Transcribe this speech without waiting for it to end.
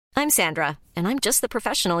I'm Sandra, and I'm just the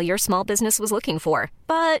professional your small business was looking for.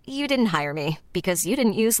 But you didn't hire me because you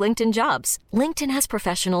didn't use LinkedIn Jobs. LinkedIn has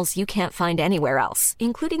professionals you can't find anywhere else,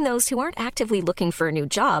 including those who aren't actively looking for a new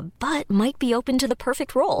job, but might be open to the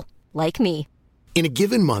perfect role, like me. In a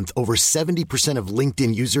given month, over 70% of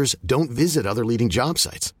LinkedIn users don't visit other leading job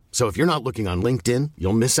sites. So if you're not looking on LinkedIn,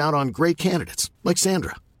 you'll miss out on great candidates like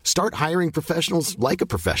Sandra. Start hiring professionals like a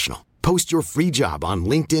professional. Post your free job on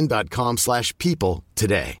linkedin.com/people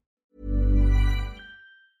today.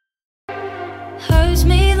 Hurts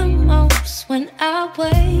me the most when I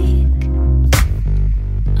wake.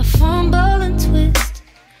 I fumble and twist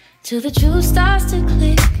till the truth starts to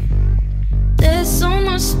click. There's so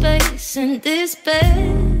much space in this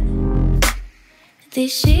bed.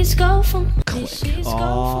 These sheets go from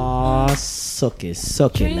suck it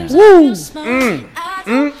now. Woo!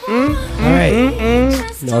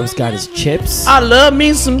 Alright. Norm's got his chips. I love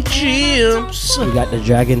me some chips. We got the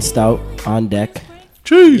Dragon Stout on deck.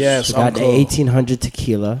 Jeez. Yes, we got the 1800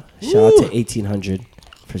 tequila. Shout out to 1800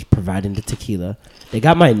 for providing the tequila. They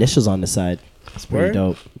got my initials on the side. It's pretty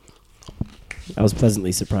dope. I was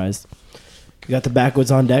pleasantly surprised. We got the backwoods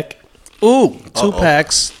on deck. Ooh, two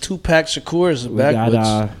packs of Coors We backwoods.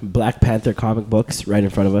 got Black Panther comic books right in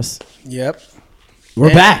front of us. Yep.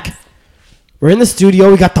 We're back. We're in the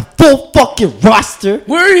studio. We got the full fucking roster.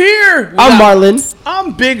 We're here. I'm Marlon.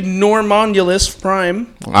 I'm Big Normandulus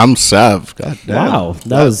Prime. I'm Sav. God damn. Wow,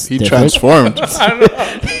 that was he different. transformed.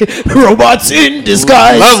 Robots in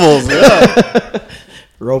disguise. Levels, yeah.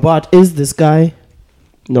 Robot is this guy.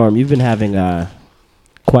 Norm, you've been having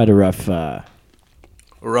quite a rough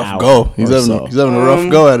rough go. He's having a rough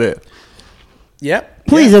go at it. Yep.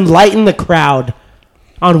 Please enlighten the crowd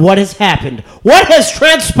on what has happened. What has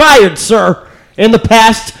transpired, sir, in the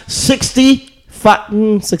past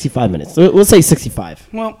 65 minutes? We'll say 65.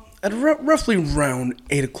 Well, at roughly around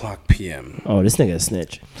 8 o'clock p.m. Oh, this nigga a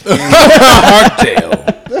snitch. Parkdale.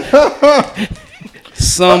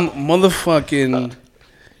 Some motherfucking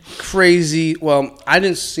crazy... Well, I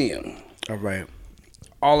didn't see him. All right.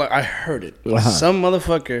 I heard it. Uh-huh. Some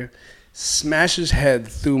motherfucker smashed his head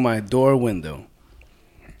through my door window.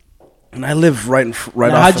 And I live right Now, off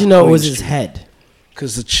how'd of you know it Queen was his Street. head?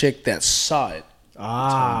 Because the chick that saw it.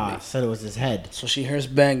 Said it was his head. So she hears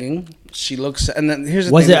banging. She looks, and then here's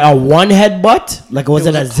the Was thing. it a one head butt? Like was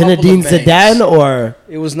it a was a couple Zinedine of bangs. Zidane or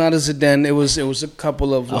It was not a Zidane. It was a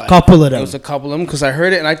couple of a couple of them? It was a couple of them because I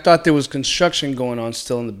heard it and I thought there was construction going on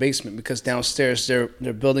still in the basement because downstairs they're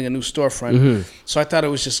building a new storefront. Mm-hmm. So I thought it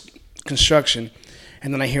was just construction,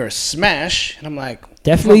 and then I hear a smash and I'm like,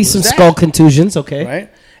 Definitely "What some was that?" skull contusions. Okay, right?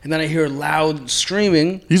 And then I hear loud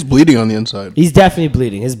screaming. He's bleeding on the inside. He's definitely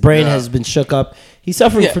bleeding. His brain has been shook up. He's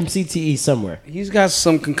suffering from CTE somewhere. He's got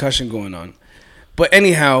some concussion going on. But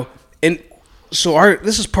anyhow,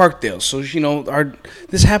 this is Parkdale. So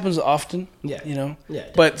this happens often. Yeah. Yeah.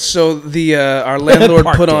 But so the our landlord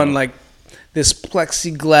put Parkdale. on like this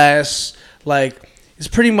plexiglass, like it's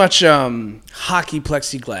pretty much hockey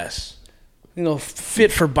plexiglass.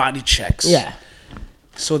 Fit for body checks. Yeah.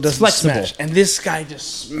 So it doesn't Flexible. smash. And this guy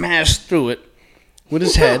just smashed through it with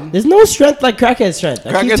his head. There's no strength like crackhead strength.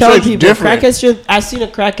 I keep Crackhead telling strength's people, different. crackhead strength. I seen a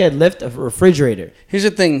crackhead lift a refrigerator. Here's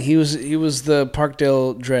the thing. He was the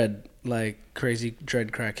Parkdale dread, like crazy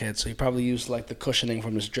dread crackhead. So he probably used like the cushioning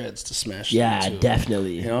from his dreads to smash. Yeah, them, too.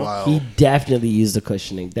 definitely. Wow. He definitely used the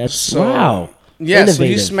cushioning. That's So, wow. Yeah, so he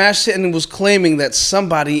Innovative. smashed it and was claiming that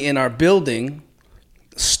somebody in our building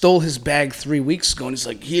stole his bag 3 weeks ago. And he's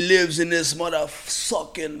like, he lives in this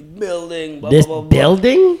motherfucking building. Blah, This blah, blah, blah.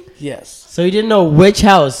 building? Yes. So he didn't know which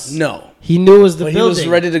house. No. He knew it was the But building. he was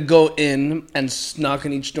ready to go in and knock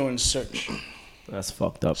on each door and search. That's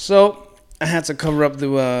fucked up. So I had to cover up the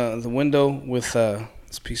window with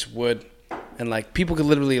this piece of wood. And like people could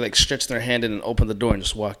literally like stretch their hand in and open the door and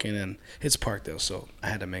just walk in, and it's Parkdale, so I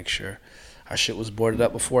had to make sure our shit was boarded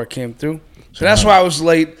up before I came through. So that's why I was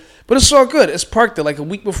late. But it's all good. It's Parkdale. Like a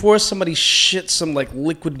week before, somebody shit some like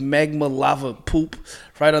liquid magma lava poop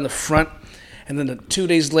right on the front. And then 2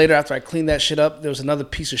 days later, after I cleaned that shit up, there was another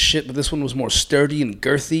piece of shit, but this one was more sturdy and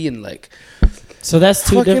girthy and like. So that's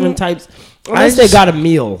two Fucking- different types. Well, Unless that's they got a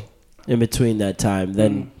meal in between that time,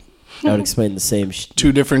 then that would explain the same.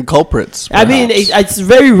 Two different culprits. I mean, perhaps. it's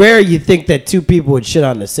very rare you think that two people would shit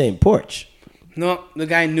on the same porch. No, the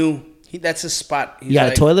guy knew. That's his spot. He's You got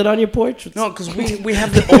like, a toilet on your porch? No, because we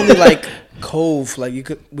have the only like cove. Like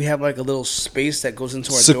we have like a little space that goes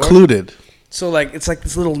into our door. secluded. So like it's like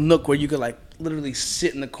this little nook where you could like literally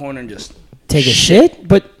sit in the corner and just Take a shit?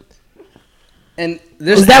 But and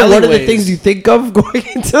there's is that one of the alleyways. things you think of going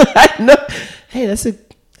into that nook? Hey, that's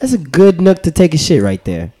a good nook to take a shit right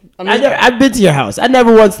there. I've been to your house. I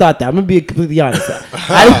never once thought that. I'm gonna be completely honest.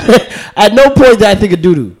 At no point did I think of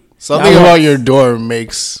doo-doo. Something about your door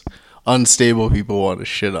makes unstable people want to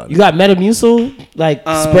shit on you. Got Metamucil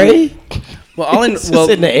spray? Well, all in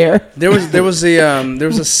in the air. There was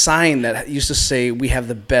a sign that used to say we have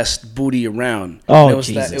the best booty around. Oh, it was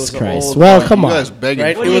Jesus it was Christ! Well, come on. Begging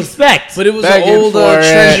Right? for What do you it. expect? But it was an Begging old for it.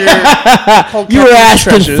 treasure. You were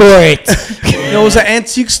asking Treasures. for it. It was an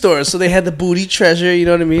antique store, so they had the booty treasure. You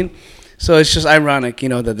know what I mean? So it's just ironic,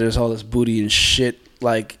 that there's all this booty and shit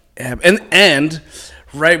and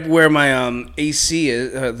right where my AC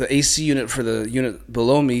is, the AC unit for the unit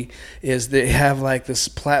below me is. They have like this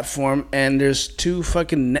platform, and there's 2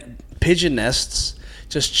 fucking pigeon nests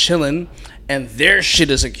just chilling, and their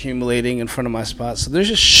shit is accumulating in front of my spot. So there's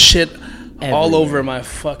just shit all over my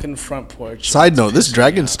fucking front porch. Side note: this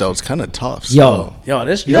dragon stout's kind of tough. So. Yo,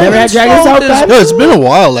 this You never had Dragon Stout, man? No, it's been a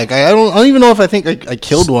while. Like I don't even know if I think I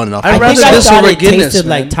killed one enough. I'd I rather think I this thought over it Guinness, tasted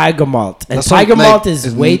man. like Tiger Malt, and That's Tiger what, Malt like, is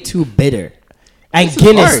is way n- too bitter, and is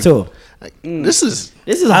Guinness hard. too. This is.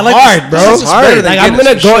 This is like hard, this- bro. this is better than Like I'm Guinness,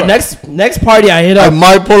 gonna for go sure. next party. I hit I up.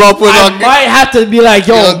 might pull up with I a. might have to be like,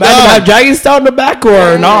 yo, man, dog. have Dragon Stout in the back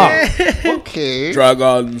or not? Okay.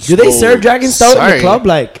 Dragon. Do they serve Dragon Stout in the Sorry. club?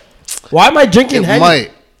 Like, why am I drinking It Henny?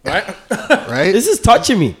 might. Right? Right. This is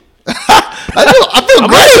touching me. I feel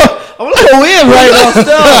great. I'm like a win right now.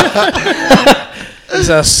 Still, It's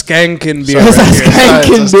a skanking beer. it's a right here.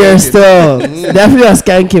 skanking It's a beer. skanking. Still, definitely a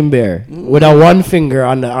skanking beer with a one finger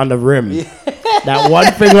on the rim. That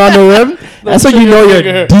one finger on the rim. That's when you know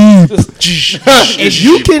you're deep.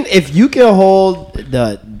 If you can hold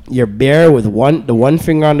your beer with the one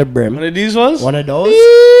finger on the brim, One of these ones? one of those,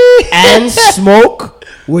 and smoke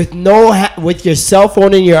with with your cell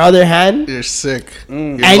phone in your other hand, You're sick.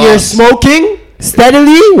 and you're smoking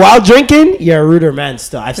steadily while drinking, you're a ruder man.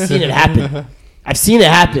 Still, I've seen it happen. I've seen it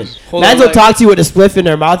happen. Hold Mans on, will like- talk to you with a spliff in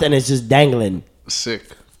their mouth and it's just dangling. Sick.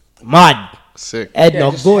 Mad. Sick. Ed,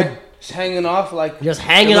 no good. Just hanging off like. Just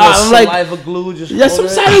hanging a little off. I'm like, saliva glue. Just yes, some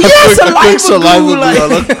hold it. saliva glue.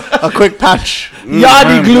 Like, A quick patch.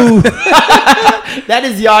 Yachty glue. That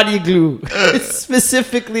is yachty glue. It's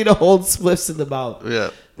specifically to hold spliffs in the mouth. Yeah.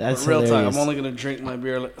 That's Real hilarious. time. I'm only gonna drink my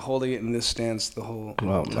beer like, holding it in this stance the whole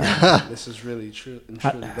Well, time. This is really true.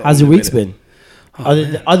 How's your week's been?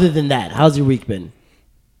 Other than that, how's your week been?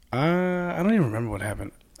 I don't even remember what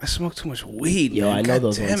happened. I smoked too much weed. Yo, man. I know God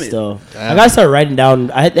those damn ones it. still. Damn. I gotta start writing down.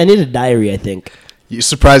 I need a diary, I think. You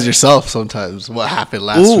surprise yourself sometimes. What happened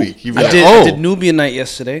last Ooh, week? You be I like, did. oh, I did Nubian night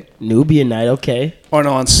yesterday, Nubian night, okay. or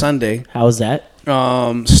no, on Sunday. How was that?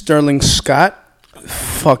 Sterling Scott,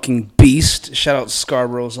 fucking beast. Shout out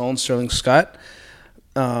Scarborough's own Sterling Scott.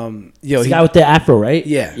 Yo, The guy with the afro, right?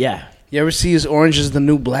 Yeah. Yeah. You ever see his "Orange is the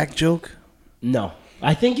New Black" joke? No.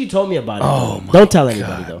 I think you told me about it. Oh, though. my Don't tell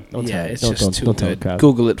anybody, though. Don't yeah, tell it's don't, just don't, too don't tell the good. crowd.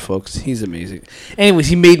 Google it, folks. He's amazing. Anyways,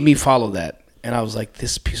 he made me follow that, and I was like,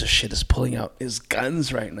 "This piece of shit is pulling out his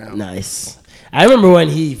guns right now." Nice. I remember when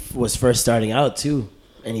he was first starting out, too.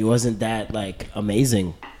 And he wasn't that, like,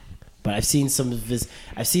 amazing. But I've seen some of his...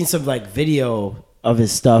 I've seen some, like, video of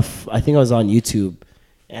his stuff. I think I was on YouTube.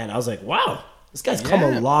 And I was like, wow. This guy's come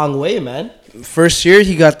a long way, man. First year,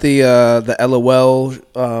 he got the LOL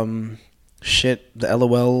shit, the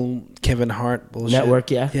LOL Kevin Hart bullshit.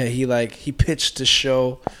 Network, yeah. Yeah, he pitched the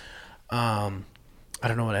show. I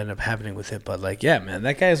don't know what ended up happening with it, but like, yeah, man,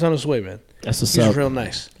 that guy is on his way, man. That's what's He's up. real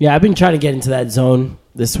nice. Yeah, I've been trying to get into that zone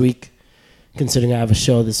this week, considering I have a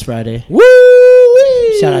show this Friday. Woo!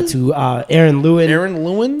 Shout out to Aaron Lewin. Aaron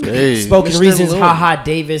Lewin. hey, Spoken Mr. Reasons, Lewin. Haha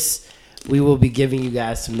Davis. We will be giving you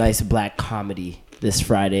guys some nice black comedy this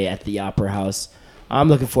Friday at the Opera House. I'm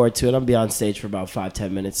looking forward to it. I'll be on stage for about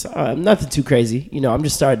 5-10 minutes. Nothing too crazy. You know, I'm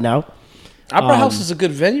just starting out. Opera House is a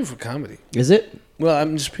good venue for comedy. Is it? Well,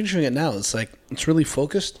 I'm just picturing it now. It's like, it's really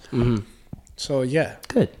focused. Mm-hmm. So, yeah.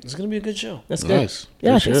 Good. It's going to be a good show. That's good. Nice.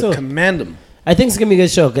 Yeah, I Good think shit. so. Command them. I think it's going to be a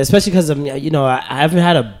good show, especially because, I haven't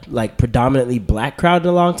had a like predominantly black crowd in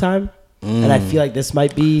a long time. And I feel like this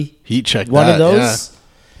might be heat check one that, of those. yeah.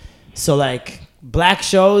 So, like, black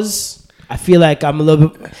shows, I feel like I'm a little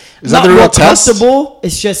bit Is that the more real test? comfortable.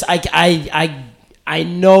 It's just I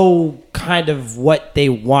know kind of what they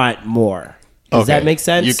want more. Does that Okay. make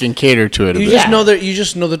sense? You can cater to it a You bit. just Yeah. know that. You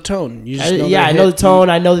just know the tone. You just know I their know hit. the tone.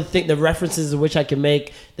 I know the references in which I can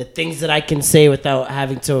make, the things that I can say without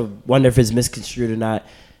having to wonder if it's misconstrued or not.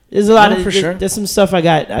 There's a lot No, of for sure. There's some stuff I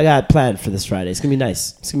got planned for this Friday. It's gonna be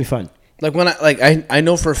nice. It's gonna be fun. Like when I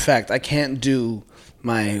know for a fact I can't do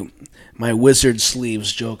my wizard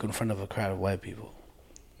sleeves joke in front of a crowd of white people.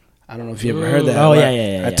 I don't know if you ever heard that. Oh, but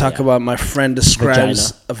yeah. I talk about my friend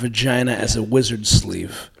describes a vagina as a wizard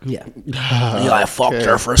sleeve. Yeah. I fucked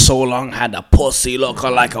her for so long, had the pussy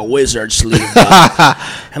looking like a wizard sleeve.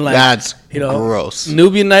 And like, That's gross.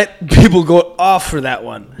 Nubianite people go off for that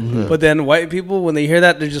one. But then white people, when they hear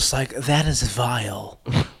that, they're just like, that is vile.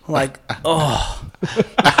 Like, oh.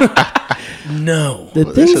 No. The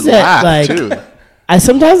They things should that, laugh, like, too. I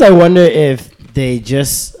sometimes wonder if they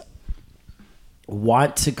just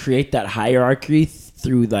want to create that hierarchy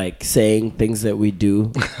through like saying things that we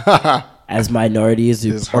do as minorities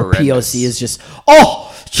or POC is just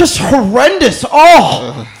horrendous.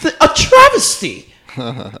 A travesty.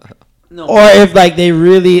 No. Or if like they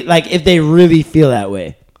really feel that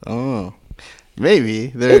way. Oh, maybe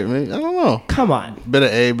I don't know. Come on, Bit of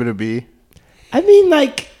A, bit of B. I mean,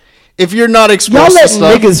 like, If you're not y'all exposed let to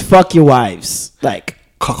stuff, niggas fuck your wives. Like,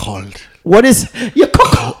 cuckold. what is your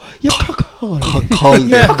cuckold? Your cuckold. Cuckolded.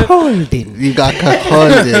 Your cuckolding. You got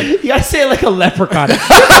cuckolded. You gotta say it like a leprechaun. You're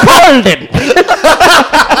cuckolding.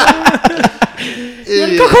 You're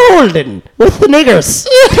cuckolding with the niggers.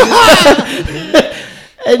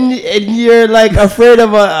 and you're like afraid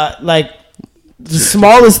of like the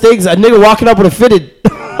smallest things. A nigga walking up with a fitted,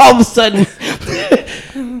 all of a sudden.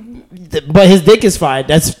 But his dick is fine.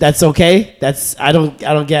 That's okay. I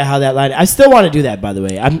don't get how that line. I still want to do that, by the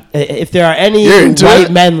way. If there are any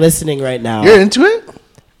white men listening right now, You're into it?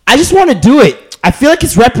 I just want to do it. I feel like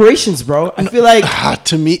it's reparations, bro. I feel like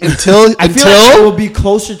To me, I will be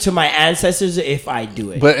closer to my ancestors if I do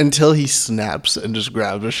it. But until he snaps and just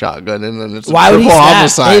grabs a shotgun, and then it's a Why would he triple snap?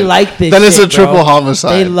 homicide. They like this. Then shit, it's a triple bro.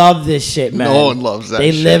 homicide. They love this shit, man. No one loves that.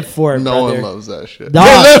 They shit. live for it, No brother. one loves that shit. Dog.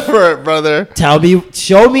 They live for it, brother. Tell me,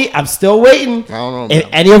 show me. I'm still waiting. I don't know, If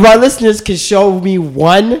man. any of our listeners can show me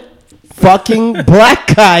one fucking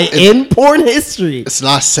black guy in porn history It's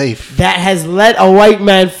not safe. that has let a white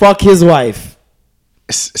man fuck his wife.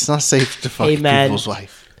 It's not safe to fuck Hey, man. people's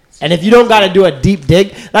wife. And if you don't got to do a deep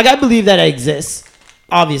dig, like I believe that exists.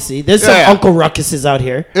 Obviously, there's some Yeah. Uncle Ruckuses out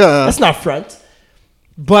here. Yeah. That's not front,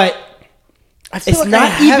 but I feel it's like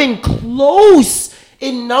not even close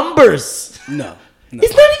in numbers. No.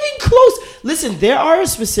 It's not even close. Listen, there are a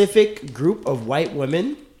specific group of white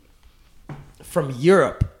women from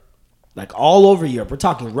Europe, like all over Europe. We're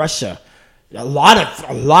talking Russia. A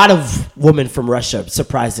lot of women from Russia,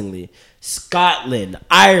 surprisingly. Scotland,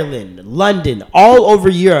 Ireland, London, all over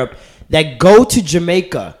Europe that go to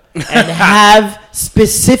Jamaica and have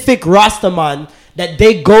specific Rastaman that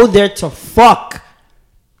they go there to fuck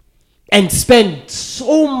and spend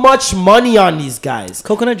so much money on these guys.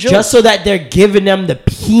 Coconut Joe. Just so that they're giving them the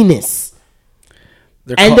penis.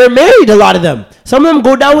 They're They're married, a lot of them. Some of them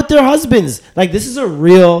go down with their husbands. Like, this is a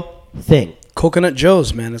real thing. Coconut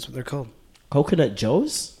Joes, man. That's what they're called. Coconut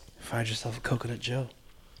Joes? Find yourself a Coconut Joe.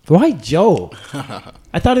 Why Joe?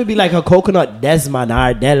 I thought it'd be like a coconut Desmond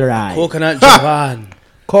or Delray. Coconut Jovan.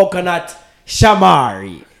 Coconut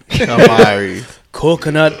Shamari. Shamari.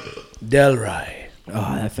 Coconut Delray.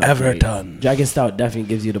 Oh, that felt Everton. great. Dragon Stout definitely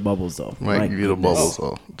gives you the bubbles, though. Might My give you the goodness. bubbles,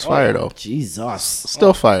 though. It's fire, though. Jesus.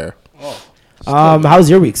 Still fire. How's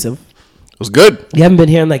your week, Sim? It was good. You haven't been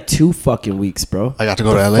here in like 2 fucking weeks, bro. I got to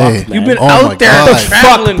go to LA. fuck, man? You've been Oh my out there God.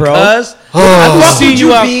 traveling, Fuck, bro. cuz. I've seen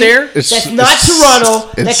you out there. That's not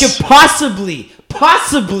Toronto that could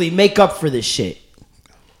possibly make up for this shit.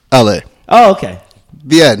 LA. Oh, okay.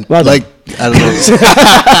 The end. Well done. Like, I don't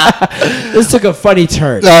know. This took a funny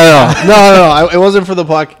turn. No. It wasn't for the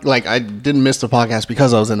podcast. Like, I didn't miss the podcast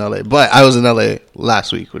because I was in LA. But I was in LA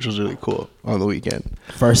last week, which was really cool on the weekend.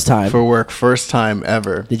 First time. For work. First time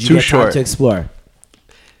ever. Did you Too get short. time to explore?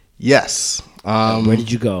 Yes. Where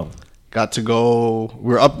did you go? Got to go.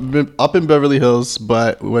 We're up in Beverly Hills,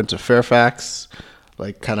 but we went to Fairfax.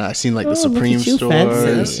 Like, kind of, I seen like the Supreme look at you, store.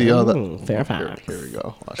 fancy. See all the Fairfax. Here we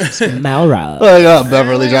go. Watch this. Malra.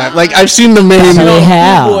 Beverly Drive. Like, I've seen the main. Beverly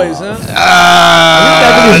Hills. Boys, huh?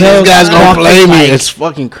 These guys gonna walking play me. like- It's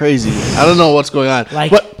fucking crazy. I don't know what's going on.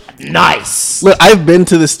 Like, But nice. look, I've been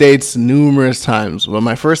to the States numerous times. But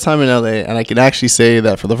my first time in LA, and I can actually say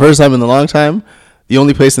that for the first time in a long time, the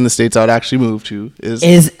only place in the States I would actually move to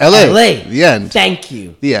is LA. The end. Thank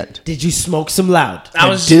you. The end. Did you smoke some loud? I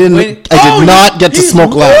was Did waiting- not get to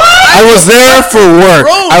smoke loud. I was there for work.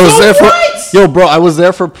 I was there for I was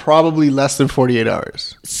there for probably less than 48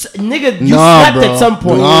 hours. Nigga, you Nah, slept bro. at some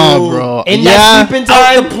point. Nah, bro. In Yeah. that sleeping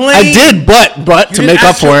time, I did, but to didn't make up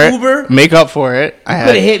ask for your it, Uber? make up for it, I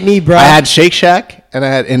could have hit me, bro. I had Shake Shack and I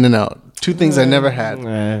had In-N-Out. Two things I never had.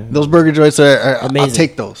 Those burger joints are amazing. I'll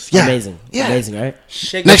take those. Yeah. Amazing. Yeah. Amazing, right?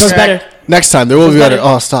 Shake Next Shack. better. Next time there will be better.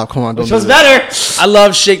 Oh, stop! Come on, don't. Which was better? I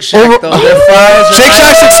love Shake Shack though. Their fries. Shake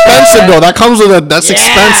Shack's expensive though. That comes with a. That's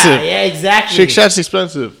expensive. Yeah, exactly. Shake Shack's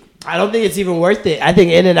expensive. I don't think it's even worth it. I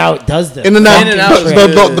think In-N-Out does them.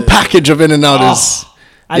 In-N-Out, the package of In-N-Out is.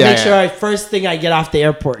 I make sure first thing I get off the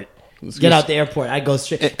airport. Get out the airport. I go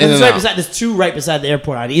straight. It's right beside. There's two right beside the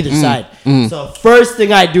airport on either side. So first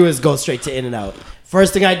thing I do is go straight to In-N-Out.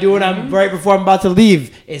 First thing I do when I'm right before I'm about to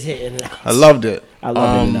leave is hit In-N-Out. I loved it. I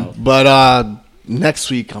love In-N-Out. But next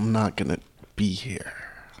week I'm not gonna be here.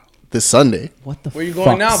 This Sunday. What the? Where you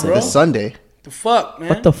going now, bro? This Sunday. The fuck, man?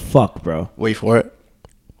 What the fuck, bro? Wait for it.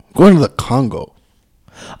 Going to the Congo.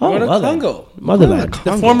 Oh, Congo. Motherland.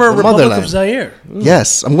 The former Republic of Zaire.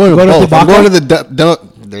 Yes, I'm going to both. I'm going to the.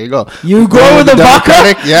 There you go. You go with the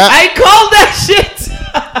Baka? Yeah. I called that shit.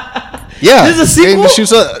 Yeah. This is a sequel?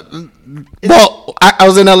 Well, I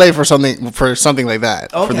was in LA for something like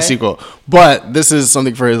that for the sequel, but this is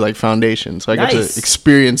something for his like foundation, so I get to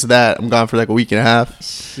experience that. I'm gone for like a week and a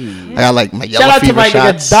half. I got like my yellow fever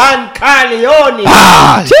shots. Shout out to my nigga Don Corleone.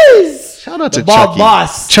 Jeez. Shout out to Bald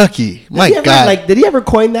Boss. Chucky. My God. Did he ever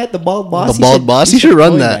coin that? The Bald Boss. The Bald Boss. He should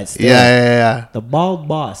run that. Yeah. The Bald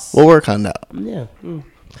Boss. We'll work on that. Yeah.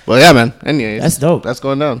 Well, yeah, man. Anyways, that's dope. That's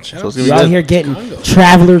going down. So you out here getting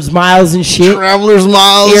traveler's miles and shit. Traveler's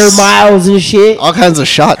miles, air miles and shit. All kinds of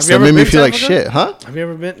shots that made me feel like shit, huh? Have you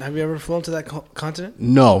ever flown to that continent?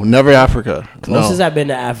 No, never Africa. Closest I've been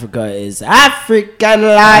to Africa is African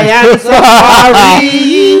Lion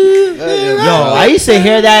Safari. Yo, I used to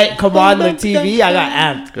hear that come on the TV. I got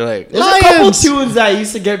amped. Like, there's a couple tunes that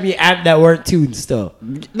used to get me amped that weren't tunes still.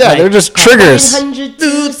 Yeah, like, they're just triggers.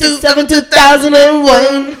 902, 67,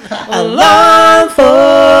 2001. Alarm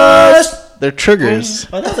force. They're triggers.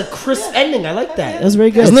 Oh, that's a crisp ending. I like that. That was very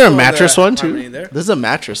good. Isn't there a mattress one too? This is a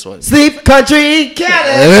mattress one. Sleep Country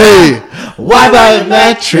Canada. Hey, why buy a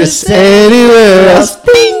mattress anywhere else?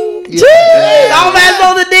 Bing. Yeah. All man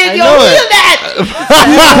know the name. Yo, feel that.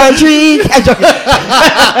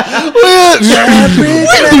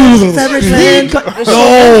 Sleep Country.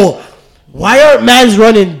 Yo. Why aren't mans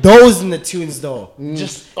running those in the tunes though?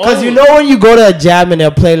 Just because you know when you go to a jam and they'll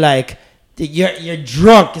play like you're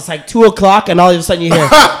drunk. It's like 2:00 and all of a sudden you hear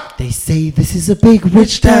they say this is a big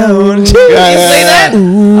rich town. You say that?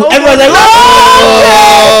 Ooh. Everyone's like,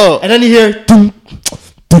 oh! And then you hear.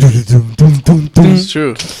 It's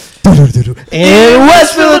true. In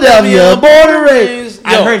West Philadelphia, born and raised.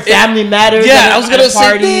 I heard Family Matters. Yeah, I was gonna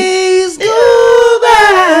say these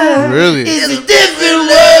really? It's a different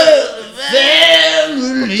world.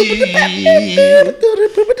 Family.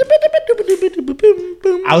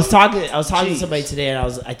 I was talking to somebody today, and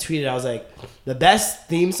I tweeted. I was like, the best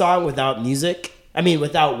theme song without music,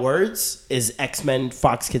 without words, is X-Men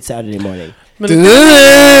Fox Kids Saturday Morning. A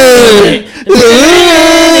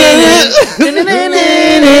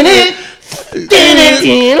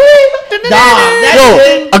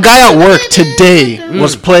guy at work today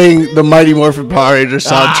was playing the Mighty Morphin Power Rangers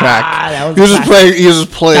soundtrack. He was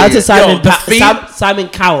just playing. That's Simon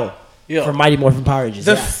Cowell for Mighty Morphin Power Rangers.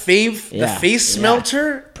 The face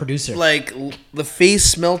smelter producer, like the face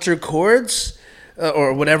smelter chords.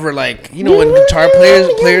 Or whatever, like when guitar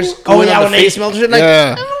players go on the face melter, like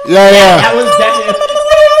that was definitely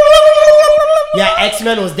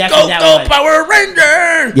X-Men was definitely that one. Power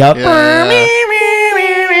Ranger. Yep.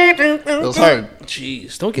 It was hard.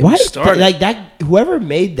 Jeez, don't get me started. Like that, whoever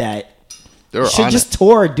made that should just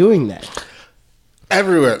tour doing that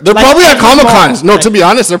everywhere. They're probably at Comic Cons. No, to be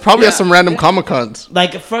honest, they're probably at some random Comic Cons.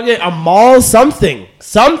 Like a mall, something.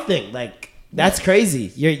 Like that's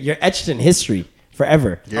crazy. You're etched in history.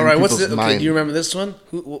 Forever. All right, what's it? Okay, do you remember this one?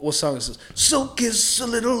 What song is this? So kiss a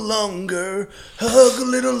little longer, hug a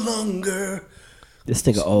little longer. This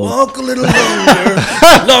nigga old. Walk a little longer,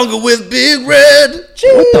 longer with Big Red.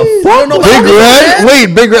 What the fuck? Big Red?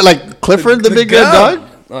 Wait, Big Red, like Clifford the Big Red Dog?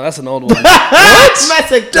 Oh, that's an old one.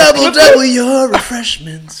 What? Double your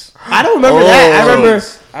refreshments. I don't remember that. I remember.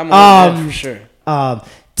 I'm for sure.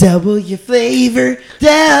 Double your flavor,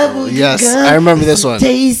 double your gum. I remember this one.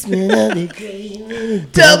 Taste me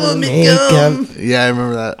double me gum. Yeah, I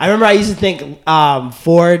remember that. I remember I used to think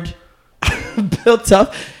Ford built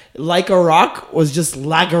up like a rock was just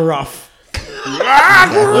Lageruff.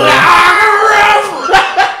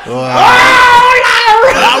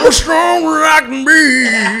 I'm a strong rock and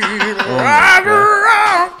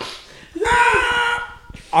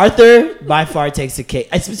Arthur by far takes the cake.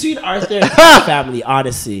 It's between Arthur and Family,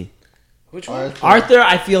 honestly. Which one? Arthur,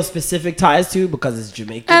 I feel specific ties to because it's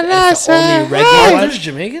Jamaican. And it's the only reggae one. Arthur's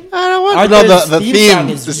Jamaican? I don't want to know the theme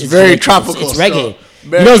is very Jamaican. tropical. It's reggae.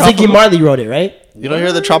 So, you know Ziggy Marley wrote it, right? You don't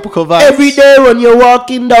hear the tropical vibes? Every day when you're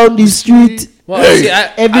walking down the street, Well, see,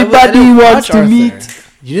 everybody I wants to Arthur. meet.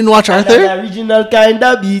 You didn't watch Arthur? That original kind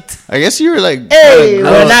of beat. I guess you were like... Hey,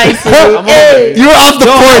 when I say, hey. You were off the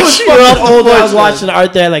porch. You were off old. I was watching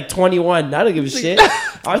Arthur at like 21. I don't give a shit.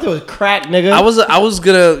 Arthur was crack, nigga. I was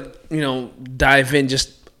gonna, dive in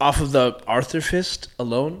just off of the Arthur Fist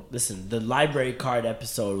alone. Listen, the library card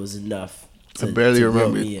episode was enough. I barely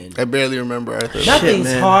remember Arthur.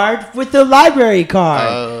 Nothing's hard with the library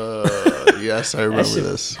card. Yes, I remember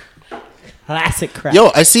this. Classic crap. Yo,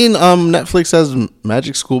 I seen Netflix has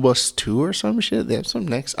Magic School Bus 2 or some shit. They have some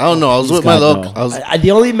next. I don't know. I was with my local.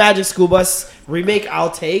 The only Magic School Bus remake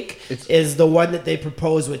I'll take is the one that they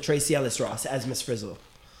proposed with Tracy Ellis Ross as Miss Frizzle.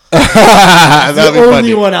 That's the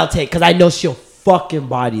only one I'll take because I know she'll fucking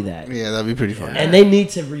body that. Yeah, that'd be pretty fun. And they need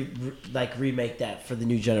to remake that for the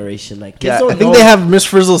new generation. Like, kids don't I think they have Miss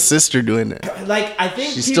Frizzle's sister doing it. Like, I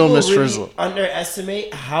think she's people still Miss really Frizzle.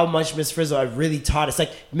 Underestimate how much Miss Frizzle really taught us.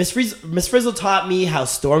 Like, Miss Frizzle taught me how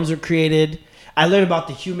storms were created. I learned about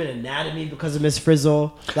the human anatomy because of Miss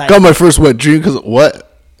Frizzle. Like, got my first wet dream because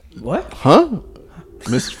what? What? Huh?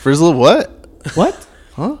 Miss Frizzle? What? What?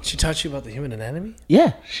 Huh? She taught you about the human anatomy?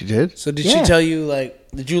 Yeah. She did? So did she tell you,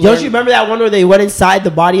 did you Don't you remember that one where they went inside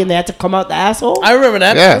the body and they had to come out the asshole? I remember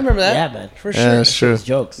that. Yeah. I remember that. Yeah, man. For sure. Yeah, that's true.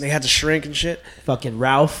 Jokes. They had to shrink and shit. Fucking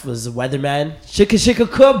Ralph was the weatherman. Shika shika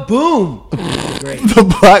kaboom. Great. The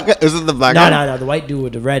black guy? Is it the black guy? No. The white dude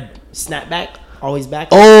with the red snapback. Always back.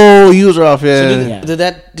 Oh, you was Ralph, yeah.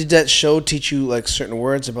 Did that show teach you certain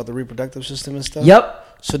words about the reproductive system and stuff?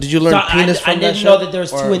 Yep. So did you learn penis from that show? I didn't know that there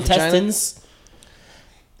was two intestines.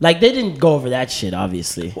 Like, they didn't go over that shit,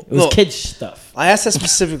 obviously. It was kids stuff. I asked that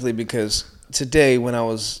specifically because today when I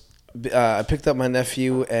was, I picked up my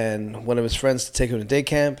nephew and one of his friends to take him to day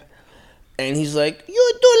camp. And he's like,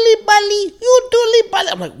 you dooley bully.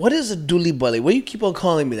 I'm like, what is a dooley bully? Why you keep on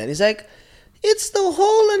calling me that? He's like, it's the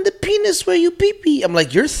hole in the penis where you pee-pee. I'm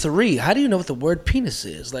like, you're 3. How do you know what the word penis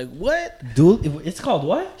is? Like, what? It's called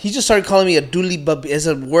what? He just started calling me a dooley bubby as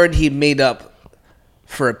a word he made up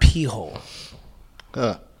for a pee hole.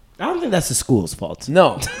 I don't think that's the school's fault.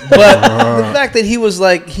 No, but the fact that he was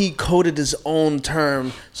like, he coded his own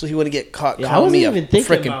term so he wouldn't get caught calling me a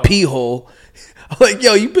freaking pee hole. I'm like,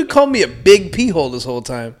 yo, you've been calling me a big pee hole this whole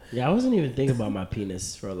time. Yeah, I wasn't even thinking about my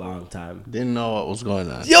penis for a long time. Didn't know what was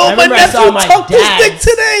going on. Yo, my nephew tucked his dick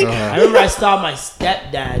today. I remember I saw my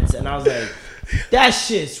stepdad's and I was like, that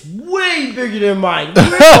shit's way bigger than mine. What the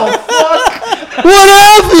fuck? What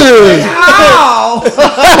happened?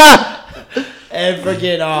 How? And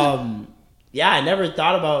freaking, I never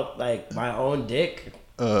thought about my own dick.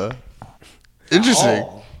 Interesting.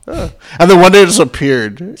 And then one day it just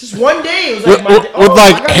appeared. Just one day, it was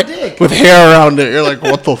like I got a dick. With hair around it. You're like,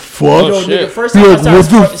 what the fuck? The first time I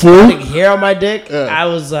started hair on my dick, I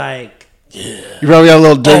was like, yeah. You probably got a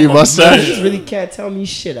little dirty mustache. Niggas really can't tell me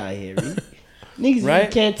shit out here, Niggas really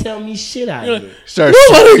can't tell me shit out here. You start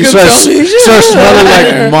smelling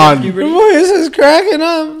like mon. Your voice is cracking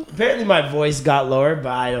up. Apparently my voice got lower, but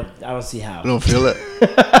I don't see how. I don't feel it.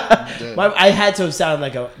 I had to have sounded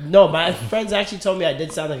like my friends actually told me I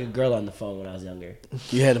did sound like a girl on the phone when I was younger.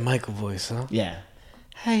 You had a Michael voice, huh? Yeah.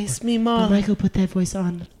 Hey, it's me, Mom. But Michael put that voice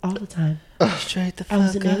on all the time. Straight the fuck I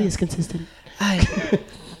wasn't nearly as consistent.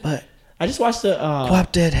 But I just watched the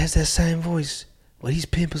Guap Dad has that same voice. Well, he's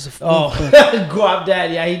pimp as a fuck. Oh, Guap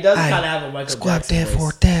Dad, yeah, he does kind of have a Michael Jackson Guap Dad voice.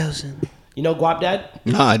 4000. You know Guap Dad?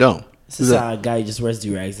 No, I don't. This is a guy who just wears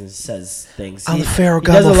do-rags and says things. I'm the Pharaoh He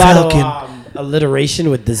does a lot Falcon. of alliteration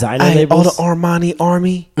with designer labels. All the Armani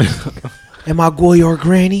Army. And my Goyor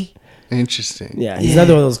Granny. Interesting. Yeah, he's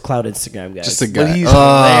another one of those cloud Instagram guys. Just a guy. But he's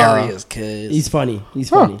hilarious, kid. He's funny. He's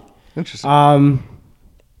funny. Interesting.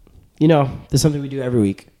 There's something we do every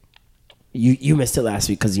week. You missed it last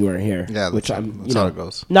week because you weren't here. Yeah, which that's how it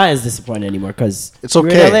goes. Not as disappointed anymore because it's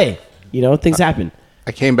okay. We're in LA. Things happen.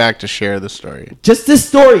 I came back to share the story. Just this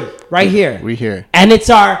story right here. We here. And it's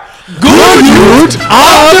our Good Youth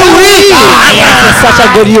of the Week. Yes, it's such a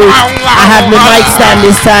good youth. I have my mic stand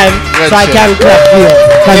this time so I can clap for you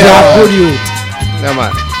because you are good youth. Come on.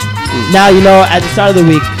 Now, at the start of the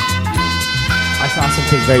week, I saw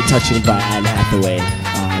something very touching by Anne Hathaway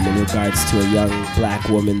in regards to a young black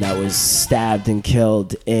woman that was stabbed and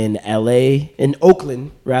killed in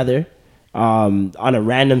Oakland, rather. On a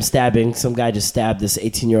random stabbing, some guy just stabbed this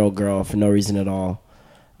 18-year-old girl for no reason at all,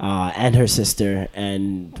 and her sister,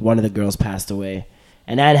 and one of the girls passed away.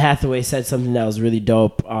 And Anne Hathaway said something that was really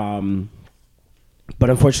dope. But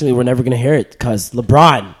unfortunately, we're never going to hear it because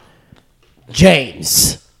LeBron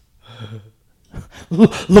James.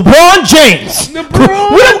 LeBron James. Listen,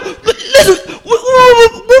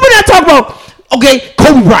 we're not talking about, okay,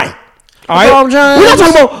 Kobe Bryant. All right? LeBron James. We're not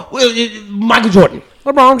talking about Michael Jordan.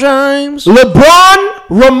 LeBron James. LeBron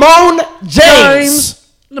Ramon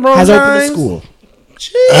James LeBron has opened a James. school.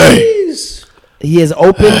 Jeez. He has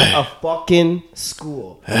opened a fucking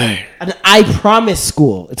school. An I Promise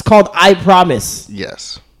school. It's called I Promise.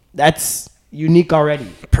 Yes. That's unique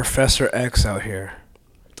already. Professor X out here.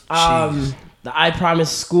 The I Promise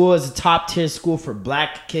school is a top tier school for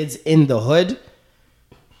black kids in the hood.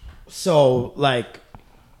 So, like,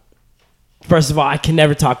 first of all, I can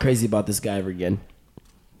never talk crazy about this guy ever again.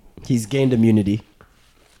 He's gained immunity.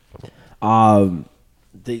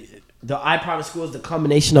 The I Promise School is the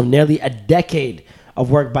culmination of nearly a decade of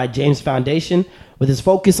work by James Foundation. With his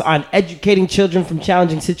focus on educating children from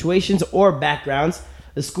challenging situations or backgrounds,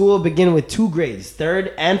 the school will begin with 2 grades,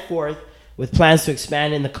 3rd and 4th, with plans to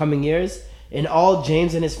expand in the coming years. In all,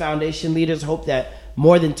 James and his foundation leaders hope that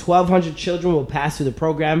more than 1,200 children will pass through the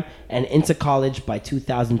program and into college by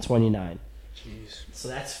 2029. Jeez. So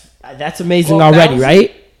that's amazing 12,000? already, right?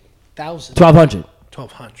 1,000. 1,200.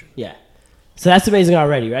 1,200. Yeah. So that's amazing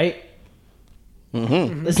already, right?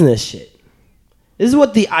 Mm-hmm. Listen to this shit. This is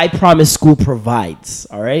what the I Promise School provides,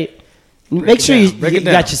 all right? Make sure you got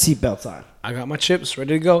your seatbelts on. I got my chips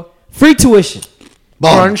ready to go. Free tuition.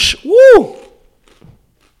 Brunch. Woo!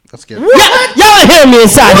 That's good. Y'all ain't hearing me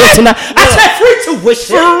inside here tonight. I said free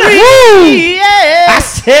tuition. Free. Yeah. I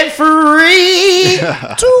said free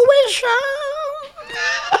tuition.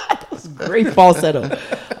 That was a great falsetto.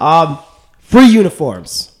 Free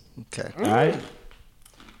uniforms. Okay. All right.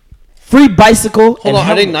 Free bicycle. Hold on,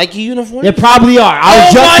 are they Nike uniforms? They probably are. I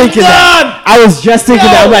was just thinking that. I was just thinking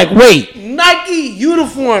that. I'm like, wait. Nike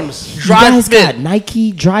uniforms. You guys got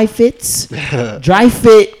Nike dry fits, dry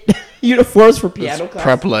fit uniforms for piano class.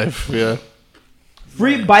 Prep life, yeah.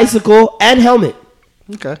 Free bicycle and helmet.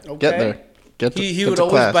 Okay. Get there. He would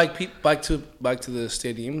always bike to the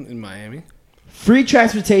stadium in Miami. Free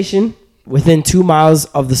transportation within 2 miles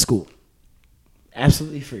of the school.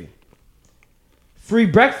 Absolutely free. Free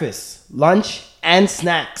breakfast, lunch, and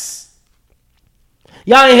snacks.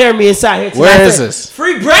 Y'all ain't hearing me inside here tonight. Where is this?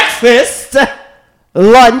 Free breakfast,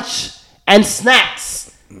 lunch, and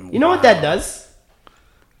snacks. You know what that does?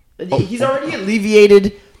 He's already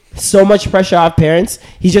alleviated so much pressure off parents.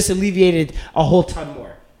 He's just alleviated a whole ton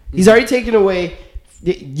more. He's already taken away.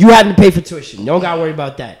 You having to pay for tuition. You don't got to worry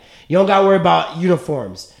about that. You don't got to worry about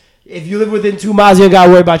uniforms. If you live within 2 miles, you don't got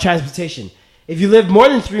to worry about transportation. If you live more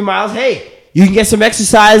than 3 miles, hey, you can get some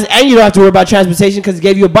exercise and you don't have to worry about transportation because he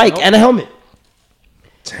gave you a bike and a helmet.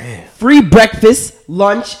 Damn. Free breakfast,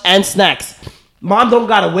 lunch, and snacks. Mom don't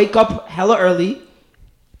got to wake up hella early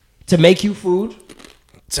to make you food.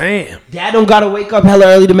 Damn. Dad don't got to wake up hella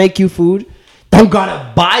early to make you food. Don't got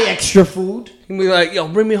to buy extra food. You be like, yo,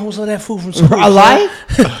 bring me home some of that food from school. A lie?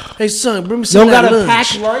 Hey, son, bring me You some don't of that gotta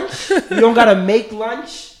lunch. pack lunch. You don't gotta make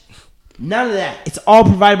lunch. None of that. It's all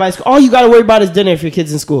provided by school. All you gotta worry about is dinner if your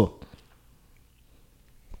kid's in school.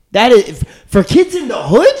 That is for kids in the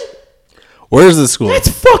hood. Where's the school? That's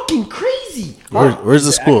fucking crazy. Where's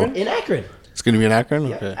the school? In Akron. It's gonna be in Akron.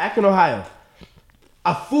 Yeah, Okay. Akron, Ohio.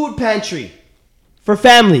 A food pantry for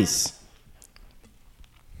families.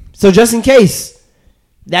 So just in case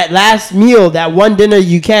that last meal, that one dinner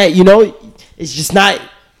you can't, it's just not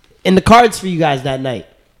in the cards for you guys that night.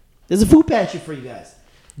 There's a food pantry for you guys.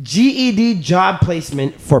 GED job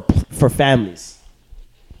placement for families.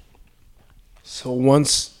 So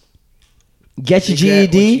once Get your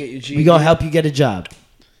GED, we're going to help you get a job.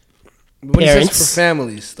 when it says Parents. for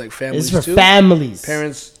families, like families It's for too? families.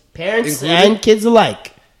 Parents Parents included? and kids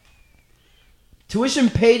alike. Tuition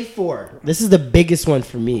paid for. This is the biggest one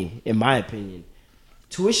for me, in my opinion.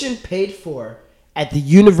 Tuition paid for at the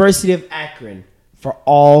University of Akron for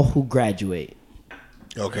all who graduate.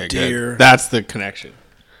 Okay, Dear. good. That's the connection.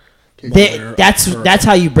 That's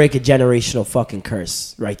how you break a generational fucking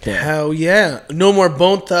curse right there. Hell yeah. No more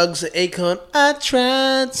Bone Thugs and Akon. I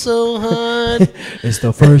tried so hard. It's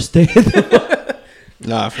the first day.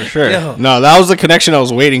 Nah, for sure. Yeah. No, that was the connection I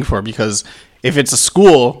was waiting for, because if it's a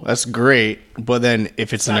school, that's great. But then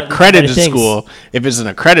if it's an accredited school,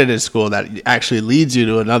 that actually leads you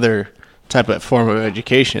to another type of form of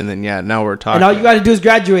education, then yeah, now we're talking. And all you got to do is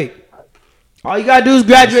graduate. All you got to do is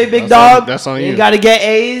graduate, big dog. That's on You you. ain't got to get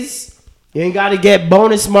A's. You ain't got to get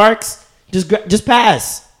bonus marks. Just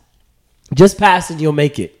pass. Just pass and you'll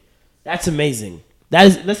make it. That's amazing.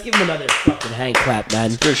 Let's give him another fucking hand clap,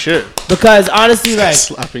 man. Good shit. Because honestly, like,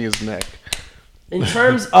 Slapping his neck. in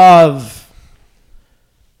terms of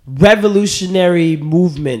revolutionary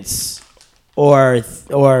movements or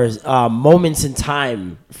moments in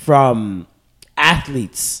time from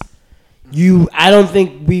athletes. I don't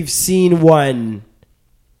think we've seen one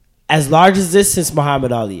as large as this since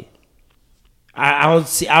Muhammad Ali. I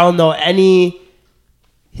don't know anything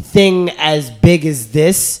as big as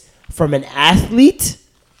this from an athlete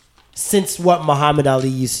since what Muhammad Ali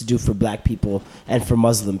used to do for black people and for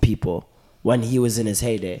Muslim people when he was in his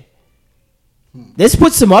heyday. This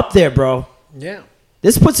puts him up there, bro. Yeah.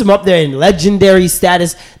 This puts him up there in legendary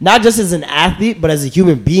status, not just as an athlete, but as a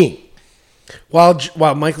human being. While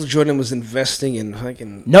Michael Jordan was investing in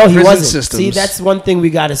fucking no, he wasn't. Systems, see, that's one thing we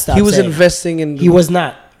got to stop. He was saying. investing in. He was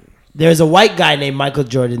not. There's a white guy named Michael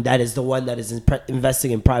Jordan that is the one that is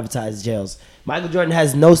investing in privatized jails. Michael Jordan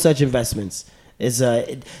has no such investments.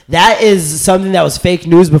 That is something that was fake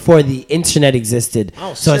news before the internet existed.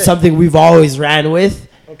 Oh, so sick. it's something we've always ran with.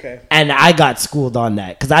 Okay. And I got schooled on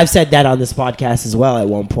that because I've said that on this podcast as well at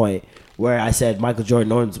one point where I said Michael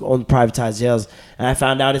Jordan owned privatized jails, and I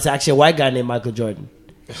found out it's actually a white guy named Michael Jordan.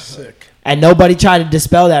 Sick. And nobody tried to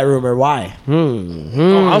dispel that rumor. Why?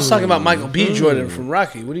 Oh, I was talking about Michael B. Jordan from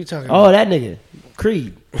Rocky. What are you talking about? Oh, that nigga.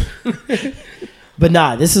 Creed. But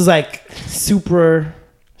nah, this is like super,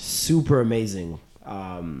 super amazing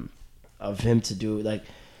of him to do. Like,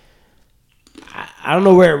 I don't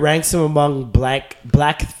know where it ranks him among black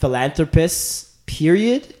philanthropists,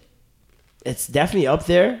 period. It's definitely up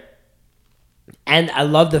there. And I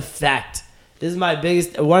love the fact, this is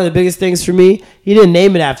one of the biggest things for me, he didn't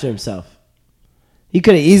name it after himself. He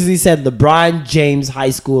could have easily said LeBron James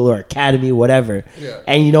High School or Academy, whatever,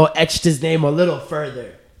 and, etched his name a little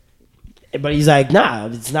further. But he's like, nah,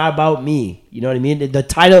 it's not about me. You know what I mean? The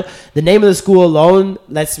title, the name of the school alone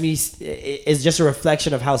is just a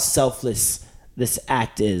reflection of how selfless this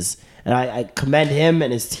act is. And I commend him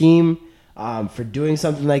and his team for doing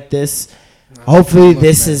something like this. Hopefully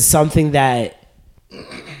this is something that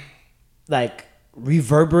like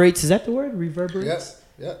reverberates. Is that the word? Reverberates? Yes.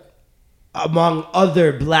 Yeah. Among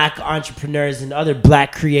other black entrepreneurs and other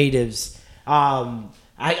black creatives.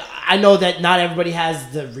 I know that not everybody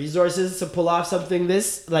has the resources to pull off something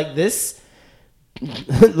like this.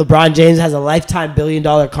 LeBron James has a lifetime $1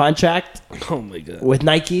 billion contract. Oh my God. With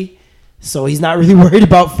Nike. So he's not really worried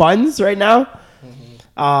about funds right now.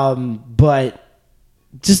 But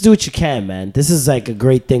just do what you can, man. This is like a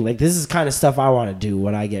great thing. Like, this is kind of stuff I want to do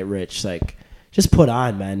when I get rich. Like, just put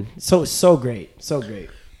on, man. So great. So great.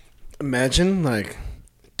 Imagine, like,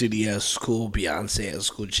 Diddy has school, Beyonce has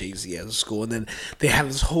school, Jay-Z has school, and then they have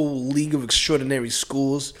this whole league of extraordinary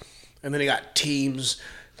schools, and then they got teams,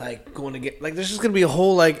 like, going to get, like, there's just going to be a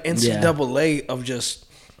whole, like, NCAA of just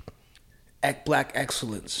black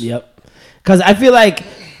excellence. Yep. Because I feel like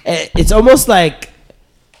it's almost like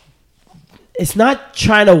it's not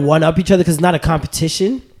trying to one-up each other because it's not a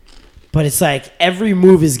competition, but it's like every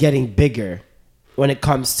move is getting bigger when it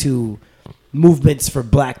comes to movements for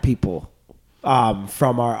black people.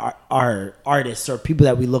 From our artists or people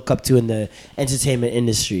that we look up to in the entertainment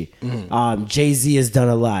industry. Jay-Z has done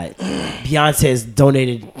a lot. Beyonce has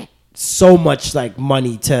donated so much like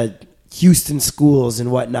money to Houston schools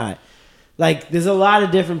and whatnot. Like, there's a lot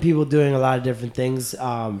of different people doing a lot of different things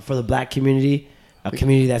for the black community, a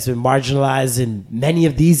community that's been marginalized in many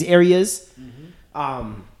of these areas.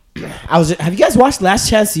 Have you guys watched Last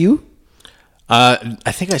Chance U?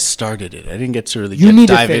 I think I started it. I didn't get to really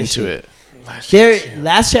dive into it.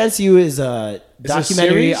 Last Chance U is a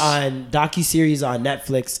documentary on docuseries on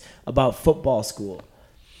Netflix about football school,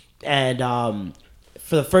 and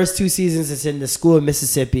for the first 2 seasons, it's in the school in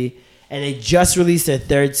Mississippi, and they just released their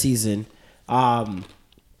 3rd season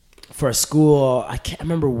for a school. I can't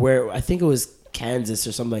remember where. I think it was Kansas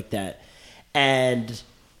or something like that, and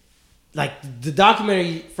like the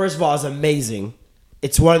documentary, first of all, is amazing.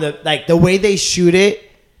 It's one of the way they shoot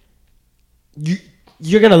it.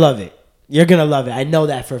 You're gonna love it. You're going to love it. I know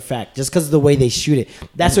that for a fact. Just because of the way they shoot it.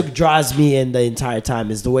 That's what draws me in the entire time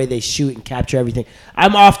is the way they shoot and capture everything.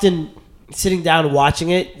 I'm often sitting down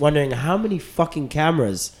watching it wondering how many fucking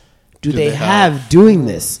cameras do they have doing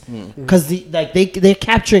this? Because they're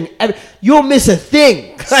capturing you don't miss a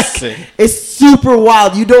thing. Like, it's super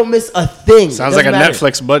wild. You don't miss a thing. Sounds like a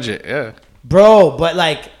Netflix budget. Yeah. Bro, but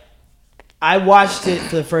like I watched it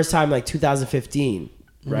for the first time like 2015,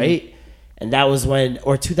 right? And that was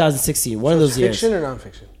or 2016, one of those years. Fiction or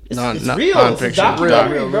nonfiction? It's real. It's a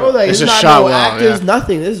documentary, bro. Like, it's not shot no well, actors,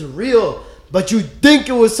 nothing. This is real. But you think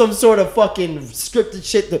it was some sort of fucking scripted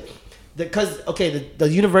shit. Because, the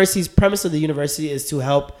university's premise of the university is to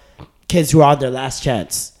help kids who are on their last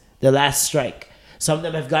chance, their last strike. Some of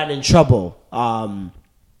them have gotten in trouble and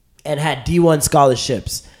had D1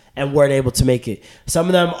 scholarships. and weren't able to make it. Some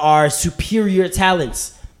of them are superior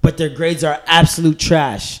talents, but their grades are absolute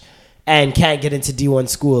trash and can't get into D1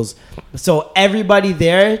 schools. So everybody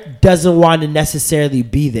there doesn't want to necessarily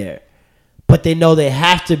be there, but they know they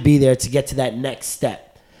have to be there to get to that next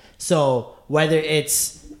step. So whether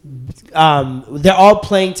it's they're all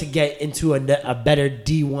playing to get into a better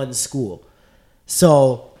D1 school.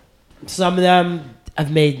 So some of them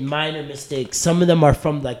have made minor mistakes. Some of them are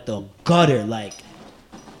from like the gutter, like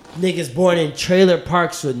niggas born in trailer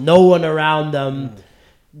parks with no one around them,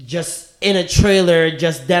 just in a trailer,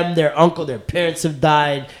 just them, their uncle, their parents have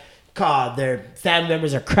died. God, their family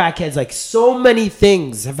members are crackheads. Like, so many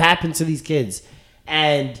things have happened to these kids.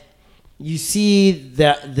 And you see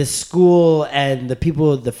the school and the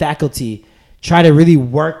people, the faculty, try to really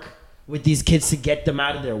work with these kids to get them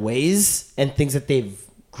out of their ways and things that they've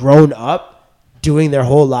grown up doing their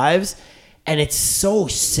whole lives. And it's so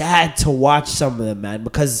sad to watch some of them, man,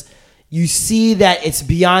 because you see that it's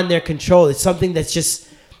beyond their control. It's something that's just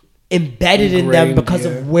embedded in them because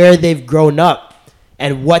of where they've grown up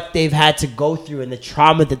and what they've had to go through and the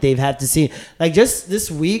trauma that they've had to see. Like, just this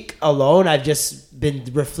week alone, I've just been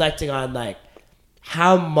reflecting on like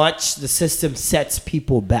how much the system sets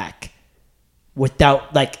people back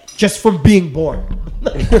without, like, just from being born.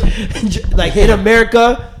 Like in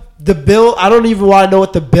America, the bill, I don't even want to know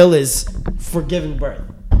what the bill is for giving birth,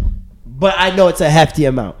 but I know it's a hefty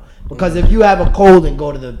amount, because if you have a cold and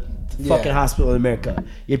go to the fucking hospital in America,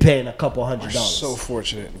 you're paying a couple $100. So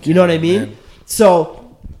fortunate. You know what I mean? Man.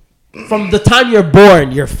 So from the time you're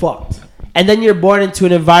born, you're fucked. And then you're born into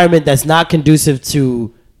an environment that's not conducive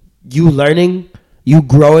to you learning, you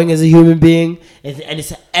growing as a human being, and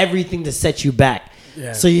it's everything to set you back.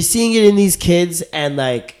 Yeah. So you're seeing it in these kids, and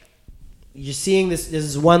like you're seeing this.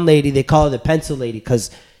 There's this one lady, they call her the pencil lady, because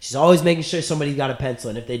she's always making sure somebody's got a pencil,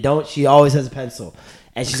 and if they don't, she always has a pencil.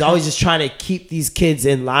 And she's always just trying to keep these kids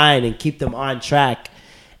in line and keep them on track.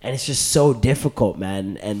 And it's just so difficult,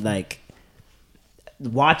 man. And like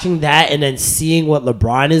watching that and then seeing what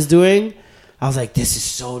LeBron is doing, I was like, this is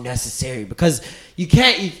so necessary, because you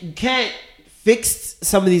can't fix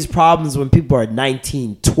some of these problems when people are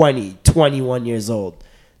 19, 20, 21 years old.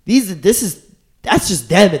 That's just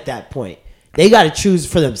them at that point. They got to choose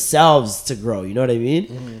for themselves to grow. You know what I mean?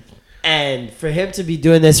 Mm-hmm. And for him to be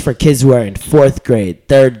doing this for kids who are in 4th grade,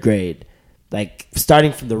 3rd grade, like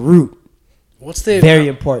starting from the root, very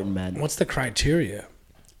important, man. What's the criteria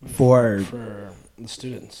for the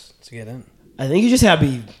students to get in? I think you just have to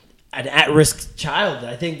be an at-risk child.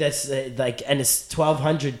 I think that's like, and it's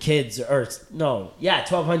 1,200 kids,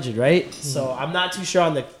 1,200, right? Mm-hmm. So I'm not too sure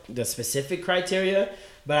on the specific criteria,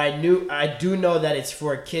 but I do know that it's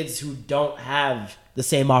for kids who don't have the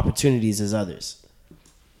same opportunities as others.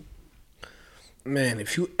 Man,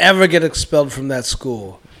 if you ever get expelled from that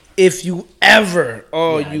school, kids. You can't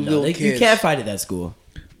fight at that school.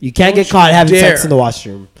 You can't get caught having sex in the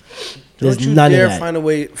washroom. There's none of that. Find a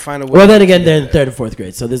way. Well, then again, they're in 3rd and 4th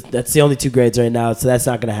grade, so that's the only 2 grades right now, so that's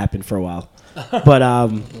not going to happen for a while. But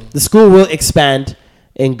the school will expand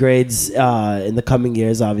in grades in the coming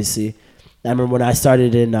years, obviously. I remember when I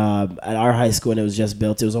started at our high school and it was just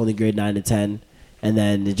built, it was only grade 9 to 10, and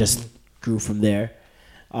then it just grew from there.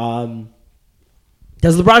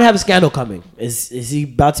 Does LeBron have a scandal coming? Is he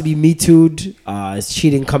about to be Me Too'd? Is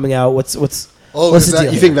cheating coming out? What's the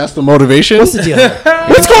deal? You think that's the motivation? What's the deal?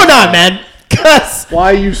 What's going on, man?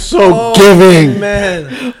 Why are you so giving,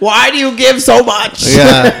 man? Why do you give so much?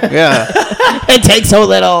 Yeah. And take so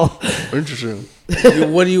little. Interesting.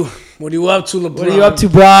 What are you up to, LeBron? What are you up to,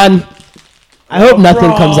 Bron? I hope nothing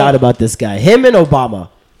comes out about this guy. Him and Obama.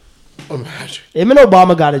 Imagine. Him and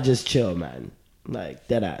Obama gotta just chill, man. Like,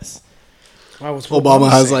 dead ass. Obama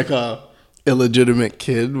has like a illegitimate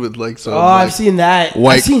kid with like some. I've seen that.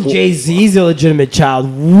 I've seen Jay-Z's illegitimate child.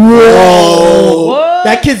 Whoa. What?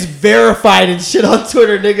 That kid's verified and shit on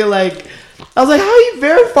Twitter, nigga. Like, I was like, how are you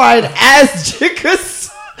verified as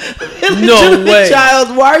Jigga's illegitimate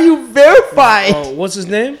child? Why are you verified? Oh, what's his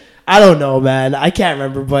name? I don't know, man. I can't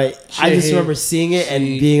remember, but I just remember seeing it and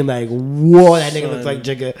being like, whoa, that nigga looks like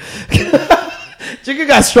Jigga. Jigga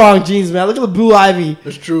got strong genes, man. Look at the Blue Ivy.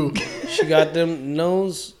 It's true. She got them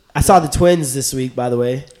nose. I saw the twins this week, by the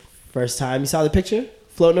way. First time. You saw the picture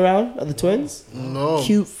floating around of the twins? No.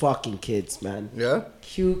 Cute fucking kids, man. Yeah?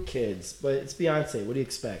 Cute kids. But it's Beyonce. What do you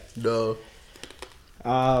expect? No.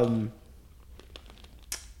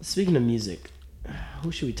 Speaking of music,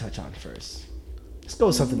 who should we touch on first? Let's go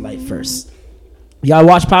with something light first. Y'all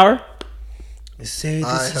watch Power? They say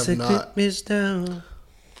this is not.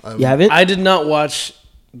 You haven't? I did not watch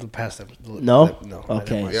the past episode. No? No.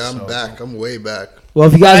 Okay. I'm back. I'm way back. Well,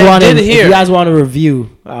 if you guys want to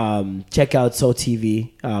review, check out Soul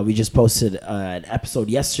TV. We just posted an episode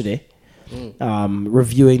yesterday,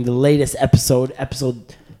 reviewing the latest episode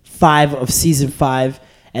 5 of season 5,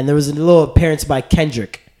 and there was a little appearance by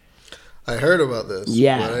Kendrick. I heard about this, but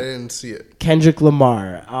I didn't see it. Kendrick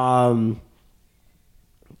Lamar.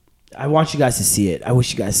 I want you guys to see it. I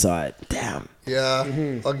wish you guys saw it. Damn. Yeah,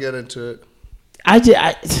 I'll get into it.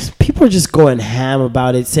 People are just going ham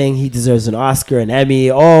about it, saying he deserves an Oscar, an Emmy.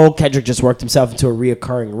 Oh, Kendrick just worked himself into a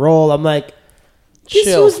reoccurring role. I'm like,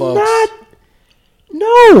 chill, folks.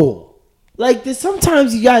 No. Like,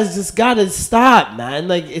 sometimes you guys just gotta stop, man.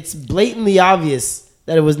 Like, it's blatantly obvious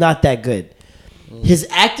that it was not that good. His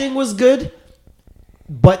acting was good,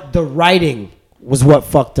 but the writing was what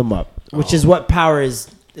fucked him up, which is what Power is.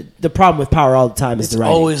 The problem with Power all the time is the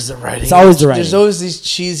writing. Always the writing. It's always the writing. There's always these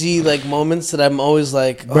cheesy like moments that I'm always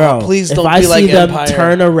like, bro, please don't be like Empire. If I see them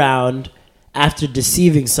turn around after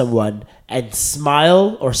deceiving someone and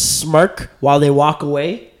smile or smirk while they walk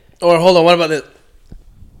away. Or hold on, what about this?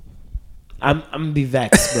 I'm gonna be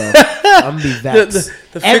vexed, bro. I'm gonna be vexed.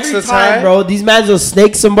 Every time, tie? Bro, these mans will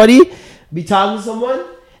snake somebody, be talking to someone,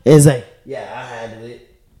 and it's like, yeah, I handled it.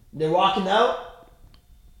 They're walking out.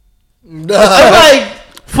 I'm like,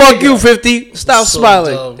 fuck you, 50. Stop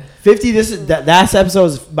smiling. Dumb. 50, that episode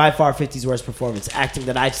is by far 50's worst performance, acting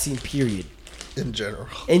that I've seen, period. In general.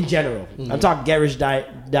 I'm talking Get Rich,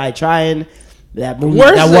 Die Trying, that movie,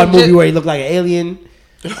 that one movie where he looked like an alien.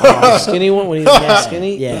 Skinny one when he was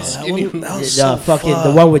skinny? Yeah.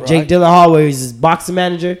 The one with Jake Gyllenhaal where he's his boxing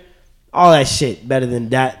manager. All that shit better than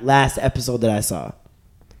that last episode that I saw.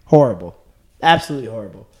 Horrible. Absolutely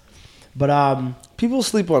horrible. But people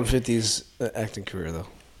sleep on 50's acting career though.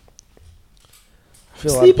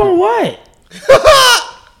 Sleep on what?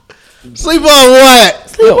 Sleep on what?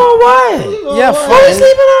 Sleep on what? Yeah, what are you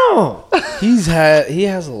sleeping on? He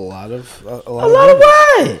has a lot of a lot of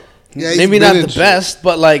what? Yeah, maybe not the best,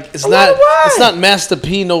 but like it's not Master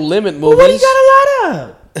P No Limit movies. Well, what do you got a lot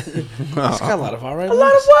of? He's got a lot of alright. A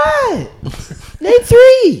lot of what? Name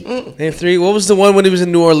 3. Name 3. What was the one when he was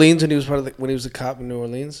in New Orleans when he was a cop in New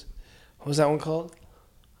Orleans? What was that one called?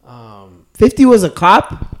 50 was a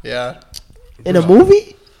cop? Yeah. In a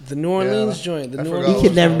movie? The New Orleans joint. He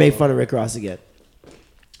can never make fun of Rick Ross again.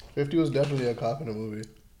 50 was definitely a cop in a movie.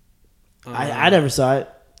 I never saw it.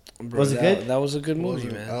 Bro, was it good? That was a good movie,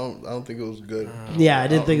 man. I don't think it was good. Yeah, I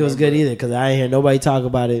didn't think it was good either because I ain't hear nobody talk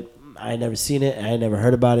about it. I ain't never seen it. I ain't never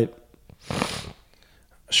heard about it.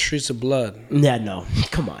 Streets of Blood. Yeah, no.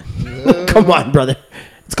 Come on. Come on, brother.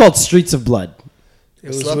 It's called Streets of Blood.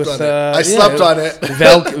 I slept on it.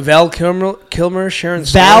 Val Kilmer, Sharon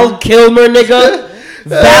Stone. Val Kilmer, nigga.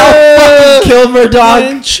 Val fucking Kilmer, dog.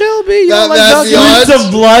 And Shelby. Streets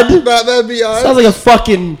of Blood. Batman Beyond. Sounds like a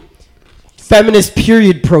fucking feminist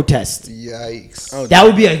period protest. Yikes. Oh, that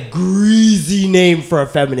would be a greasy name for a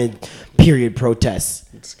feminist period protest.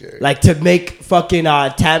 It's scary. Like to make fucking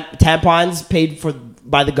tampons paid for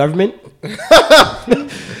by the government.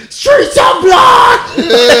 Streets of Blood.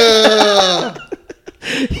 Yeah.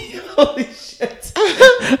 Holy shit.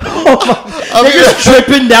 Oh they're just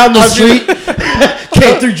dripping down the street.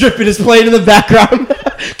 Came through dripping is playing in the background.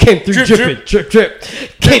 Came through dripping, drip.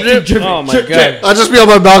 Came through dripping. Oh my god. I'll just be on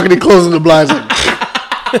my balcony closing the blinds. Like,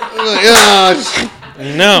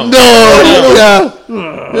 No.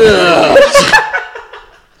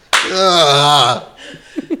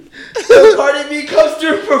 Cardi B comes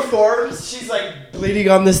through, performs. She's like bleeding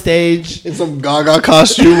on the stage in some Gaga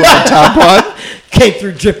costume with a tampon. Came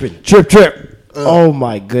through dripping, drip. Oh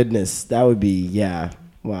my goodness, that would be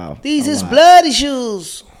wow. These is bloody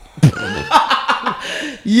shoes.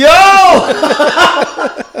 Yo,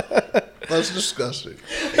 that's disgusting.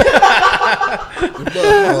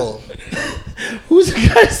 Who's the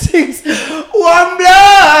guy that sings One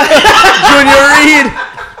Blood? Junior Reid.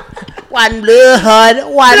 One blood.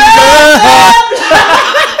 One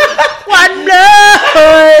blood.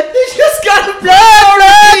 They just got a blood.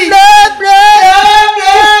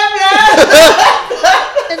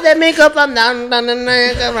 And then makeup on down.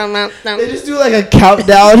 They just do like a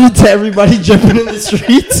countdown to everybody jumping in the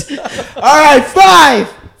streets. All right, 5,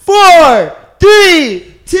 4,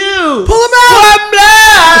 3, 2. Pull him out. One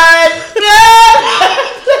blood.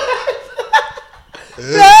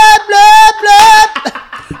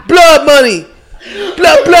 Blood money.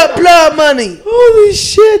 Blood money. Holy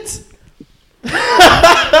shit.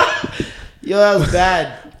 Yo, that was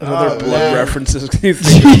bad. Another blood references.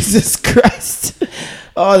 Jesus Christ.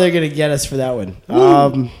 Oh, they're going to get us for that one.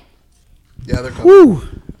 Yeah, they're coming. Woo.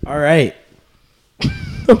 All right.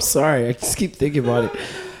 I'm sorry. I just keep thinking about it.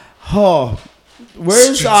 Oh,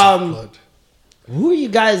 where's Who are you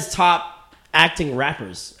guys' top acting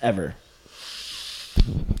rappers ever?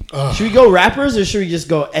 Should we go rappers or should we just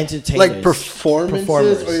go entertainers? Like performers,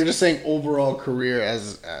 or you're just saying overall career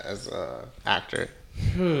as a actor?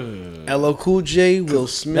 LL Cool J, Will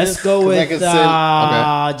Smith. Let's go with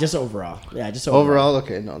just overall. Yeah, just overall.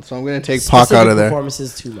 Okay, no. So I'm gonna take Pac out of there.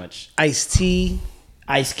 Performances too much. Ice-T,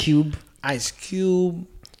 Ice Cube,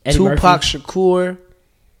 Eddie Murphy. Tupac Shakur.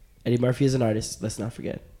 Eddie Murphy is an artist. Let's not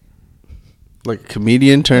forget. Like a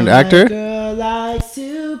comedian turned actor. Girl likes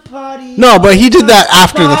to party. No, but he did that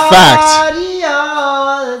after the fact. Party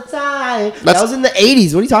all the time. That was in the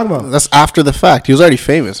 80s. What are you talking about? That's after the fact. He was already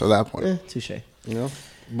famous at that point. Touche. You know,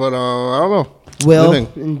 but I don't know. Will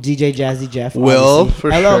and DJ Jazzy Jeff. Will, obviously.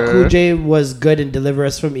 for sure. LL Cool J was good in Deliver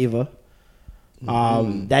Us from Eva.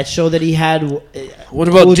 That show that he had. What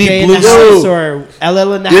about Cool Deep J in Blue the house Sea? or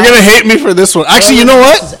LL in the You're house? gonna hate me for this one. Actually, you know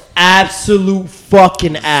what? Absolute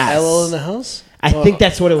fucking ass. LL in the house? I think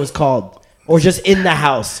that's what it was called, or just in the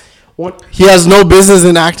house. He has no business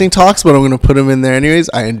in acting talks, but I'm gonna put him in there anyways.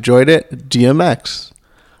 I enjoyed it. DMX.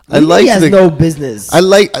 He has no business. He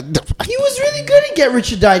He was really good in Get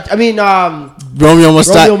Rich or Die. I mean, Romeo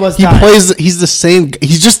Must Die. He Die. plays. He's the same.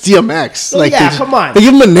 He's just DMX. Oh, yeah, come on. They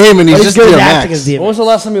give him a name and he's But just good at acting as DMX. DMX. When was the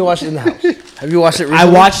last time you watched it in the house? Have you watched it recently?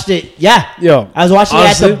 I watched it. Yeah, Yo, I was watching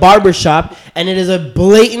honestly, it at the barber shop, and it is a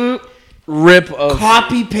blatant rip of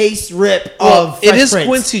copy paste rip Well, of. it Fresh is Prince.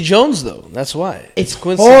 Quincy Jones though. That's why It's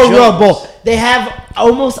Quincy horrible. Jones. They have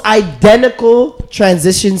almost identical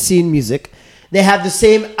transition scene music. They have the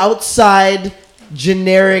same outside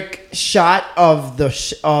generic shot of the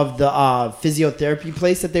physiotherapy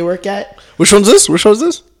place that they work at. Which one's this? Which one's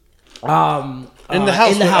this? In the house. In the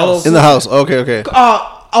with house. LL In the house. Okay.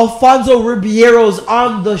 Alfonso Ribeiro's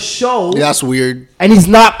on the show, Yeah, that's weird. and he's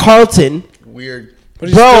not Carlton. Weird. But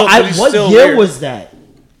he's Bro, still- but he's what still year weird. was that?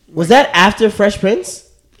 Was that after Fresh Prince?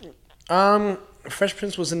 Fresh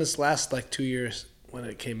Prince was in his last 2 years when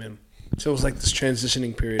it came in, so it was like this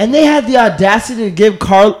transitioning period. And they had the audacity to give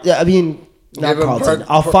not Give him Carlton,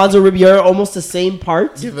 Alfonso Ribeiro almost the same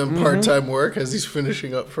part. Give him part-time work as he's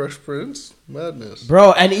finishing up Fresh Prince. Madness.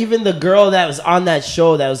 Bro, and even the girl that was on that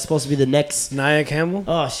show that was supposed to be the next. Nia Campbell.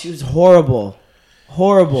 Oh, she was horrible.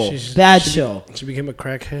 Horrible. Bad show. She became a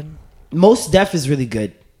crackhead. Most Def is really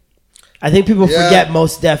good. I think people forget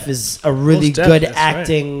Most Def is a really Mos Def, good that's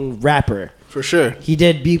acting rapper. For sure. He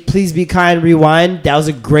did Please Be Kind, Rewind. That was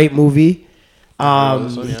a great movie. What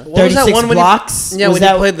was 36 that one Blocks. when was he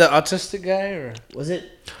played the autistic guy, or Was it?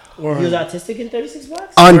 He was autistic in 36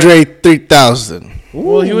 Blocks? Andre 3000.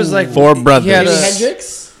 well, he was like Four brothers. He had Jimi a,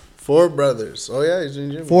 Hendrix? Four brothers. Oh yeah, he's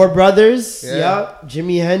in Jimmy. Four Brothers. Yeah. Yeah.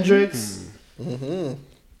 Jimi Hendrix. I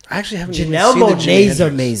actually haven't even Janelle seen the Jimi Monáe's Hendrix.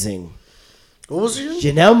 amazing. What was he?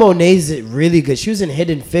 Janelle Monáe's really good. She was in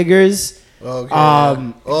Hidden Figures.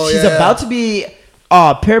 Okay. She's about to be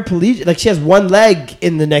paraplegic. Like she has one leg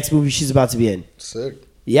in the next movie she's about to be in. Sick.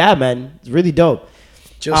 Yeah, man, it's really dope.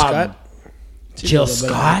 Jill Scott. Jill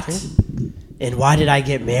Scott. And Why Did I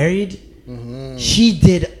Get Married? She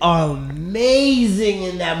did amazing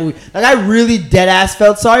in that movie. Like I really dead ass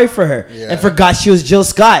felt sorry for her and forgot she was Jill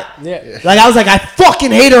Scott. Yeah. Like I was like, I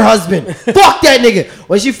fucking hate her husband. Fuck that nigga.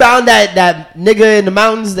 When she found that nigga in the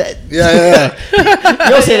mountains, that Yeah. you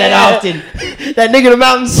don't say that often. That nigga in the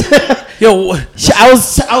mountains. Yo, I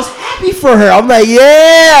was happy for her. I'm like,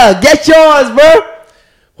 yeah, get yours, bro.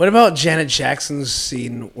 what about Janet Jackson's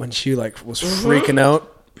scene when she was freaking out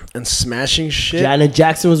and smashing shit? Janet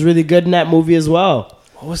Jackson was really good in that movie as well.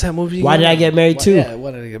 What was that movie? Why Did I Get Married Too? Yeah,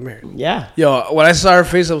 Why Did I Get Married? Yeah. Yo, when I saw her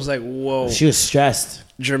face, I was like, whoa. She was stressed.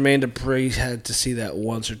 Jermaine Dupri had to see that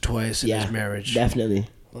once or twice in Yeah, his marriage. definitely.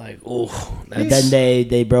 Like, oh. And then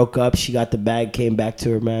they broke up. She got the bag, came back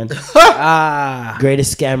to her, man.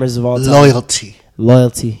 Greatest scammers of all time.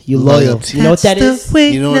 Loyalty. You loyal. Loyalty. You know what that is?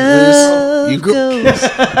 You know what it is? You go.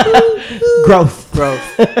 Growth. Growth.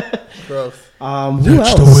 Who else?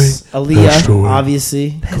 Aaliyah,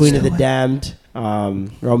 obviously. Queen of the Damned.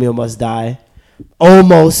 Romeo Must Die.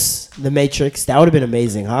 Almost The Matrix. That would have been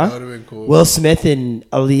amazing, huh? That would have been cool. Will Smith and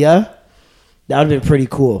Aaliyah. That would have been pretty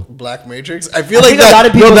cool. Black Matrix. I feel I like think a lot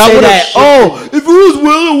of people say would've that. shit. Oh, if it was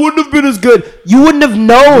Will, it wouldn't have been as good. You wouldn't have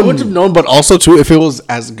known. I wouldn't have known, but also too, if it was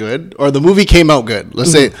as good or the movie came out good.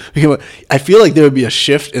 Let's say, it came out, I feel like there would be a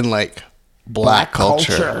shift in black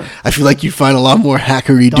culture. I feel like you'd find a lot more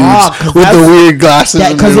hackery Dog, dudes 'cause with the that's- weird glasses.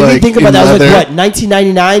 Because if you think about that, was leather. like what,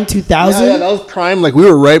 1999, 2000? Yeah, that was prime. Like we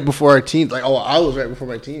were right before our teens. Like I was right before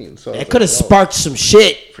my teens. So It could have sparked some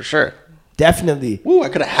shit. for sure. Definitely. Ooh, I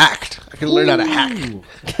could have hacked. I could have learned how to hack.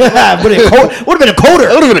 would have been a coder.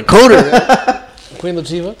 I would have been a coder. Queen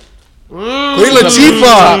Latifah? Queen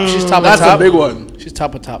Latifah. She's top of That's top. a big one. She's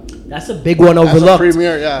top of top. That's a big one That's a overlooked.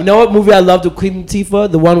 premiere, yeah. You know what movie I loved with Queen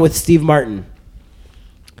Latifah? The one with Steve Martin.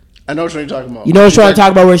 I know what you're talking about. You know what I'm trying to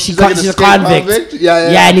talk about? Where she's like a an convict. escaped convict?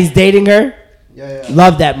 Yeah, and he's dating her. Yeah.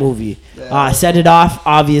 Love that movie. Set It Off,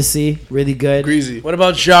 obviously, really good. Greasy. What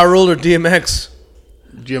about Ja Rule or DMX?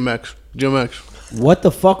 GMX. What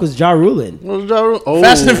the fuck was Ja Rule? What was Ja Rule? Oh.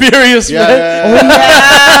 Fast and Furious, man. Oh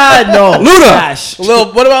yeah, no, Luda. Crash.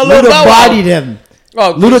 What about Lil Luda Bow Wow? bodied him.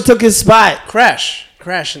 Oh, Luda took his spot. Crash,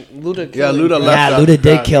 and Luda. Yeah, Luda left. Yeah, after Luda did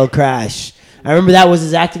Crash. kill Crash. I remember that was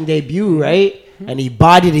his acting debut, right? And he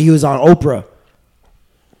bodied it. He was on Oprah.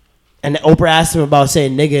 And Oprah asked him about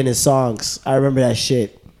saying nigga in his songs. I remember that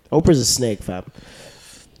shit. Oprah's a snake, fam.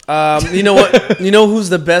 You know what? You know who's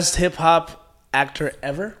the best hip hop actor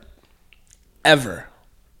ever?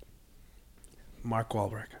 Mark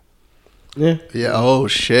Wahlberg. Yeah. Yeah. Oh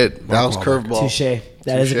shit. That was curveball. Touche.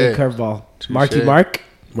 That is a good Touche. curveball. Touche. Marky Mark?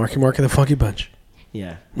 Marky Mark and the Funky Bunch.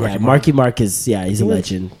 Yeah. Marky Mark is, he's a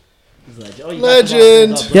legend. He's a legend. Oh, you got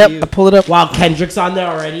Legend. the ball. Yep, I pulled it up. Wow, Kendrick's on there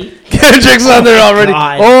already. Kendrick's on there already.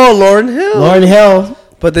 God. Oh, Lauryn Hill. Lauryn Hill.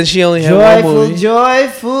 But then she only had one movie.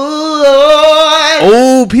 Joyful Lord.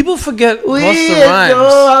 Oh, people forget Busta Rhymes.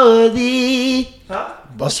 adore thee.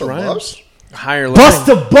 Busta Rhymes. Higher level. Bust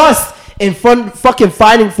to bust in front fucking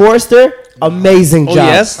Finding Forrester. Amazing job.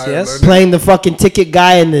 Oh, yes. Playing the fucking ticket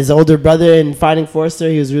guy and his older brother in Finding Forrester.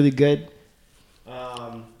 He was really good.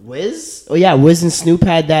 Wiz? Oh, yeah. Wiz and Snoop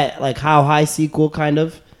had that, like, How High sequel, kind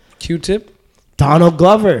of. Q-Tip. Donald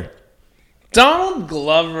Glover. Donald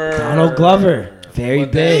Glover. Very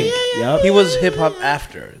big. Yep. He was hip hop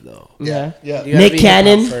after, though. Yeah. You gotta Nick be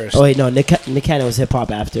Cannon. hip-hop first. Oh, wait, no. Nick Cannon was hip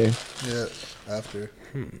hop after. Yeah. After.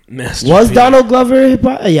 Master Was P. Donald Glover hip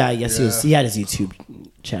hop? Yeah, I guess he was. He had his YouTube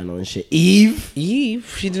channel and shit. Eve.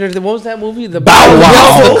 She did. What was that movie? The Bow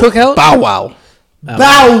Wow. The Cookout. Bow Wow.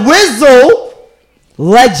 Bow Wizzle.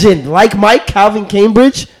 Legend. Like Mike, Calvin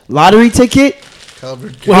Cambridge. Lottery Ticket.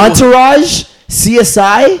 Entourage.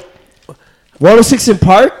 CSI. 106 in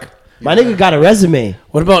Park. My nigga got a resume.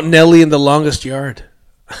 What about Nelly in The Longest Yard?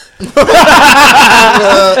 What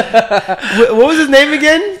was his name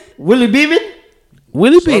again? Willie Beeman?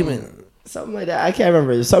 Willie Beeman. Something like that. I can't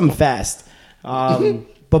remember. It was something fast.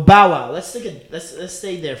 But Bow Wow. Let's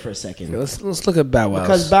stay there for a second. Let's look at Bow Wow.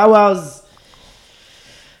 Because Bow Wow's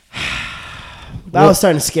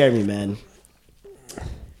starting to scare me, man.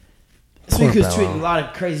 This week he was tweeting a lot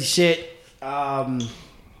of crazy shit.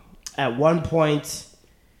 At one point,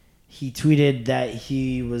 he tweeted that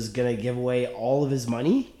he was gonna give away all of his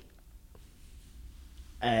money,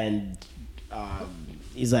 and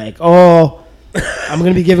he's like, "Oh, I'm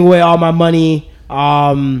gonna be giving away all my money."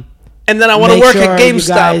 And then I want to work at GameStop.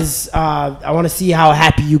 Guys, I want to see how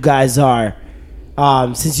happy you guys are.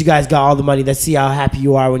 Since you guys got all the money, let's see how happy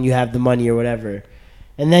you are when you have the money or whatever.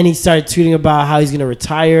 And then he started tweeting about how he's going to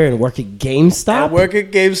retire and work at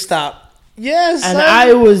GameStop. Yes. And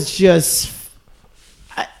I was just,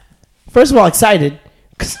 first of all, excited.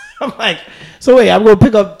 Because I'm like, so wait, I'm going to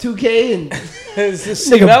pick up 2K and this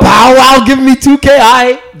nigga Bow Wow giving me 2K? All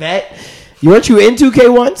right, bet. Weren't you in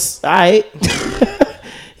 2K once? All right.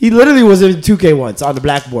 He literally was in 2K once on the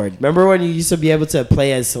blackboard. Remember when you used to be able to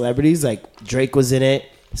play as celebrities? Like Drake was in it,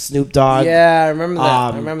 Snoop Dogg. Yeah, I remember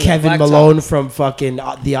that. Kevin Malone from fucking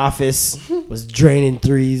The Office was draining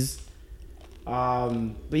threes.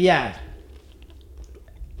 But yeah,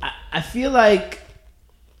 I feel like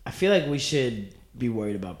we should be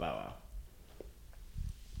worried about Bow Wow.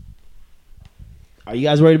 Are you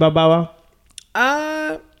guys worried about Bow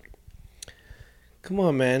Wow? Come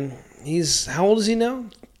on, man. How old is he now?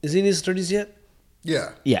 Is he in his 30s yet?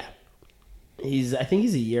 Yeah. Yeah. I think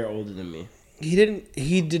he's a year older than me.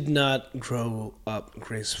 He did not grow up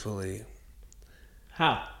gracefully.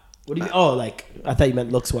 How? What do you mean? Oh, like, I thought you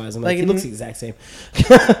meant looks wise. I'm like he looks the exact same.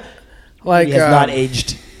 Like he has not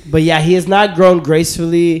aged. But yeah, he has not grown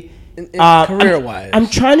gracefully. Career wise. I'm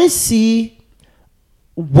trying to see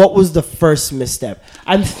what was the first misstep.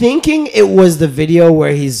 I'm thinking it was the video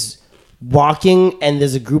where he's walking and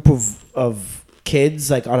there's a group of kids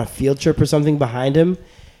like on a field trip or something behind him,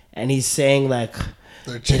 and he's saying like,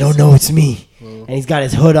 "They don't know it's me," and he's got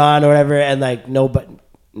his hood on or whatever, and like no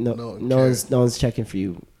one's checking for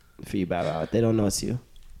you, Bow Wow. They don't know it's you.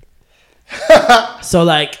 So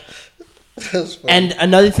like, and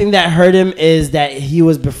another thing that hurt him is that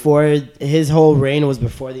his whole reign was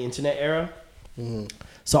before the internet era. Mm-hmm.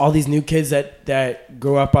 So all these new kids that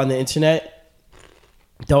grew up on the internet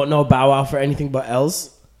don't know Bow Wow for anything but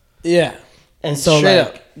L's. Yeah. And so Straight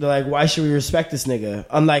like up. they're like, why should we respect this nigga?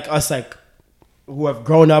 Unlike us, like who have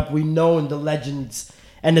grown up, we known the legends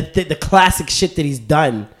and the classic shit that he's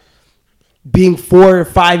done, being 4 or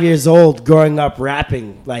 5 years old, growing up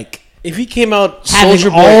rapping, like if he came out having Soulja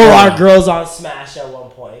Boy all era, our girls on Smash at one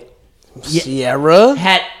point, Sierra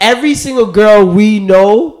had every single girl we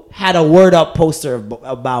know had a Word Up poster of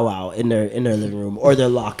Bow Wow in their living room or their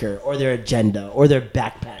locker or their agenda or their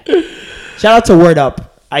backpack. Shout out to Word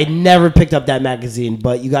Up. I never picked up that magazine,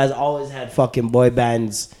 but you guys always had fucking boy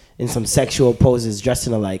bands in some sexual poses dressed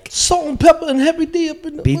in alike. Salt and Pepper and Heavy D up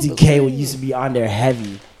in the BTK used to be on there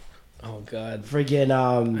heavy. Oh God, friggin'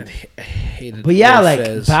 I hated. But yeah, like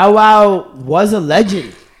Fez. Bow Wow was a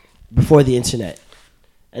legend before the internet,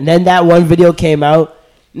 and then that one video came out,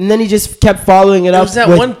 and then he just kept following it up was that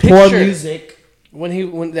with one poor picture music. When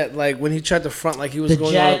he tried to front like he was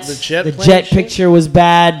going on the jet. The jet picture was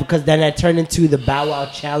bad because then that turned into the Bow Wow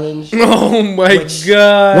challenge. Oh my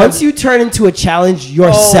God! Once you turn into a challenge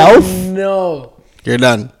yourself, no, you're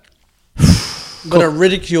done. But a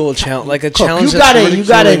ridicule challenge, like a challenge.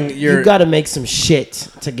 You gotta make some shit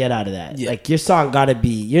to get out of that. Yeah. Like your song gotta be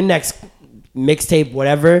your next mixtape,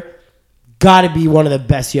 whatever. Gotta be one of the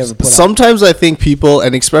best you ever put out. Sometimes I think people,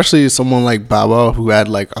 and especially someone like Bow Wow, who had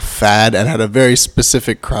like a fad and had a very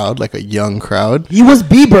specific crowd, like a young crowd. He was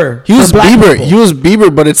Bieber. He was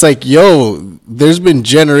Bieber, but it's like, yo, there's been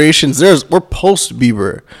generations. We're post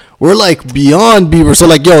Bieber. We're like beyond Bieber. So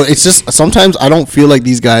like, yo, it's just sometimes I don't feel like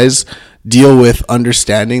these guys deal with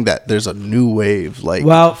understanding that there's a new wave. Like,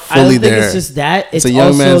 well, fully I don't think there. it's just that. It's a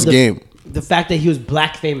young man's game. The fact that he was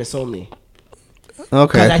black famous only.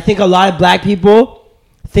 Okay. Because I think a lot of black people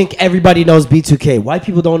think everybody knows B2K. White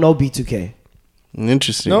people don't know B2K.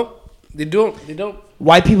 Interesting. Nope. They don't.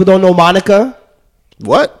 White people don't know Monica.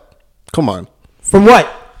 What? Come on. From what?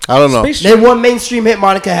 I don't know. Name one mainstream hit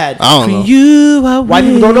Monica had. I don't know. White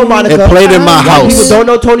people don't know Monica. It played in my house. White people don't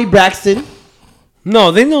know Toni Braxton.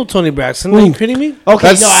 No, they know Toni Braxton. Are you kidding me?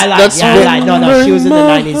 Okay, I lied. No, she was in the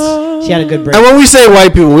 90s. She had a good break. And when we say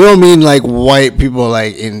white people, we don't mean like white people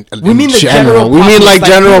like we mean the general. We mean like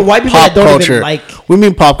general white people pop that don't culture. Even like, we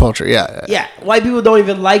mean pop culture. Yeah. Yeah, white people don't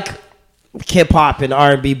even like hip hop and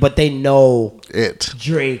R&B, but they know it.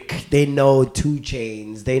 Drake. They know 2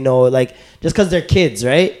 Chainz. They know like just because they're kids,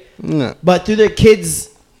 right? No. But through their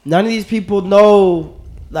kids, none of these people know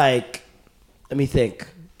like. Let me think.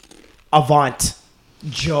 Avant.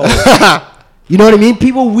 Joe. You know what I mean?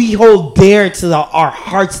 People we hold dear to our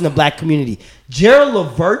hearts in the black community. Gerald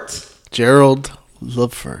Levert.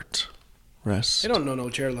 Rest. They don't know no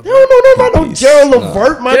Gerald Levert. They don't know about no Gerald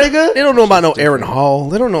Levert, my nigga. They don't know about no Aaron Hall.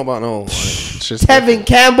 They don't know about no Tevin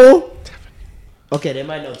Campbell. Okay, they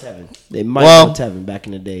might know Tevin. They might know Tevin back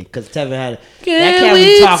in the day because Tevin had that Can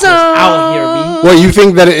We Talk was out here. Well, you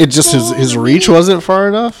think that it just his reach wasn't far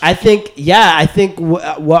enough? I think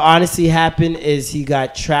what honestly happened is he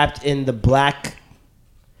got trapped in the black.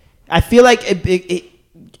 I feel like at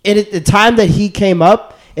the time that he came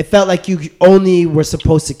up, it felt like you only were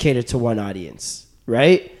supposed to cater to one audience,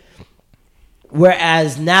 right?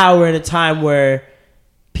 Whereas now we're in a time where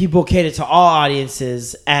people cater to all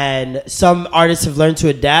audiences, and some artists have learned to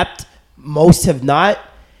adapt. Most have not,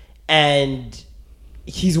 and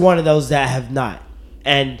he's one of those that have not.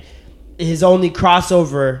 And his only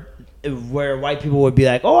crossover where white people would be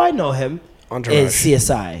like, "Oh, I know him," is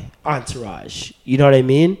CSI, Entourage. You know what I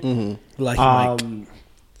mean? Mm-hmm. Like Mike.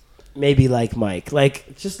 Maybe like Mike.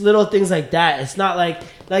 Like just little things like that. It's not like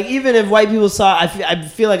even if white people saw, I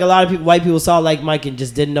feel like a lot of white people saw like Mike and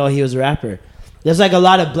just didn't know he was a rapper. There's like a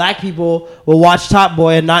lot of black people will watch Top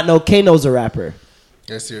Boy and not know Kano's a rapper.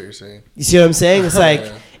 I see what you're saying. You see what I'm saying? It's like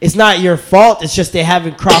It's not your fault. It's just they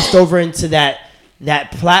haven't crossed over into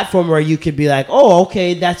that platform where you could be like, oh,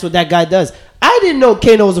 okay, that's what that guy does. I didn't know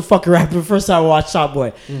Kano was a fucking rapper the first time I watched Top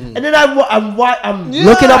Boy. Mm-hmm. And then I'm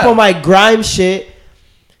looking up on my grime shit.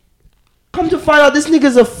 Come to find out this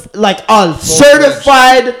nigga's a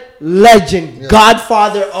certified legend,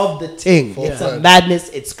 Godfather of the ting. It's a madness.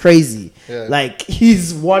 It's crazy. Yeah. Like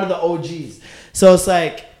he's one of the OGs. So it's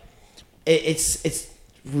like it's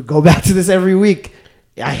we go back to this every week.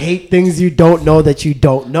 I hate things you don't know that you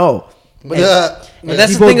don't know. But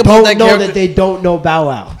that's the thing about that character. That they don't know Bow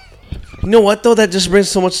Wow. You know what though? That just brings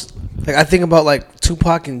so much. Like I think about like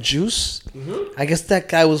Tupac and Juice. Mm-hmm. I guess that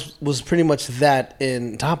guy was pretty much that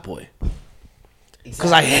in Top Boy.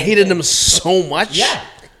 Because I hated him so much. Yeah.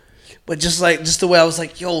 But just the way I was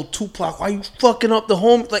like, yo, Tupac, why you fucking up the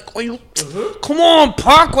home? Like, why you? Mm-hmm. Come on,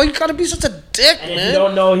 Pac, why you gotta be such a dick, and man? If you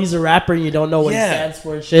don't know he's a rapper and you don't know what he stands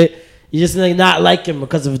for and shit, you just not like him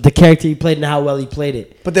because of the character he played and how well he played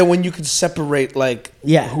it. But then when you can separate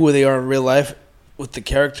who they are in real life with the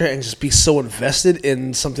character and just be so invested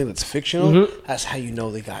in something that's fictional, that's how you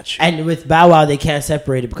know they got you. And with Bow Wow, they can't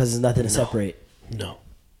separate it because there's nothing to separate. No.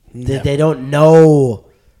 They don't know.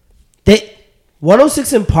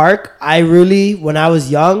 106 in Park, I really, when I was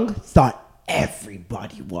young, thought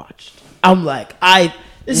everybody watched. I'm like,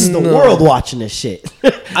 this is the world watching this shit.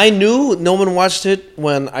 I knew no one watched it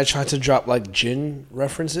when I tried to drop like Jin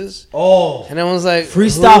references. Oh. And I was like,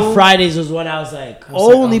 Freestyle Fridays was when I was like,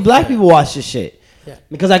 only black people watch this shit. Yeah.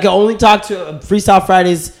 Because I can only talk to Freestyle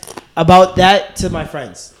Fridays about that to my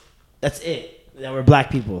friends. That's it. That were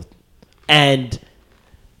black people. And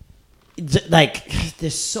like,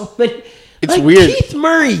 there's so many. It's like weird. Keith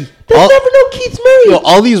Murray. They never know Keith Murray. Yo,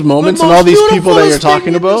 all these moments and all these people that you're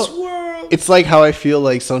talking about. World. It's like how I feel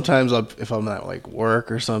like sometimes if I'm at like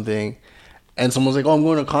work or something, and someone's like, "Oh, I'm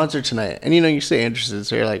going to a concert tonight," and you say interested,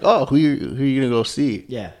 so you're like, "Oh, who you gonna go see?"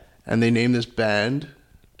 Yeah. And they name this band,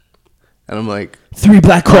 and I'm like, 3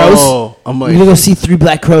 Black Crows. Oh, I'm like, you gonna go see 3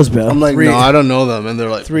 Black Crows, bro? I'm like, no, I don't know them, and they're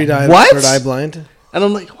like, Third Eye Blind. And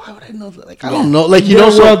I'm like, why would I know that? Like, I don't know. Like, in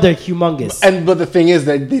their world, they're humongous. But the thing is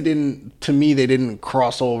that they didn't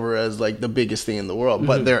cross over as like the biggest thing in the world,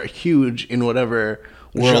 but they're huge in whatever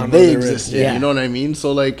world they exist in. Yeah. You know what I mean?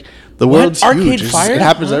 So like the world's Arcade huge. Fire? It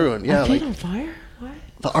happens to everyone. Yeah, Arcade like on Fire? What?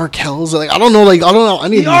 the Arkells. Like I don't know any of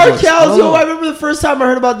The these Arkells, yo! I remember the first time I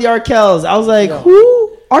heard about the Arkells. I was like,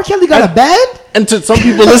 who? R. Kelly got a band? And to some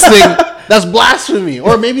people listening, that's blasphemy.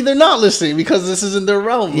 Or maybe they're not listening because this isn't their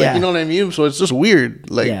realm. Like, you know what I mean? So it's just weird.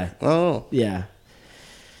 Like, I don't know. Yeah.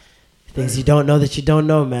 Things you don't know that you don't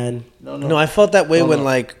know, man. No, I felt that way when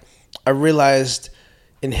like I realized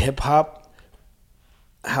in hip hop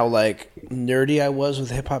how like nerdy I was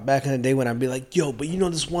with hip hop back in the day when I'd be like, yo, but you know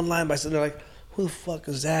this one line by something, they're like, who the fuck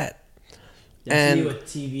is that? And with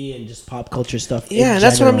TV and just pop culture stuff. Yeah, and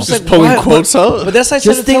that's what I'm just like pulling quotes out. But that's like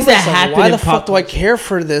just things that happen. Why the fuck do I care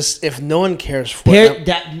for this if no one cares for it?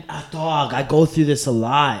 Dog, I go through this a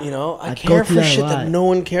lot. You know, I care for shit that no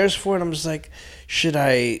one cares for, and I'm just like, should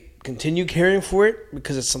I continue caring for it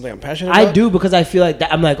because it's something I'm passionate about? I do, because I feel like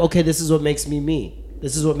that. I'm like, okay, this is what makes me me.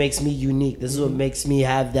 This is what makes me unique. This is what makes me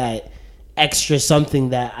have that extra something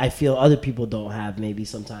that I feel other people don't have maybe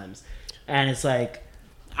sometimes. And it's like,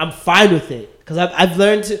 I'm fine with it because I've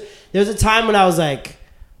learned to. There was a time when I was like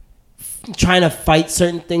trying to fight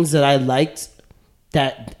certain things that I liked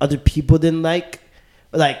that other people didn't like.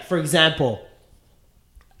 Like, for example,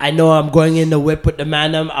 I know I'm going in the whip with the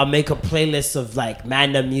Mandem. I'll make a playlist of like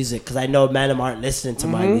Mandem music because I know Mandem aren't listening to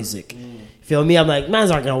my music. Feel me? I'm like,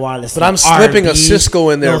 mans aren't gonna want to listen. But I'm slipping a Cisco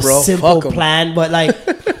in there, bro. Simple plan, but like.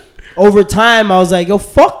 Over time, I was like, yo,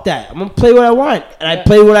 fuck that. I'm going to play what I want. And I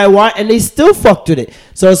play what I want, and they still fucked with it.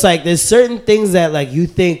 So it's like there's certain things that like you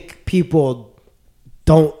think people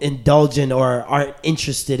don't indulge in or aren't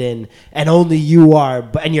interested in, and only you are,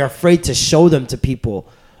 and you're afraid to show them to people.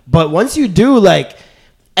 But once you do, like,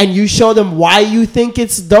 and you show them why you think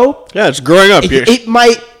it's dope. Yeah, it's growing up. It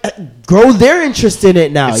might grow their interest in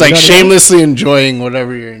it now. It's like shamelessly enjoing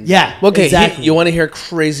whatever you're in. Yeah, okay, exactly. You want to hear a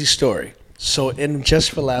crazy story? So in Just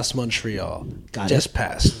for Last Montreal, just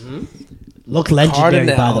passed. Look legendary,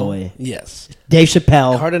 by the way. Yes. Dave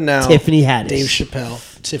Chappelle, Cardinal, Tiffany Haddish. Dave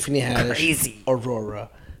Chappelle, Tiffany Haddish. Crazy. Aurora.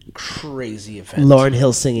 Crazy event. Lauryn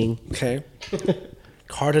Hill singing. Okay.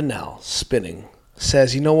 Cardinal spinning.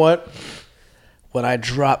 Says, you know what? When I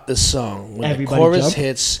drop this song, when the chorus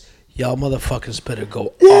hits, y'all motherfuckers better go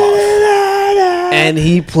off. And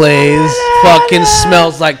he plays fucking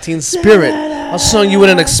Smells Like Teen Spirit. A song you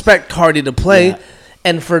wouldn't expect Cardi to play,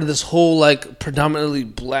 and for this whole like predominantly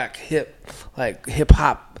black hip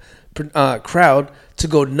hop crowd to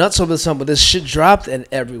go nuts over the song. But this shit dropped, and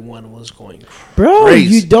everyone was going crazy. Bro,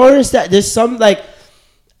 you don't understand. There's some like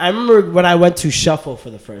I remember when I went to Shuffle for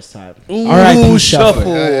the first time. R.I.P.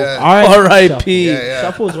 Shuffle. R.I.P.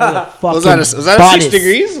 Shuffle was one of the fucking was that 6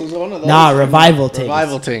 Degrees? Was one of those? Nah, Revival Things.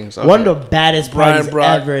 Revival Things. Okay. One of the baddest parties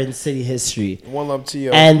ever in city history. One love to you.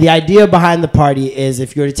 And the idea behind the party is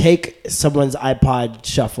if you were to take someone's iPod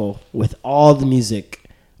Shuffle with all the music,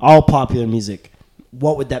 all popular music,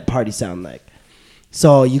 what would that party sound like?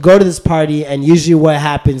 So you go to this party, and usually what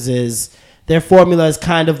happens is their formula is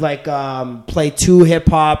kind of like play 2 hip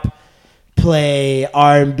hop, play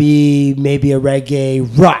R&B, maybe a reggae,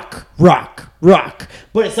 rock.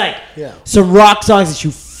 But it's like some rock songs that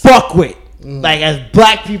you fuck with. Like as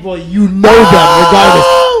black people, you know them regardless.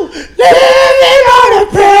 Living on a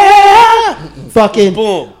prayer. Fucking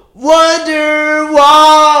boom. Wonderwall.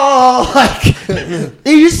 Like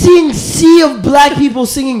you're seeing sea of black people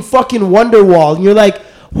singing fucking Wonderwall, and you're like,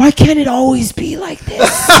 why can't it always be like this?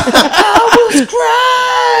 I was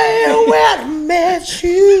crying when I met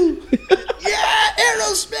you. Yeah,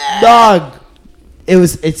 Dog.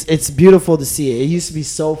 It's beautiful to see it. It used to be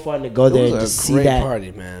so fun to go there and just see that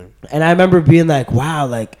party, man. And I remember being like, wow,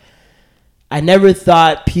 like I never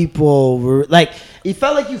thought people were like. It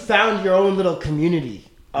felt like you found your own little community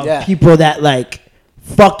of people that like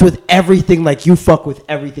fucked with everything, like you fuck with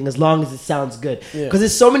everything as long as it sounds good. Because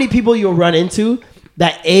there's so many people you'll run into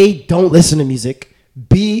that A, don't listen to music,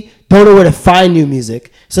 B, don't know where to find new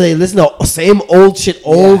music, so they listen to the same old shit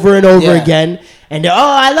over and over again. And they're,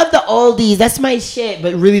 I love the oldies. That's my shit.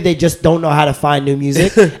 But really, they just don't know how to find new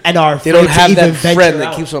music and are afraid they don't have to that even friend that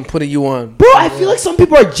out. keeps on putting you on. Bro, I feel like some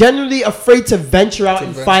people are genuinely afraid to venture out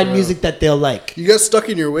and find music that they'll like. You get stuck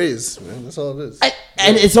in your ways, man. That's all it is.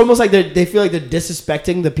 And it's almost like they feel like they're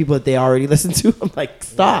disrespecting the people that they already listen to. I'm like,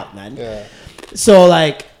 stop, man. Yeah. So,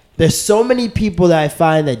 like, there's so many people that I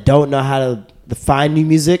find that don't know how to find new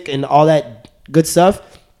music and all that good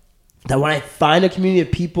stuff, that when I find a community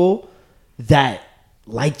of people that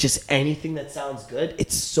like just anything that sounds good,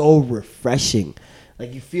 it's so refreshing.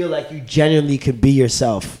 Like, you feel like you genuinely could be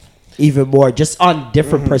yourself even more, just on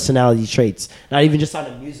different personality traits, not even just on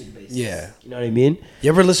a music basis. Yeah. You know what I mean? You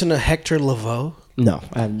ever listen to Hector Lavoe? No,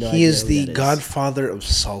 I have no idea. He is the godfather of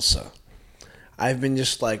salsa. I've been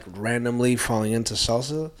just like randomly falling into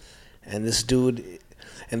salsa, and this dude,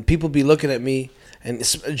 and people be looking at me, and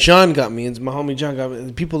John got me, and my homie John got me,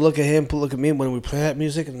 and people look at him, look at me when we play that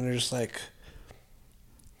music, and they're just like,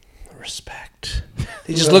 respect.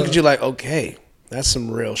 They just look at you like, okay, that's some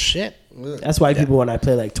real shit. That's why people, when I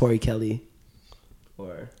play like Tori Kelly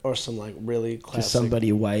or some like really classic, just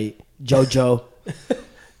somebody white, JoJo.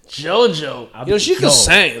 Yo, she can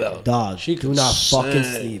sing though. Dog, she do not fucking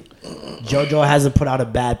sleep. JoJo hasn't put out a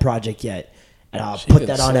bad project yet, and I'll put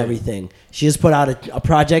that on everything. She just put out a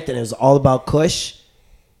project, and it was all about Kush.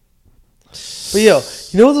 But yo,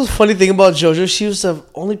 you know the funny thing about JoJo? She was the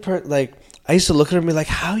only like. I used to look at her and be like,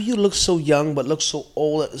 "How you look so young but look so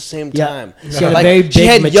old at the same time?" She had like, a very big, she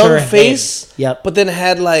had mature young face, head. but then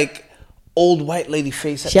had like old white lady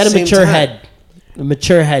face. At she had the a same mature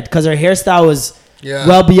time. head, because her hairstyle was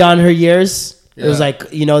well beyond her years. It was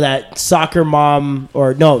like, you know, that soccer mom,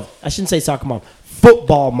 or no, I shouldn't say soccer mom,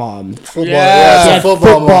 football mom. Football, she had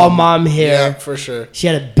football mom hair. Yeah, for sure. She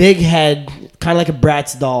had a big head, kind of like a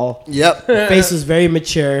Bratz doll. Yep. Her face was very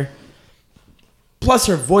mature. Plus,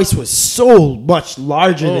 her voice was so much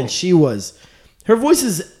larger than she was. Her voice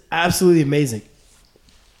is absolutely amazing.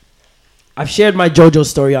 I've shared my JoJo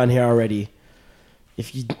story on here already.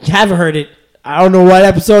 If you haven't heard it, I don't know what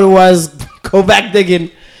episode it was. Go back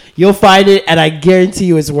digging. You'll find it, and I guarantee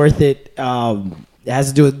you it's worth it. It has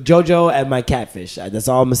to do with JoJo and my catfish. That's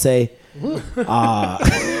all I'm going to say. Probably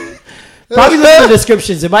look at the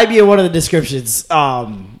descriptions. It might be in one of the descriptions.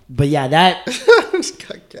 But yeah, that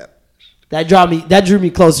drew me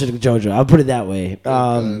closer to JoJo. I'll put it that way.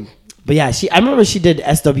 But yeah, I remember she did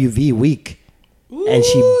SWV week, and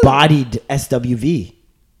she bodied SWV,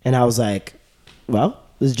 and I was like, well,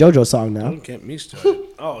 this is JoJo's song now. Don't get me started.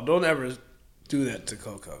 Don't ever do that to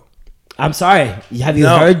Coco. I'm sorry. Have you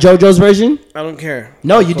heard JoJo's version? I don't care.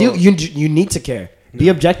 No, you do. You need to care. Be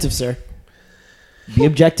objective, sir. Be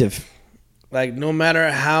objective. Like, no matter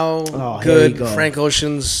how good Frank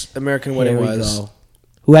Ocean's American Wedding was.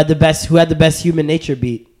 Who had the best Human Nature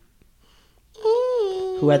beat?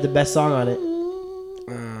 Who had the best song on it?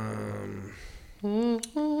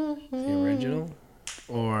 The original?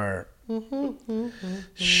 Or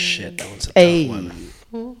shit, that one's a tough one.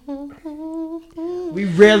 We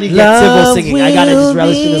rarely get civil singing. I gotta just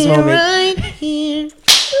relish in this moment.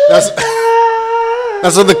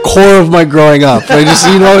 That's at the core of my growing up.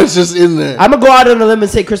 It's just in there. I'm gonna go out on a limb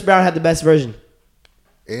and say Chris Brown had the best version.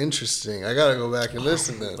 Interesting. I gotta go back and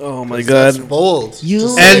listen then. Oh my god, that's bold.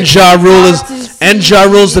 And Ja Rule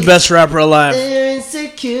is the best rapper alive.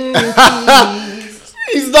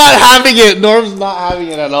 He's not having it. Norm's not having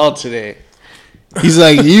it at all today. He's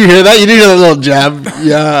like, you hear that? You didn't hear that little jab?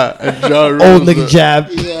 Yeah. And Ja Rule old nigga jab.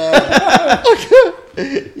 Yeah.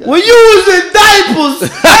 When you was in diapers,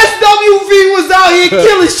 SWV was out here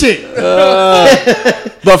killing shit.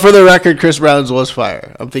 But for the record, Chris Brown's was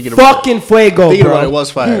fire. I'm thinking about fucking fuego, thinking bro. about it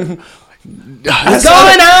was fire. What's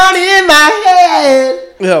going on in my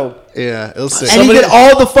head? Yo. Yeah, it'll say. And he did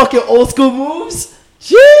all the fucking old school moves.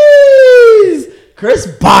 Jeez. Chris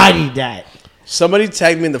bodied that. Somebody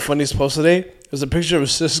tagged me in the funniest post today. It was a picture of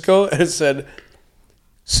Cisco, and it said,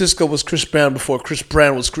 Cisco was Chris Brown before Chris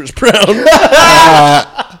Brown was Chris Brown.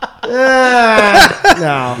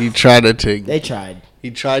 No. He tried to take. They tried.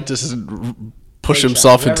 He tried to push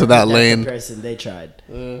himself into that lane. They tried.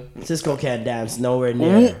 Cisco can't dance nowhere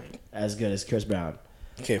near as good as Chris Brown.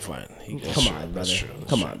 Okay, fine. Come on, brother.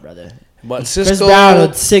 Come on, brother. But Cisco, Chris Brown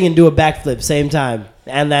would sing and do a backflip same time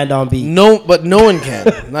and land on beat. no, but no one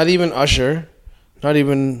can. Not even Usher. Not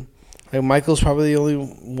even like Michael's probably the only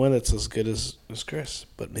one that's as good as Chris.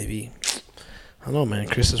 But maybe I don't know, man.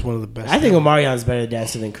 Chris is one of the best. I think Omarion's better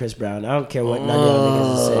dancer than Chris Brown. I don't care what none of the other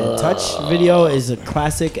niggas are saying. Touch video is a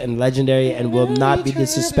classic and legendary and will not be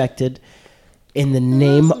disrespected. In the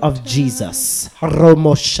name of Jesus. All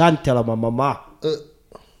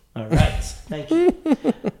right. Thank you.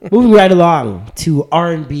 Moving right along to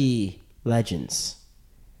R&B legends.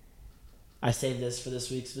 I saved this for this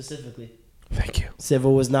week specifically. Thank you.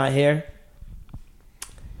 Civil was not here.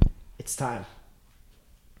 It's time.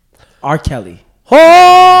 R. Kelly.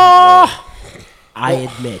 Oh! I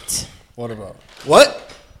admit. What about? What?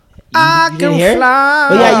 You didn't hear?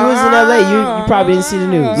 But yeah, you was in LA. You probably didn't see the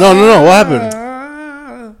news. No. What happened?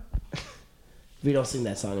 We don't sing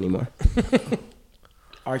that song anymore.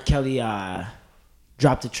 R. Kelly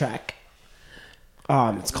dropped a track.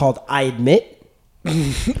 It's called I Admit.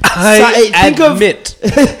 I admit.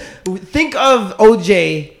 Think of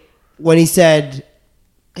OJ when he said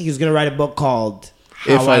he was going to write a book called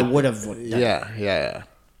How I Would Have Done. Yeah.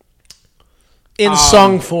 In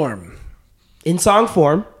song form. In song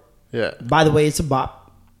form. Yeah. By the way, it's a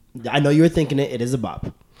bop. I know you were thinking it. It is a bop.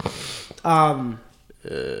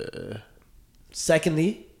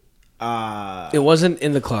 Secondly, it wasn't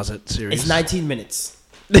In the Closet series. it's 19 minutes.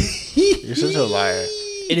 You're such a liar.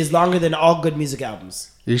 It is longer than all good music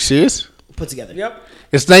albums You serious? put together. Yep.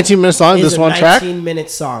 It's 19 minutes long, It is this a one track? 19-minute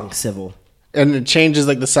song, Civil. And it changes,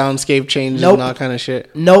 like the soundscape changes Nope. and all kind of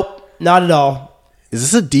shit. Nope, not at all. Is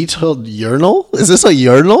this a detailed urinal? Is this a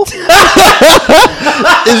urinal? Is this a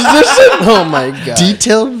Oh my god.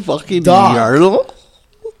 detailed fucking Dog. urinal?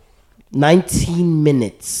 19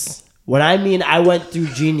 minutes. When I mean I went through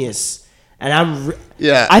Genius, and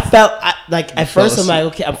Yeah. I felt like at fell first I'm asleep. like,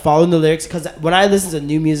 okay, I'm following the lyrics because when I listen to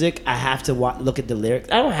new music, I have to look at the lyrics.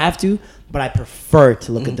 I don't have to, but I prefer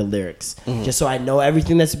to look at the lyrics just so I know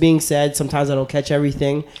everything that's being said. Sometimes I don't catch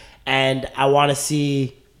everything, and I want to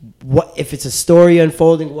see what if it's a story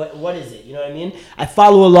unfolding. What is it? You know what I mean? I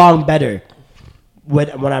follow along better when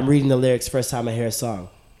I'm reading the lyrics first time I hear a song.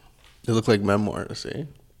 They look like memoirs, see?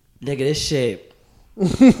 Nigga, this shit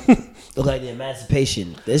look like the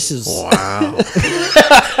Emancipation. This is Wow.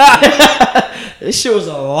 this shit was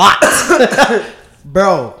a lot,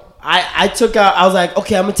 bro. I took out. I was like,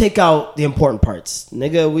 okay, I'm gonna take out the important parts,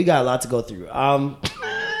 nigga. We got a lot to go through.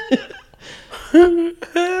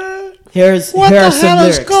 Here are some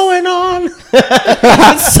lyrics. going on?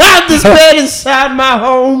 Inside this bed, inside my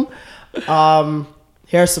home.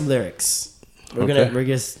 Here are some lyrics. We're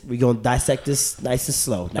gonna dissect this nice and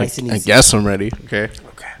slow, nice and easy. I guess I'm ready. Okay.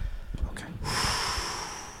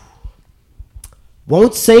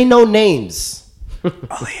 Won't say no names.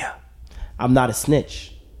 Aaliyah. I'm not a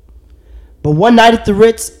snitch. But one night at the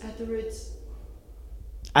Ritz,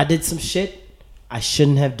 I did some shit I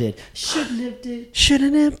shouldn't have did.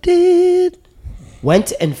 Shouldn't have did.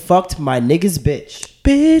 Went and fucked my nigga's bitch.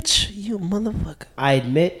 Bitch, you motherfucker. I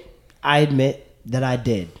admit that I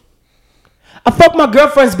did. I fucked my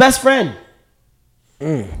girlfriend's best friend.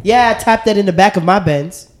 Yeah, I tapped that in the back of my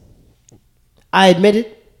Benz. I admit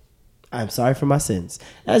it. I'm sorry for my sins.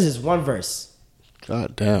 That's just one verse.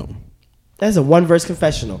 God damn. That's a one verse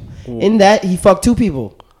confessional. In that, he fucked two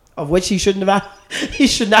people, of which he should not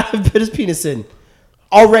have put his penis in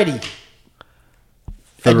already.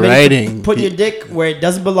 The writing. Put your dick where it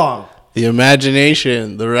doesn't belong. The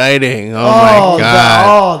imagination. The writing. Oh my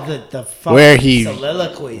God. The fucking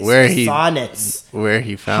soliloquies. where the he- sonnets. Where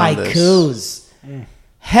he found this. Haikus.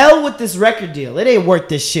 Hell with this record deal. It ain't worth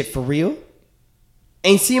this shit for real.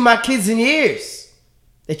 Ain't seen my kids in years.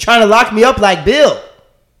 They trying to lock me up like Bill.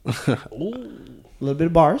 A little bit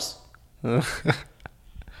of bars.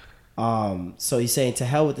 So he's saying to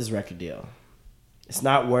hell with this record deal. It's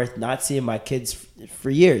not worth not seeing my kids for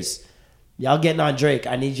years. Y'all getting on Drake.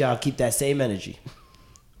 I need y'all to keep that same energy.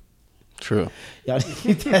 True. Y'all need to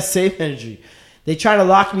keep that same energy. They trying to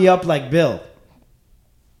lock me up like Bill.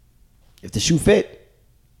 If the shoe fit,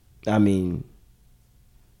 I mean,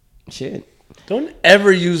 shit. Don't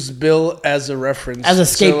ever use Bill as a reference. As a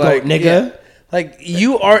scapegoat, nigga. Yeah. Like,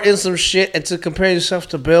 you are in some shit, and to compare yourself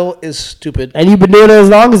to Bill is stupid. And you've been doing it as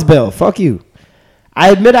long as Bill. Fuck you.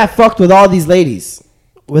 I admit I fucked with all these ladies.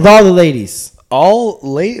 With all the ladies. All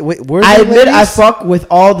ladies? Wait, were I there admit I ladies? fuck with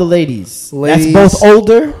all the ladies. Ladies. That's both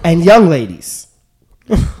older and young ladies.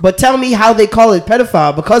 But tell me how they call it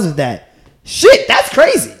pedophile because of that. Shit, that's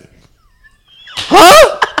crazy.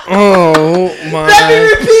 Huh? Oh, my Let me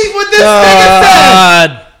repeat what this nigga said.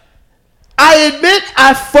 God. I admit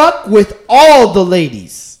I fuck with all the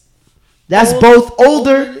ladies. That's both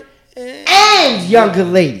older and younger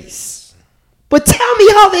ladies. But tell me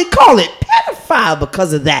how they call it pedophile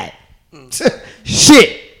because of that.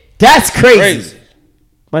 Shit, that's crazy.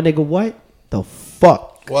 My nigga, what the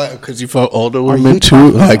fuck? What? Because you felt older women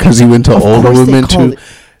too? Like, because you went to older women too?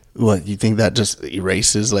 What, you think that just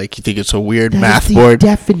erases? Like, you think it's a weird math board?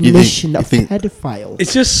 Definition of pedophile.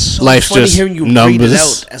 It's just so life's funny just hearing you numbers. read it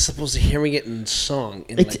out as opposed to hearing it in song.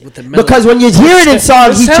 In, like, with the melody. Because when you hear it in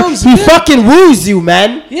song, he fucking woos you,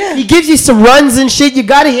 man. Yeah. He gives you some runs and shit. You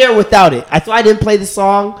gotta hear it without it. That's why I didn't play the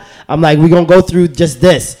song. I'm like, we're gonna go through just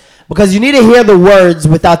this. Because you need to hear the words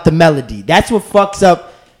without the melody. That's what fucks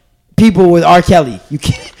up people with R. Kelly. You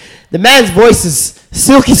can't. The man's voice is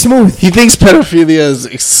silky smooth. He thinks pedophilia is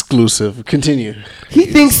exclusive. Continue. He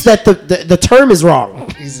thinks that the term is wrong.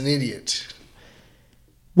 He's an idiot.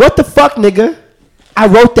 What the fuck, nigga? I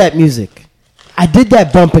wrote that music. I did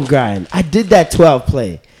that bump and grind. I did that 12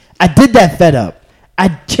 play. I did that fed up. I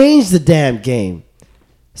changed the damn game.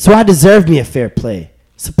 So I deserve me a fair play.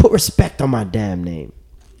 So put respect on my damn name.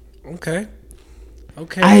 Okay.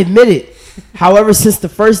 I admit it. However, since the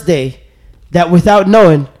first day that without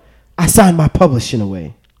knowing, I signed my publishing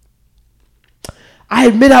away. I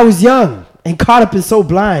admit I was young and caught up and so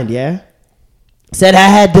blind, yeah? Said I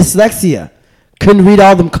had dyslexia. Couldn't read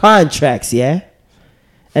all them contracts, yeah?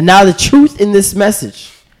 And now the truth in this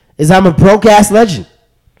message is I'm a broke-ass legend.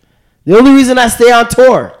 The only reason I stay on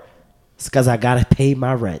tour is because I got to pay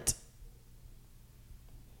my rent.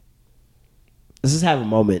 Let's just have a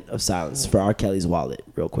moment of silence for R. Kelly's wallet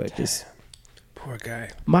real quick. Just, poor guy.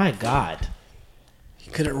 My God. He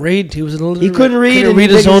couldn't read. He was an illiterate. He couldn't read and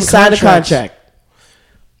his own signed a contract.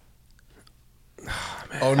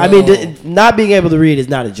 Oh, no. I mean, not being able to read is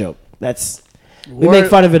not a joke. We make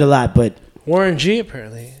fun of it a lot, but Warren G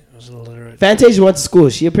apparently was an illiterate. Fantasia went to school.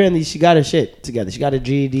 She got her shit together. She got a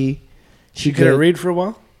GED. She couldn't read for a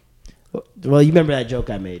while? Well, you remember that joke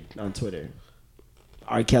I made on Twitter?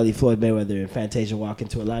 R. Kelly, Floyd Mayweather, and Fantasia walk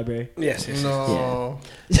into a library? Yes. No.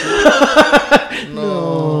 Yeah.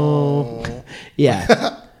 No.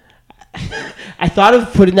 Yeah. I thought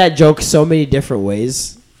of putting that joke so many different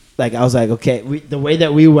ways. Like, I was like, okay, the way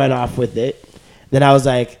that we went off with it, then I was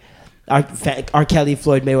like, R. Kelly,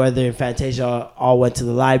 Floyd Mayweather, and Fantasia all went to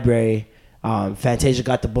the library. Fantasia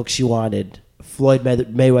got the book she wanted. Floyd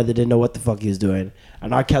Mayweather didn't know what the fuck he was doing.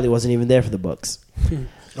 And R. Kelly wasn't even there for the books.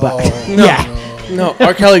 But, No,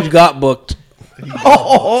 R. Kelly got booked.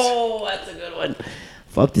 Oh, that's a good one.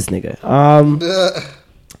 Fuck this nigga.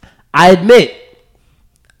 I admit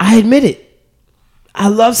it. I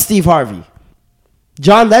love Steve Harvey,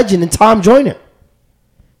 John Legend, and Tom Joyner.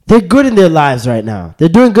 They're good in their lives right now. They're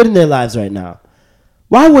doing good in their lives right now.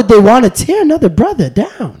 Why would they want to tear another brother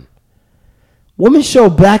down? Women show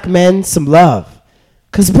black men some love.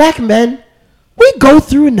 Because black men, we go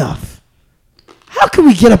through enough. How can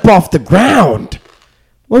we get up off the ground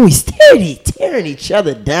when we tearing each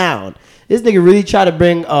other down? This nigga really tried to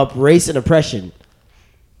bring up race and oppression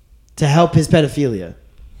to help his pedophilia.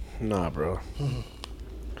 Nah, bro.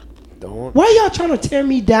 Don't. Why y'all trying to tear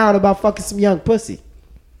me down about fucking some young pussy?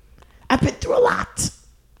 I've been through a lot.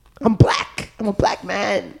 I'm black. I'm a black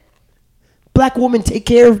man. Black woman take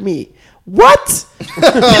care of me. What?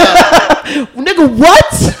 Nigga,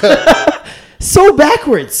 what? So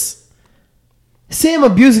backwards. Say I'm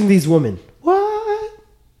abusing these women. What?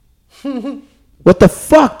 What the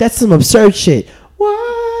fuck? That's some absurd shit.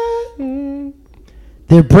 What?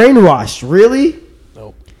 They're brainwashed. Really?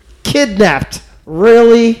 Nope. Kidnapped.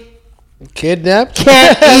 Really? Kidnapped?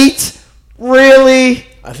 Can't eat. Really?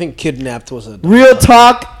 I think kidnapped was a... Real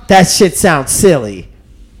talk, that shit sounds silly.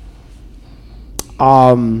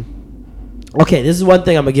 Okay, this is one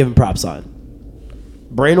thing I'm going to give him props on.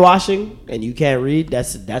 Brainwashing, and you can't read,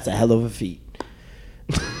 that's a hell of a feat.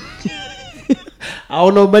 I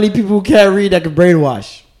don't know many people who can't read that can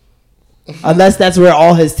brainwash. Unless that's where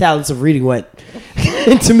all his talents of reading went.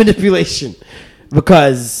 Into manipulation.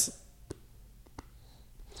 Because...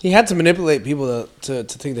 he had to manipulate people to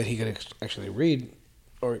think that he could actually read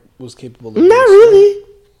or was capable of.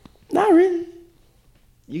 Not really.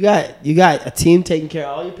 You got a team taking care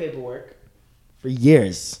of all your paperwork for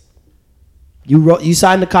years. You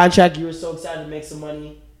signed the contract. You were so excited to make some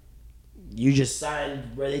money. You just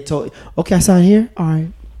signed where they told you, okay, I signed here. All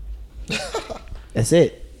right. That's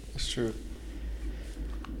it. It's true.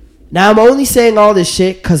 Now I'm only saying all this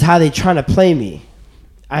shit because how they trying to play me.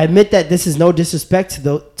 I admit that this is no disrespect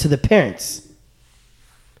to the parents.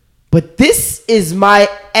 But this is my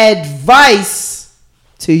advice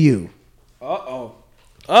to you. Uh-oh.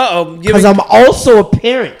 Because I'm also a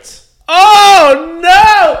parent. Oh,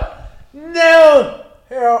 no! No!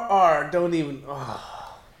 Don't even.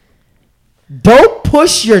 Oh. Don't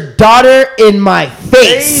push your daughter in my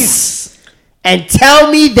face and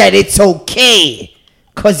tell me that it's okay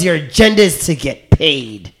because your agenda is to get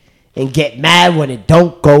paid and get mad when it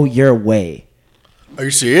don't go your way. Are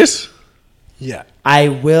you serious? Yeah. I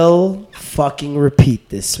will fucking repeat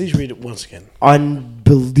this. Please read it once again.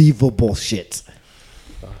 Unbelievable shit.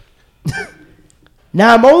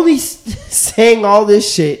 Now, I'm only saying all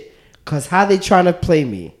this shit because how they trying to play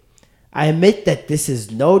me. I admit that this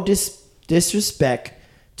is no disrespect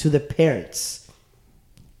to the parents.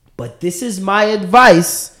 But this is my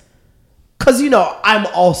advice because, I'm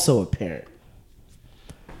also a parent.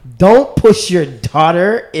 Don't push your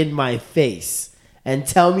daughter in my face and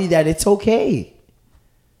tell me that it's okay.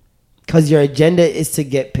 Because your agenda is to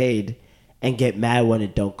get paid and get mad when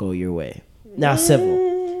it don't go your way. Now, civil.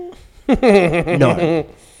 No.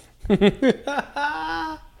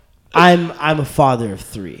 I'm a father of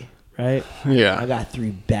 3, right? Yeah. I got 3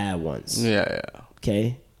 bad ones. Yeah.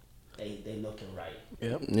 Okay? They looking right.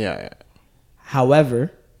 Yep. Yeah.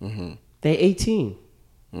 However, they 18.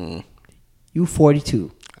 You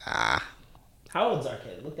 42. How old is R.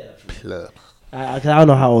 Kelly? Look that up for me. I don't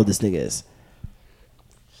know how old this nigga is.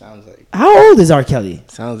 Sounds like. How old is R. Kelly?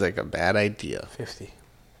 Sounds like a bad idea. 50.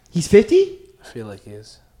 He's 50? I feel like he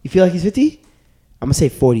is. You feel like he's 50? I'm going to say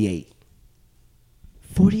 48.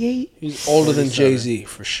 48? He's older than Jay-Z,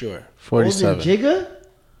 for sure. 47. Older than Jigga?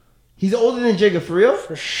 He's older than Jigga, for real?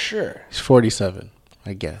 For sure. He's 47,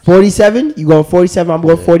 I guess. 47? You going 47? I'm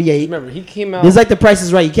going 48. Remember, he came out... This is like the Price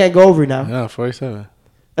is Right. You can't go over now. No, 47.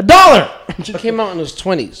 $1! He came out in his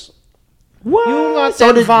 20s. What? You got So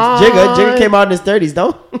that did vibe. Jigga. Jigga came out in his 30s,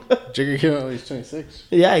 though. Jigga came out when he was 26.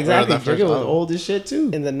 Yeah, exactly. Or that first Jigga was album. old as shit, too.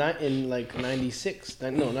 In 96.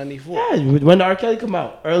 No, 94. Yeah, when did R. Kelly come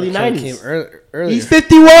out? Early R. Kelly 90s. came earlier. He's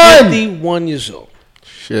 51! 51 years old.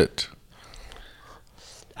 Shit.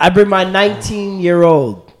 I bring my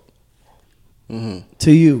 19-year-old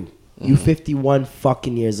to you. You 51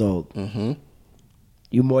 fucking years old.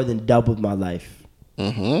 You more than doubled my life.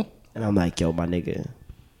 And I'm like, yo, my nigga.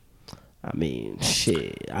 I mean,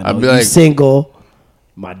 shit. I know be you like- single.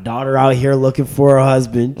 My daughter out here looking for a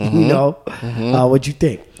husband. You know? What you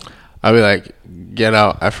think? I'll be like, get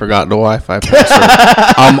out. I forgot the Wi-Fi password.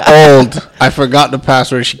 I'm old. I forgot the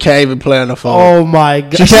password. She can't even play on the phone. Oh, my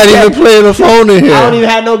God. She can't even play on the phone in here. I don't even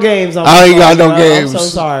have no games on my I ain't phone, got no bro. games. I'm so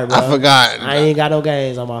sorry, bro. I forgot. I ain't got no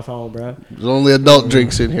games on my phone, bro. There's only adult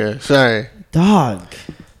drinks in here. Sorry. Dog.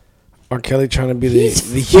 R. Kelly trying to be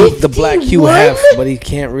He's the black Hugh 51? Hef, but he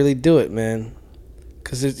can't really do it, man.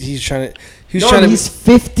 Because he's trying to... He's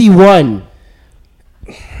 51.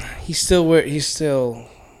 He still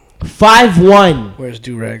 5'1". wears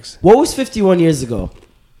do-rags. What was 51 years ago?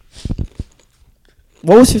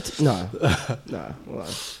 What was 50? Nah. Hold on.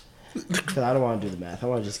 'Cause I don't want to do the math. I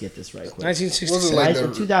want to just get this right quick. 1967. like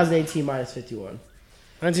So 2018 minus 51.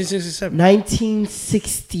 1967.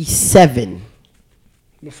 1967.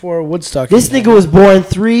 Before Woodstock. This nigga was born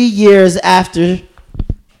 3 years after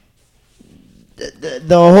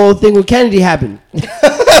the whole thing with Kennedy happened.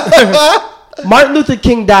 Martin Luther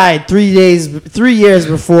King died 3 years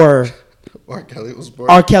before R. Kelly was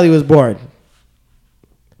born. R. Kelly was born.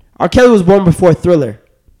 R. Kelly was born before Thriller.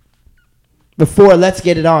 Before Let's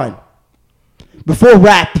Get It On. Before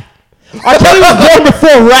rap. R. Kelly was born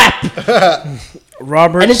before rap.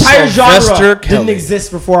 Robert An entire Sylvester genre Kelly. didn't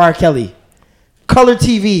exist before R. Kelly. Color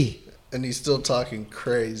TV. And he's still talking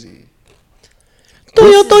crazy. Did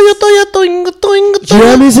you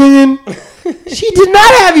have me singing? She did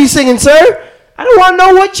not have you singing, sir. I don't want to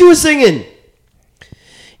know what you were singing.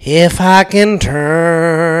 If I can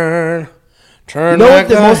turn You know back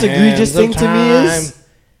what the most hands egregious of thing to me time. is?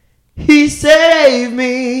 He saved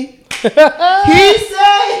me. He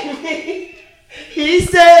saved me. He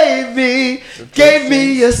saved me. Gave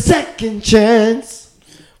me a second chance.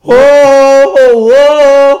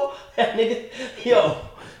 Oh. Nigga, yo,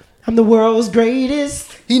 I'm the world's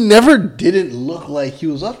greatest. He never didn't look like he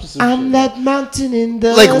was up to some I'm shit. that mountain in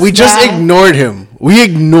the Like, we just sky. ignored him. We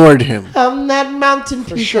ignored him. I'm that mountain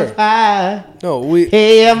peak sure. of high. No,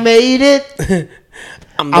 Hey, I made it.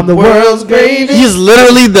 I'm the world's greatest. He's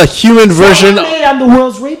literally the human version. I'm the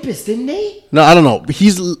world's rapist, didn't they? No, I don't know.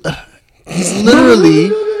 He's literally.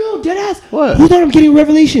 No, dead ass. What? Hold on, I'm getting a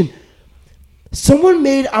revelation. Someone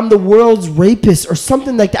made I'm the world's rapist or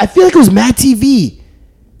something like that. I feel like it was Mad TV.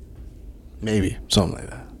 Maybe. Something like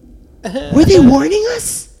that. Were they warning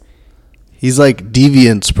us? He's like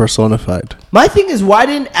deviance personified. My thing is, why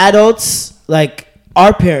didn't adults, like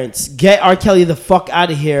our parents, get R. Kelly the fuck out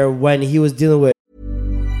of here when he was dealing with...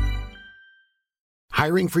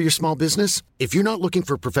 Hiring for your small business? If you're not looking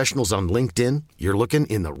for professionals on LinkedIn, you're looking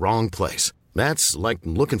in the wrong place. That's like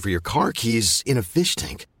looking for your car keys in a fish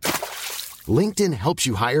tank. LinkedIn helps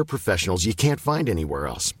you hire professionals you can't find anywhere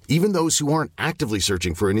else, even those who aren't actively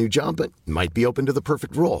searching for a new job but might be open to the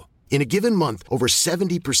perfect role. In a given month, over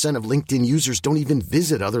 70% of LinkedIn users don't even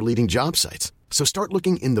visit other leading job sites. So start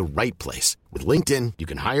looking in the right place. With LinkedIn, you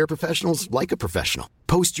can hire professionals like a professional.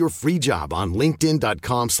 Post your free job on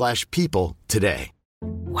linkedin.com/people today.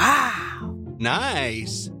 Wow.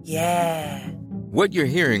 Nice. Yeah. What you're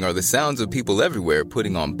hearing are the sounds of people everywhere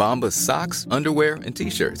putting on Bombas socks, underwear, and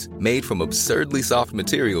T-shirts made from absurdly soft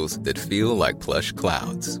materials that feel like plush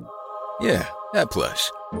clouds. Yeah, that plush.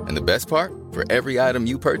 And the best part? For every item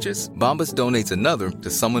you purchase, Bombas donates another to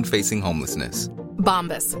someone facing homelessness.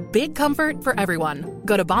 Bombas. Big comfort for everyone.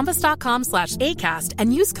 Go to bombas.com/ACAST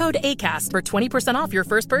and use code ACAST for 20% off your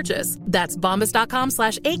first purchase. That's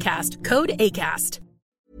bombas.com/ACAST. Code ACAST.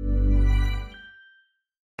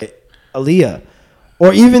 Aaliyah.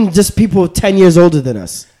 Or even just people 10 years older than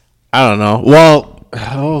us. I don't know. Well,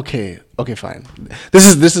 okay, fine.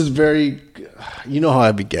 This is very. You know how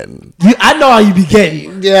I be getting. I know how you be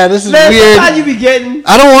getting. Yeah, this is weird. How you be getting?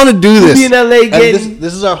 I don't want to do this. You be in LA getting.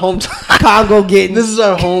 This is our hometown. Congo getting. This is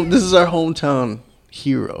our hometown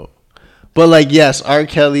hero. But like, yes, R.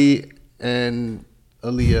 Kelly and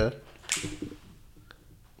Aaliyah.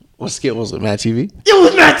 What skit was it? Mad TV? It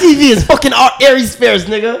was Mad TV. It's fucking Aries Fairs,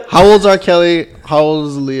 nigga. How old's R. Kelly? How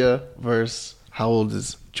old is Aaliyah? Versus how old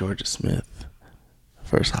is Georgia Smith?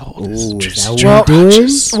 First, how old is Georgia?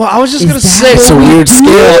 Well, I was just gonna say it's a weird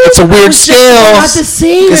scale. It's a weird scale. It's not the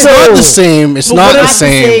same. It's not the same. It's not the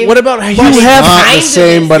same. What about you have not the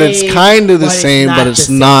same, but it's kind of the same, but it's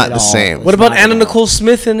not the same. What about Anna Nicole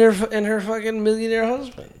Smith and her fucking millionaire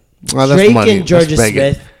husband? Drake and Georgia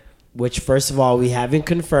Smith. Which, first of all, we haven't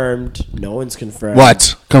confirmed. No one's confirmed.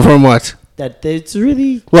 What? Confirm what? That it's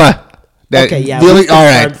really... What? Okay, yeah. All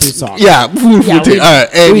right. Yeah. All right.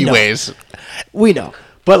 Anyways. We know.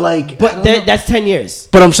 But like... But that's 10 years.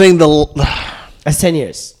 But I'm saying That's 10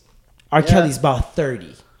 years. R. Kelly's about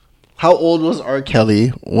 30. How old was R.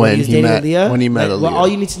 Kelly when he met Aaliyah? Well, all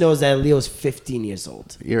you need to know is that Aaliyah was 15 years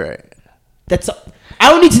old. You're right. I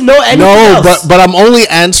don't need to know anything else. but I'm only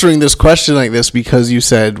answering this question like this because you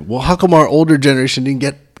said, well, how come our older generation didn't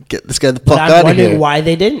get this guy the fuck out of here? I'm wondering why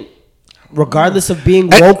they didn't. Regardless of being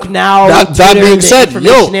woke now, that being said,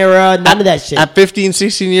 era, none of that shit. At 15,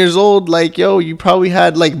 16 years old, like, you probably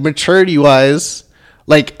had, like, maturity-wise,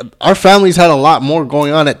 like, our families had a lot more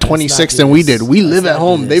going on at 26 than we did. We live at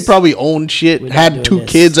home. They probably owned shit, had 2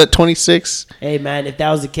 kids at 26. Hey, man, if that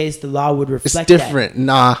was the case, the law would reflect that. It's different.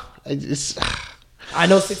 Nah. I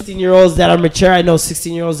know 16-year-olds that are mature. I know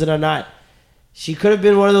 16-year-olds that are not. She could have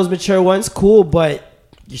been one of those mature ones. Cool, but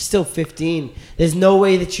you're still 15. There's no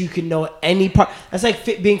way that you can know any part. That's like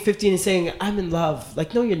being 15 and saying, I'm in love.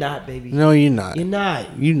 Like, no, you're not, baby. No, you're not. You're not.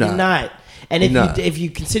 You're not. And if you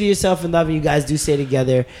consider yourself in love and you guys do stay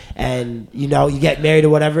together and, you get married or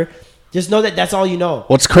whatever, just know that that's all you know.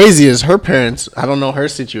 What's crazy is her parents, I don't know her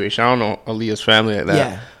situation. I don't know Aaliyah's family like that.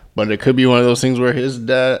 Yeah. But it could be one of those things where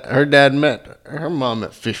her dad met her mom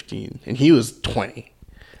at 15 and he was 20.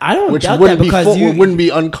 I don't doubt that because wouldn't be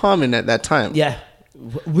uncommon at that time. Yeah.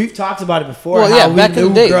 We've talked about it before. Well, how we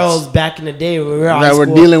knew girls back in the day when we were out of school.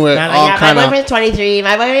 We're dealing with all kind of... My boyfriend's 23.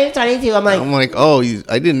 My boyfriend's 22. I'm like,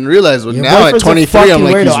 I didn't realize. But now at 23, I'm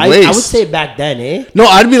like, he's waste. I would say back then, eh? No,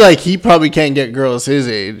 I'd be like, he probably can't get girls his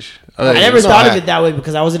age. I never thought of it that way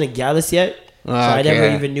because I wasn't a Gallus yet. So I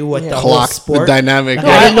never even knew what the whole sport... the dynamic.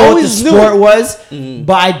 I didn't know what the sport was,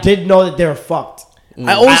 but I did know that they were fucked.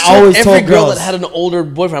 I always told every girl that had an older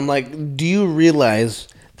boyfriend, I'm like, do you realize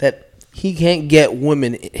that he can't get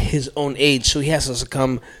women his own age, so he has to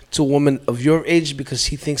succumb to a woman of your age because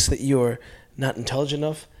he thinks that you're not intelligent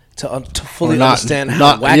enough to fully understand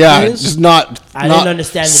how wacky it is? I didn't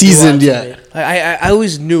understand the seasoned yet. I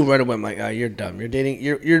always knew right away. I'm like, you're dumb. You're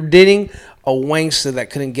dating a wankster that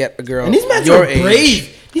couldn't get a girl. And these men are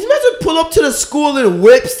brave. These men would pull up to the school in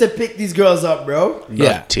whips to pick these girls up, bro.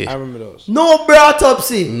 Yeah, I remember those. No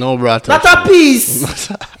bratopsy. Not a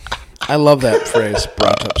piece. I love that phrase,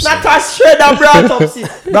 bratopsy. Not a shred of bratopsy.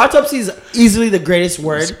 Bratopsy is easily the greatest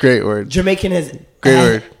word. It's a great word. Jamaican has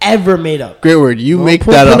ever made up. Great word. You make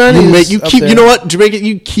that up. You keep. You know what, Jamaican?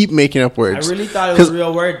 You keep making up words. I really thought it was a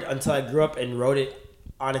real word until I grew up and wrote it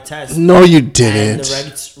on a test. No, you didn't. And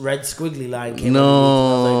the red squiggly line came up.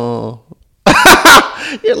 No.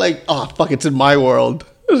 You're like, oh fuck! It's in my world.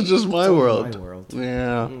 It's just my world.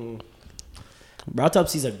 Yeah.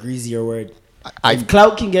 Bratopsy is a greasier word. If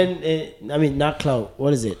clout can get, not clout.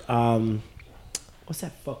 What is it? What's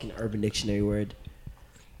that fucking Urban Dictionary word?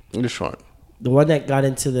 Which one? The one that got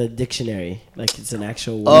into the dictionary. Like it's an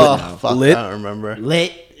actual word now. Fuck, Lit? I don't remember.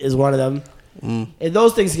 Lit is one of them. And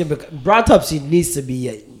those things can be... Brontopsy needs to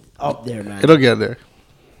be up there, man. It'll get there.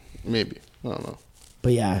 Maybe. I don't know.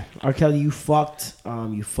 But yeah, R. Kelly, you fucked.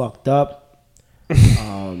 You fucked up.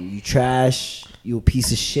 You trash. You a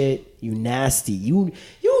piece of shit. You nasty. You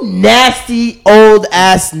nasty old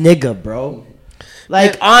ass nigga, bro.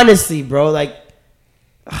 Like, honestly, bro. Like,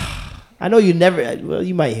 I know you never... Well,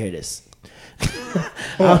 you might hear this.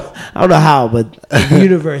 I don't know how, but the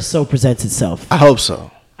universe so presents itself. I hope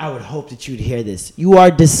so. I would hope that you'd hear this. You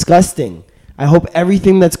are disgusting. I hope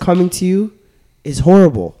everything that's coming to you is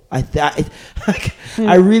horrible. I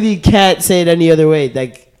really can't say it any other way.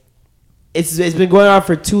 Like, it's been going on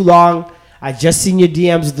for too long. I just seen your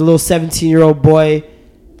DMs with the little 17-year-old boy.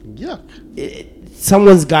 Yuck.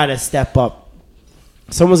 Someone's got to step up.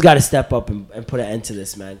 Someone's got to step up and put an end to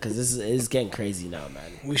this, man, because this is getting crazy now,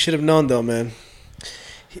 man. We should have known, though, man.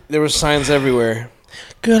 There were signs everywhere.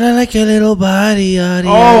 Girl, I like your little body, yaddy,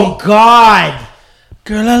 Oh, God.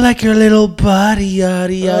 Girl, I like your little body,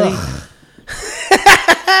 yaddy, yaddy.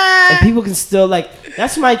 And people can still, like,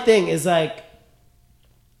 that's my thing, is like,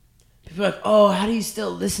 people are like, oh, how do you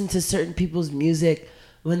still listen to certain people's music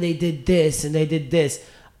when they did this and they did this?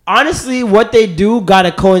 Honestly, what they do got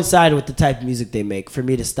to coincide with the type of music they make for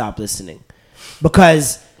me to stop listening.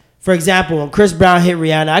 Because, for example, when Chris Brown hit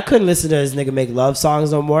Rihanna, I couldn't listen to this nigga make love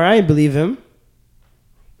songs no more. I didn't believe him.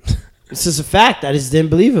 It's just a fact. I just didn't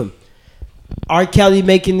believe him. R. Kelly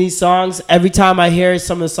making these songs, every time I hear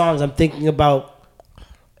some of the songs, I'm thinking about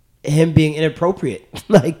him being inappropriate.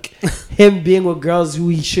 Like, him being with girls who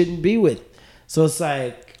he shouldn't be with. So it's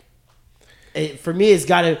like, for me, it's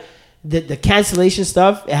got to... The cancellation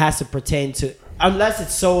stuff, it has to pertain to... Unless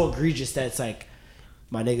it's so egregious that it's like,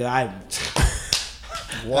 my nigga, I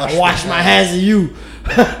wash my hands of you.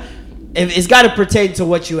 It's got to pertain to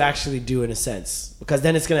what you actually do in a sense. Because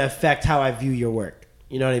then it's going to affect how I view your work.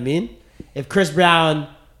 You know what I mean? If Chris Brown,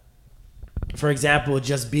 for example,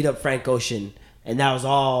 just beat up Frank Ocean, and that was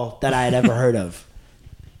all that I had ever heard of,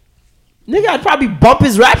 nigga, I'd probably bump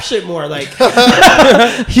his rap shit more. Like,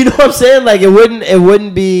 you know what I'm saying? Like, it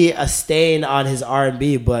wouldn't be a stain on his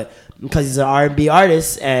R&B, but because he's an R&B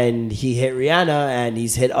artist and he hit Rihanna and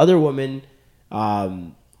he's hit other women,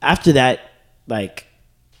 after that, like,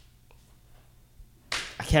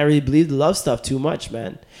 I can't really believe the love stuff too much,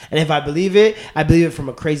 man. And if I believe it from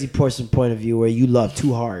a crazy person point of view where you love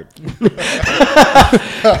too hard.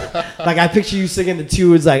 Like, I picture you singing the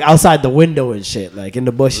tunes like outside the window and shit, like in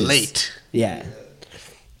the bushes. Late. Yeah.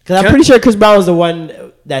 Because I'm pretty sure Chris Brown was the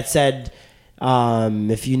one that said,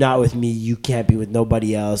 if you're not with me, you can't be with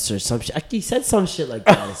nobody else or some shit. He said some shit like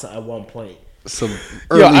that at one point. Some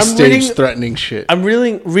early stage threatening shit. I'm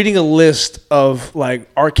reading a list of like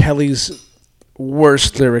R. Kelly's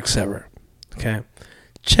worst lyrics ever. Okay.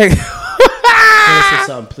 Check. Finish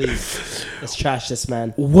some, please. Let's trash this,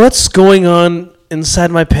 man. What's going on inside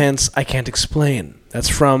my pants? I can't explain. That's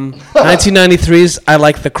from 1993's I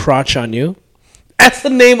Like the Crotch on You. That's the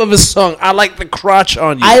name of his song. I Like the Crotch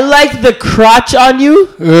on You. I like the crotch on you.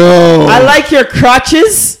 Oh. I like your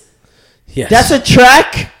crotches. Yes. That's a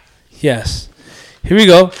track. Yes. Here we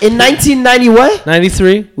go. In 1990 what?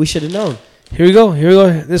 93. We should have known. Here we go.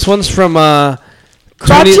 This one's from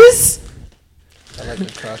crotches. I like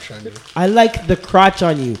the crotch on you. I like the crotch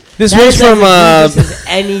on you. This one's from this is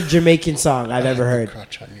any Jamaican song I've ever heard.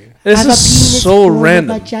 Crotch on you. This is so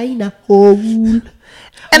random. Vagina hole.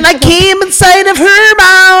 And I came inside of her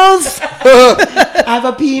mouth. I have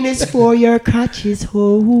a penis for your crotches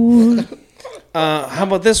hole. How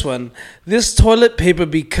about this one? This toilet paper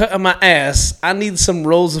be cutting my ass. I need some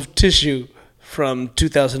rolls of tissue. From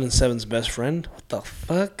 2007's Best Friend. What the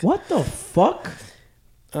fuck? What the fuck?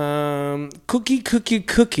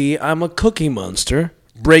 Cookie, I'm a cookie monster.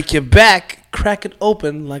 Break your back, crack it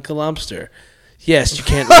open like a lobster. Yes, you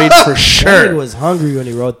can't read for sure. He was hungry when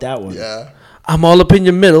he wrote that one. Yeah. I'm all up in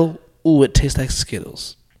your middle. Ooh, it tastes like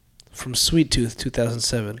Skittles. From Sweet Tooth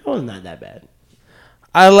 2007. Oh, not that bad.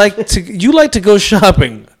 You like to go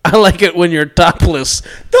shopping. I like it when you're topless.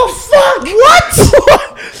 The fuck? What?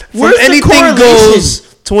 From Anything Goes.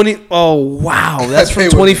 Oh, wow. That's from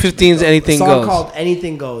 2015's Anything Goes. Song called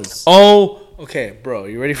Anything Goes. Oh, okay, bro.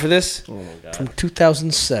 You ready for this? Oh, my God. From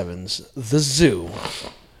 2007's The Zoo.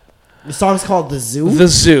 The song's called The Zoo? The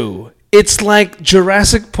Zoo. It's like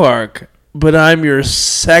Jurassic Park, but I'm your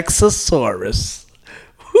Sexosaurus.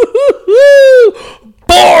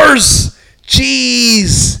 Boars!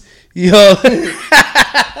 Jeez! Yo.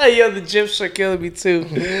 Yo, the gyps are killing me too.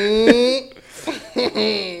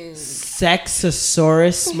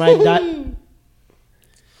 Sexosaurus, my dad.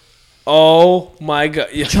 Oh my god!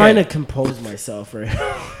 I'm trying to compose myself right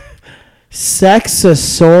now.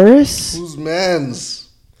 Sexosaurus? Who's man's?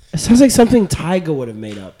 It sounds like something Tyga would have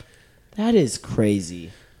made up. That is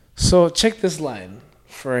crazy. So check this line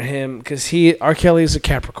for him, because R. Kelly is a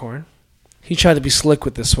Capricorn. He tried to be slick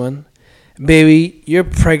with this one. Baby, you're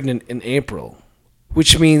pregnant in April,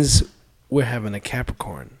 which means we're having a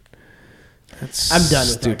Capricorn. That's I'm done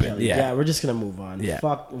with stupid. R. Kelly. Yeah, we're just gonna move on. Yeah.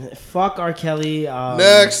 Fuck R. Kelly.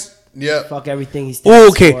 Next. Yeah. Fuck everything he stands Oh,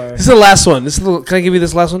 okay. for. This is the last one. Can I give you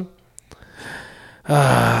this last one?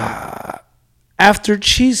 After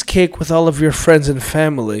cheesecake with all of your friends and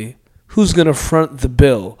family, who's gonna front the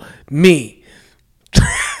bill? Me.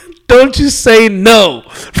 Don't you say no.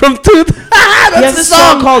 From that's a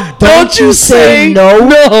song called Don't You Say No.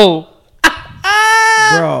 No.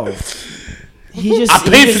 Bro. I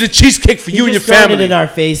paid for the cheesecake for you and your family. family. It in our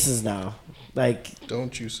faces now. Like,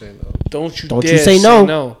 don't you say no. Don't you say no.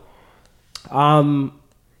 No.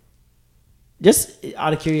 Just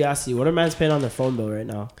out of curiosity, what are man's paying on their phone bill right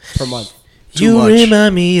now per month? Too much.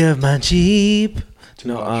 Remind me of my Jeep.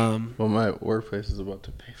 Well, my workplace is about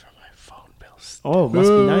to pay for my phone bills. Oh, must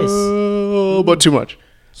be nice. But too much.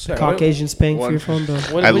 Sorry, Caucasians paying for your phone bill.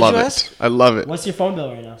 I love it. I love it. What's your phone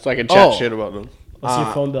bill right now? So I can chat shit about them. What's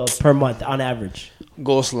your phone bill per month on average?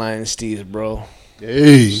 Ghost line Steve's, bro.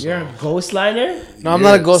 Hey. You're a ghost liner? No, I'm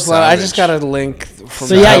not a ghost liner. I just got a link from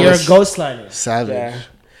So yeah, you're a ghost liner. Savage. Yeah.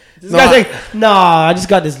 This guy's like, nah, I just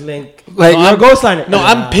got this link. Like, you're a ghost liner. No,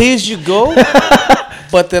 I'm pay as you go,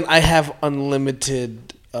 but then I have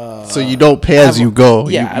unlimited. So you don't pay as you go.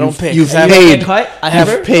 Yeah, I don't pay. You've 'cause I have- paid. I have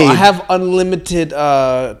Ever? paid. I have unlimited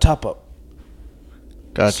top up.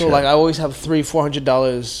 Gotcha. So like I always have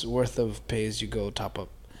 $400 worth of pay as you go top up.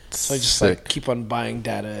 So I just Sick. like keep on buying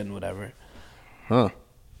data and whatever. Huh.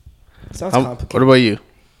 Sounds complicated. What about you?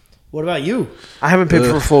 What about you? I haven't paid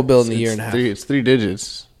for a full bill in a year and a half. It's 3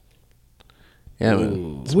 digits. Yeah,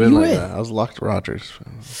 man. It's Who been you like with? that. I was locked to Rogers.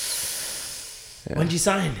 Yeah. When'd you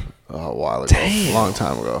sign? A while ago. A long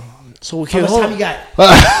time ago. So How much time you got?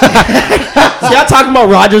 So y'all talking about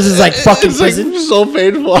Rogers is like fucking It's like prison? so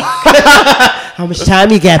painful. How much time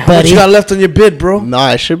you got, What buddy? you got left on your bid, bro? Nah,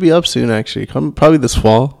 I should be up soon actually. Probably this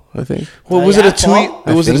fall, I think. Well, was yeah, it a 2? fall?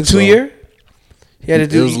 I Was it a think 2 so. year? You had to It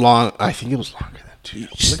do. was long. I think it was longer than 2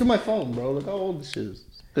 years. Look at my phone, bro. Look how old this is.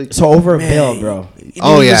 Like, So over a bill, bro.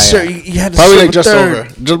 oh yeah, You had to probably serve like a just third. over.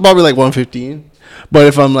 Just probably like 115. But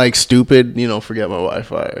if I'm like stupid, forget my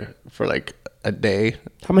Wi-Fi for like a day.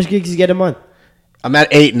 How much gigs you get a month? I'm at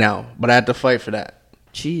 8 now, but I had to fight for that.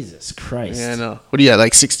 Jesus Christ. Yeah, I know. What do you got?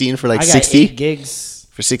 Like 16 for like I got 60 8 gigs,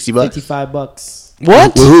 for $60. $55.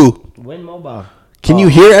 What? Woohoo! Win Mobile. Can you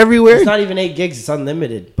hear everywhere? It's not even 8 gigs. It's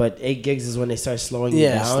unlimited. But 8 gigs is when they start slowing you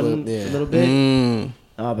down a little bit.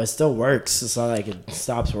 But it still works. It's not like it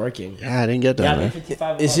stops working. Yeah, I didn't get that. Yeah, Man.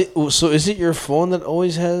 55 Is it your phone that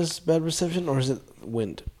always has bad reception, or is it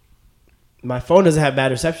wind? My phone doesn't have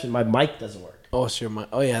bad reception. My mic doesn't work. Oh, it's your mic.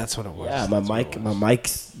 Oh yeah, that's what it was. Yeah, my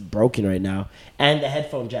mic's broken right now, and the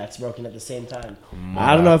headphone jack's broken at the same time.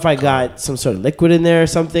 I don't know if I got some sort of liquid in there or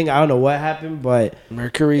something. I don't know what happened, but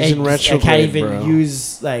Mercury's in retrograde, I can't even bro.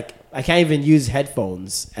 use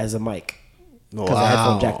headphones as a mic because the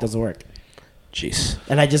headphone jack doesn't work. Jeez.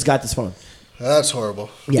 And I just got this phone. That's horrible.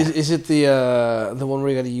 Yeah. Is it the one where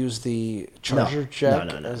you got to use the charger jack?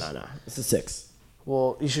 No. It's a 6.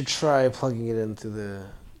 Well, you should try plugging it into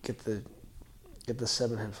get the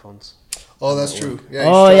 7 headphones. Oh, that's true. Yeah,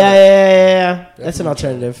 Oh yeah. That's an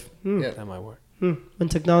alternative. That might work. When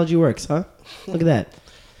technology works, huh? Look at that.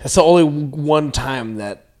 That's the only one time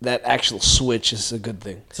that actual switch is a good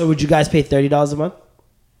thing. So would you guys pay $30 a month?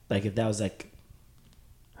 Like if that was like,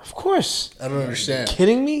 Of course. I don't understand.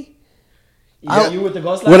 Kidding me? you with the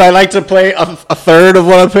ghost line? Would I like to play a third of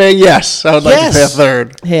what I'm paying? Yes, I would like to pay a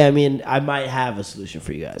third. Hey, I mean, I might have a solution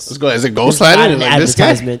for you guys. Let's go. Is it It's ghost not lining? an Like this guy?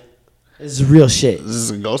 advertisement. This is real shit. This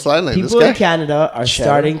is a ghost line like People this guy? in Canada are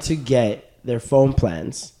starting to get their phone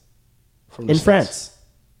plans in France.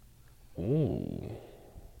 Ooh.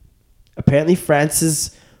 Apparently,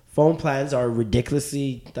 France's phone plans are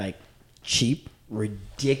ridiculously cheap,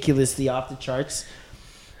 ridiculously off the charts,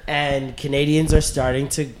 and Canadians are starting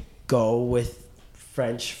to go with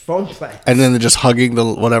French phone plans. And then they're just hugging the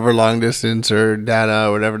whatever long distance or data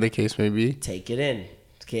or whatever the case may be. Take it in,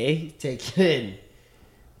 okay? Take it in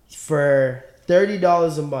for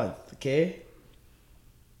 $30 a month, okay?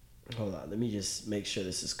 Hold on, let me just make sure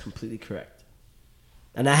this is completely correct.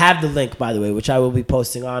 And I have the link, by the way, which I will be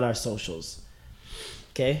posting on our socials.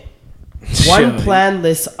 Okay? One plan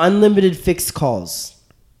lists unlimited fixed calls,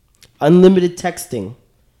 unlimited texting,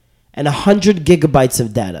 and 100 gigabytes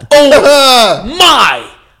of data. Oh my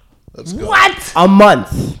Let's go. What? A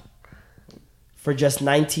month for just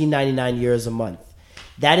 19.99 euros a month.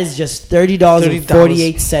 That is just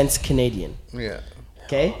 $30.48 Canadian. Yeah.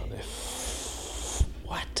 Okay.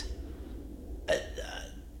 What?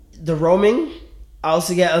 The roaming. I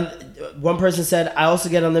also get. One person said I also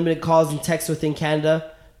get unlimited calls and texts within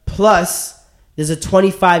Canada. Plus, there's a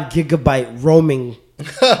 25 gigabyte roaming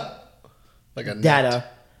Like a data. net.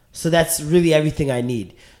 So that's really everything I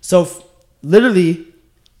need. So literally,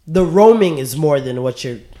 the roaming is more than what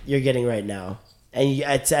you're getting right now, and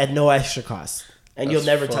it's at no extra cost, and you'll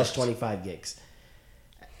never touch 25 gigs.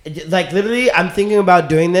 Like literally, I'm thinking about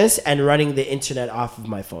doing this and running the internet off of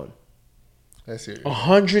my phone. I see.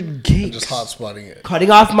 100 gigs. Just hotspotting it.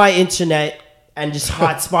 Cutting off my internet and just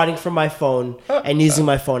hotspotting from my phone and using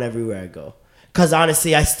my phone everywhere I go. Because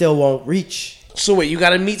honestly, I still won't reach. So wait, you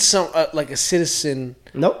got to meet some like a citizen.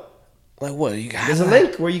 Nope. Like what? You got There's a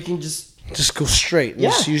link where you can just go straight. Yeah.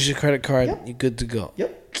 Just use your credit card. Yep. You're good to go.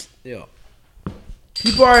 Yep. Yo.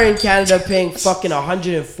 People are in Canada paying fucking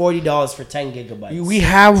 $140 for 10 gigabytes. We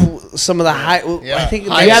have some of the high. I think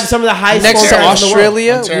we have some of the highest next to phones in the world.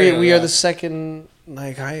 Australia. Ontario, we are the second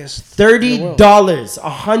highest. $30,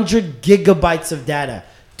 100 gigabytes of data,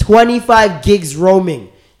 25 gigs roaming.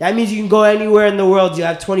 That means you can go anywhere in the world. You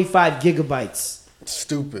have 25 gigabytes.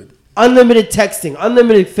 Stupid. Unlimited texting,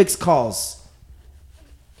 unlimited fixed calls.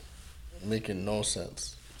 Making no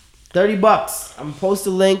sense. $30. I'm gonna post a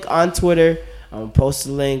link on Twitter. I'm gonna post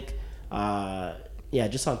a link.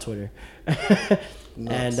 Just on Twitter.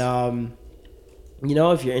 And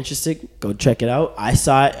if you're interested, go check it out. I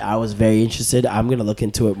saw it. I was very interested. I'm gonna look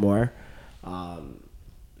into it more.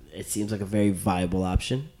 It seems like a very viable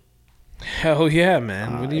option. Hell yeah,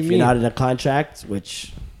 man. What do you if mean? You're not in a contract,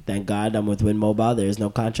 which thank God I'm with Win Mobile. There is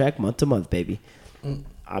no contract, month to month, baby.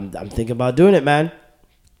 I'm thinking about doing it, man.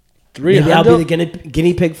 Maybe I'll be the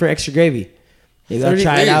guinea pig for Extra Gravy. Maybe I'll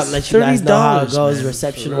try it out and let you guys know how it goes,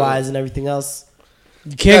 reception wise and everything else.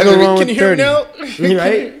 You can't go wrong with 30.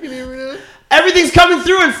 Right? Everything's coming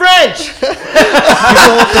through in French.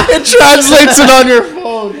 It translates it on your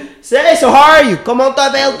phone. Say, so how are you? Comment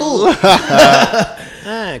t'appelles-tu?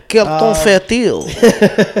 Quel ton fait-il?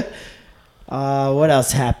 What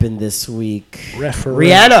else happened this week? Referee.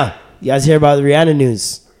 Rihanna. You guys hear about the Rihanna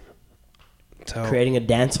news? Creating a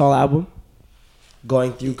dancehall album.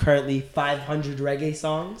 Going through currently 500 reggae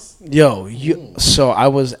songs. So I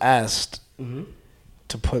was asked to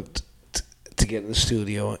get in the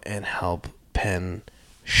studio and help pen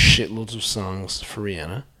shitloads of songs for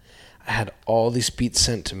Rihanna. I had all these beats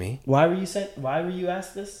sent to me. Why were you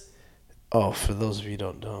asked this? Oh, for those of you who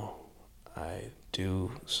don't know, I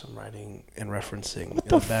do some writing and referencing What in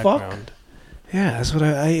the the background. Fuck? Yeah, that's what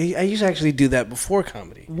I used to actually do that before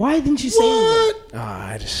comedy. Why didn't you say anything?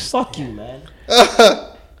 I just fuck you, man.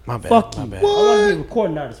 My bad. Fuck my you. bad. I want to be a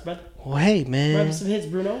recording artist, brother. Well, hey, man. Remember some hits,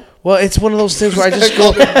 Bruno? Well, it's one of those things where I just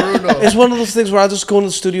go. It's one of those things where I just go in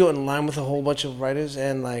the studio and line with a whole bunch of writers,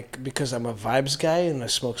 and because I'm a vibes guy and I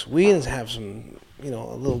smoke some weed and have some, a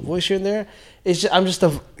little voice here and there. I'm just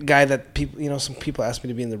a guy that people, some people ask me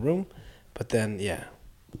to be in the room, but then yeah.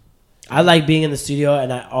 I like being in the studio,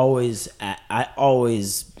 and I always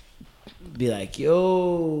be like,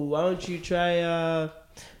 yo, why don't you try?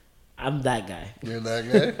 I'm that guy. You're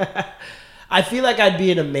that guy. I feel like I'd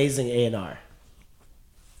be an amazing A&R.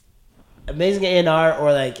 Amazing A&R, or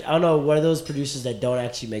I don't know, what are those producers that don't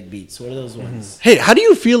actually make beats? What are those ones? Hey, how do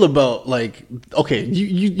you feel about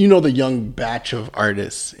you know the young batch of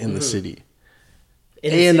artists in the city?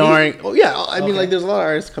 A&R. Oh yeah, I mean there's a lot of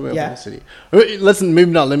artists coming up in the city. Listen, maybe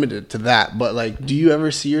not limited to that, but do you ever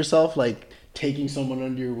see yourself taking someone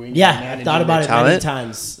under your wing? Yeah, I've thought about it many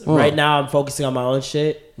times. Oh. Right now, I'm focusing on my own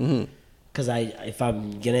shit. Because if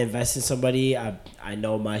I'm gonna invest in somebody, I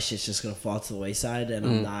know my shit's just gonna fall to the wayside, and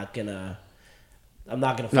I'm not gonna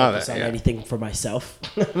focus on anything for myself.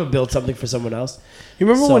 I'm gonna build something for someone else. You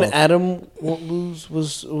remember when Adam Won't Lose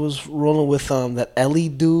was rolling with that Ellie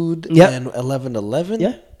dude and 1111?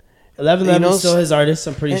 Yeah, 1111 is still his artist.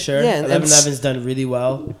 I'm pretty sure. Yeah, 1111's done really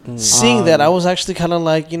well. Seeing that, I was actually kind of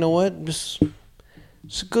like, you know what, it's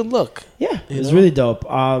a good look. Yeah, it was really dope.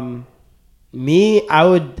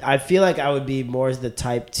 I feel like I would be more the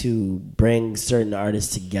type to bring certain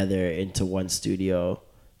artists together into one studio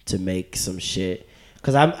to make some shit.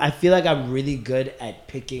 Because I feel like I'm really good at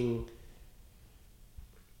picking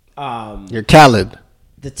You're Khaled.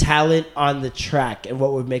 The talent on the track and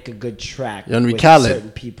what would make a good track with Khaled.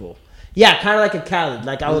 Certain people. Yeah, kind of like a Khaled.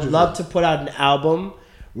 I would love to put out an album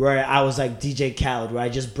where I was like DJ Khaled, where I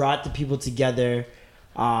just brought the people together.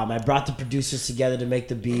 I brought the producers together to make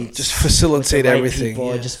the beats. Just facilitate everything.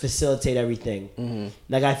 Just facilitate everything. Mm-hmm.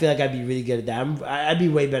 Like, I feel like I'd be really good at that. I'd be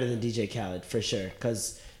way better than DJ Khaled, for sure.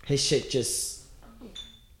 Because his shit just...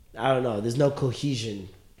 I don't know. There's no cohesion,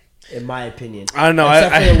 in my opinion. I don't know.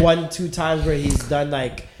 Except for the 1-2 times where he's done,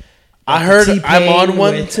 like I heard T-Pain I'm on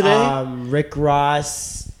one with, today. Rick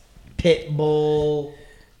Ross, Pitbull.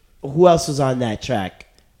 Who else was on that track?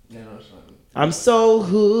 I'm so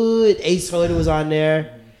hood. Ace Hood was on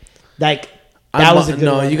there. Like, that was a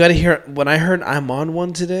good one. You got to hear. When I heard I'm on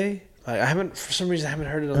one today, like, I haven't, for some reason, I haven't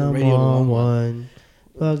heard it on the radio. I'm on one.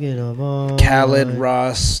 Fucking I'm on Khaled, one.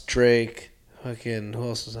 Ross, Drake. Fucking, who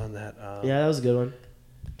else was on that? Yeah, that was a good one.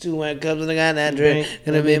 2 white cups and I got that drink.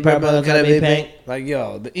 Gonna be purple, gonna be pink. Like,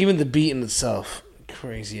 yo, even the beat in itself,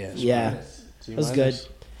 crazy ass. Yeah, it was good.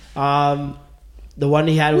 The one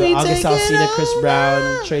he had with August Alsina, Chris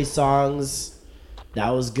Brown, Trey Songz, that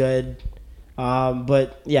was good.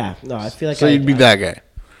 But yeah, no, I feel like so you'd be that guy.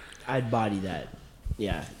 I'd body that.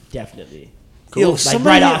 Yeah, definitely. Cool. Yo, like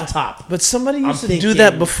right off top. But somebody used to do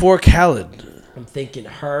that before Khaled. I'm thinking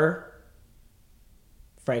her,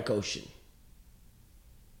 Frank Ocean.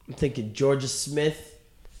 I'm thinking Georgia Smith,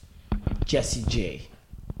 Jessie J.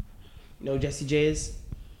 You know who Jessie J is?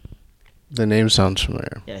 The name sounds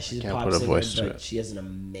familiar. Yeah, she's a pop singer, but she has an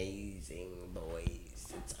amazing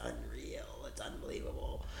voice. It's unreal. It's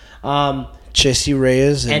unbelievable. Jessie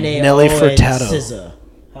Reyes and Nelly Furtado. And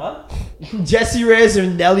huh? Jessie Reyes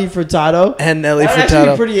and Nelly Furtado. And Nelly Furtado. That's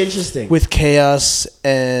actually pretty interesting. With Chaos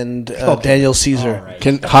and Daniel Caesar. Right.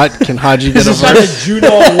 Can Haji get a verse? This is Juno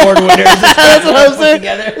Award winners. That's what I'm saying.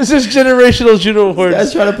 This is generational Juno Awards.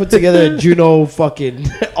 That's trying to put together a Juno fucking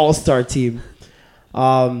all-star team.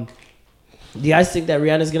 Do you guys think that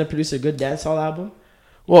Rihanna's going to produce a good dancehall album?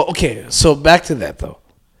 Well, okay. So back to that, though.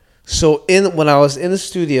 So when I was in the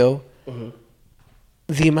studio,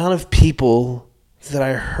 the amount of people that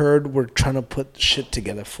I heard were trying to put shit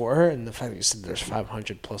together for her, and the fact that you said there's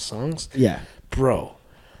 500 plus songs. Yeah. Bro.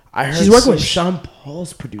 I heard she's working with Sean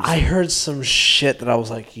Paul's producer. I heard some shit that I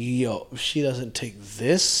was like, yo, if she doesn't take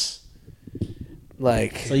this...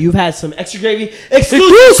 Like, so you've had some extra gravy,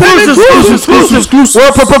 exclusive,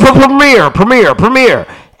 premiere.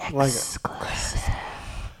 Like,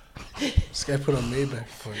 this guy put on Maybach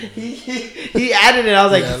for you. He added it. I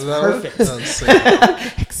was like, it's perfect.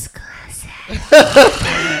 Exclusive.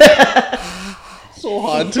 So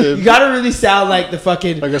haunted. You gotta really sound like the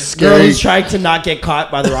fucking like a scary girl who's trying to not get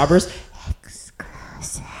caught by the robbers.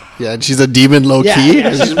 Yeah, and she's a demon low key.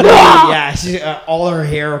 Yeah, she's all her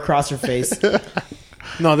hair across her face.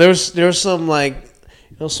 No, there's some like,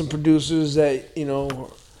 some producers that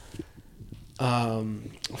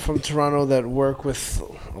from Toronto that work with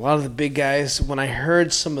a lot of the big guys. When I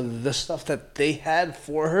heard some of the stuff that they had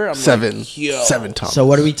for her, I'm like, yo. 7 times. So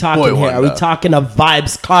what are we talking here? Are we talking a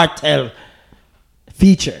Vibes Cartel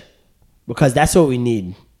feature? Because that's what we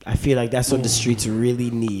need. I feel like that's what the streets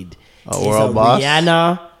really need. World Boss?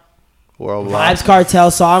 Rihanna World Vibes Boss.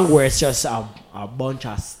 Cartel song where it's just a bunch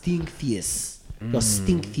of stink face. The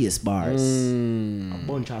stink face bars. A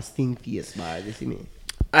bunch of stink face bars. You see me?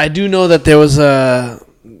 I do know that there was a...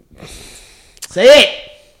 Say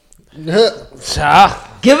it!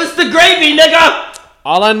 Give us the gravy, nigga!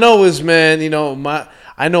 All I know is, man,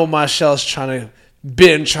 I know Michelle's trying to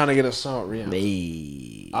get a song with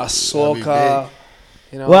Rihanna. Ahsoka.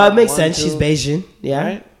 Well, it makes sense. She's Bayesian. Yeah.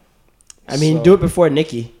 Right? I mean, do it before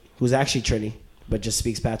Nicki, who's actually Trini, but just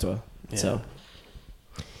speaks patois. Yeah. So,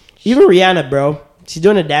 even Rihanna, bro, she's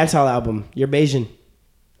doing a dancehall album. You're Bayesian.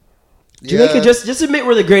 Jamaica, just admit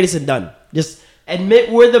we're the greatest and done. Just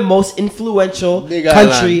admit we're the most influential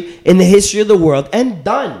country in the history of the world and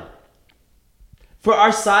done. For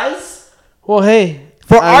our size? Well, hey.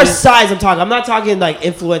 For our size, I'm not talking like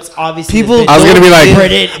influence, obviously. I was going to be like,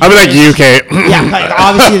 UK. Yeah, like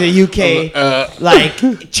obviously the UK,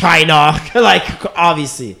 like China, like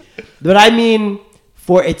obviously. But I mean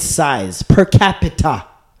for its size, per capita.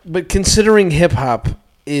 But considering hip-hop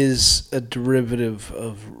is a derivative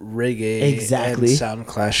of reggae and sound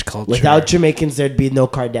clash culture. Without Jamaicans, there'd be no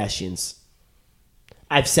Kardashians.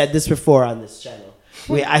 I've said this before on this channel.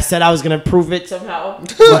 I said I was going to prove it somehow.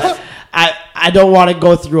 But I don't want to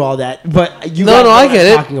go through all that. But you guys know I what get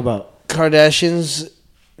I'm it. talking about. Kardashians,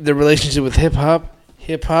 the relationship with hip-hop,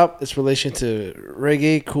 its relation to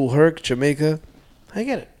reggae, Kool Herc, Jamaica. I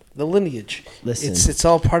get it. The lineage. Listen. It's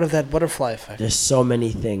all part of that butterfly effect. There's so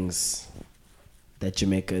many things that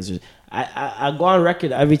Jamaica is. I go on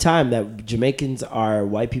record every time that Jamaicans are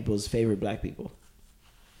white people's favorite black people.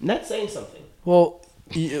 And that's saying something. Well,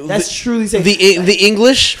 That's truly saying the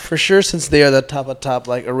English for sure, since they are the top of top,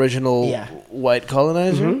 like original white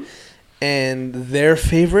colonizer, and their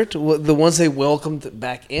favorite, the ones they welcomed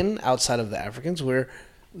back in outside of the Africans, were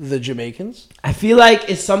the Jamaicans. I feel like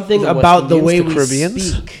it's something about the way we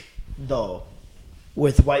Caribbeans. speak, though,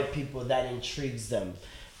 with white people that intrigues them,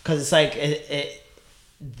 because it's like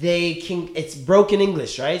it's broken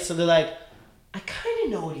English, right? So they're like, I kind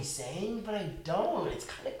of know what he's saying, but I don't. It's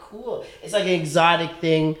kind of cool. It's like an exotic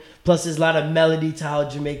thing. Plus, there's a lot of melody to how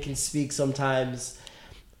Jamaicans speak sometimes.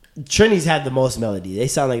 Trinity's had the most melody. They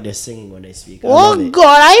sound like they're singing when they speak. Oh,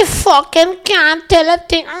 God, I fucking can't tell a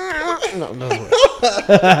thing. No.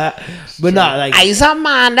 But not like... I's a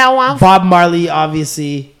man that want... Bob Marley,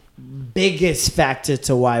 obviously, biggest factor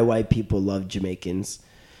to why white people love Jamaicans.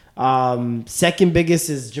 Second biggest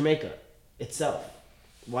is Jamaica itself.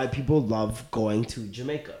 White people love going to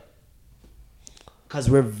Jamaica because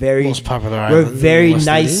we're very most popular we're island very in the West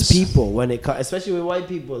nice Indies. people when it comes, especially with white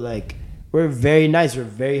people. Like, we're very nice, we're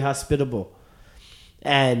very hospitable,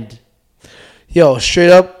 and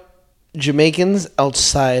straight up, Jamaicans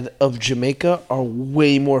outside of Jamaica are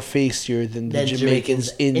way more facier than the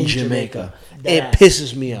Jamaicans in Jamaica. It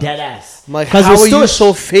pisses me off. Dead ass. I'm like, how are you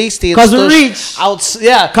so feisty? Because we reach.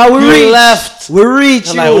 Because we reach. left. We reach.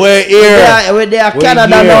 I'm like, we're here. We're there.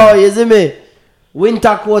 Canada here. now, you see me?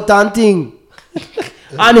 Winter coat and thing.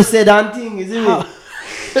 And said and thing, you see me?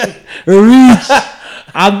 Reach.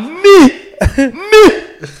 And me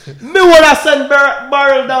wanna send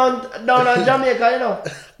barrel down on Jamaica, you know?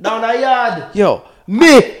 Down a yard. Yo.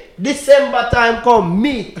 Me, December time come,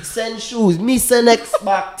 me send shoes, me send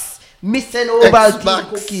Xbox. Me send Ovaltine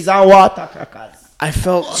cookies and water crackers. I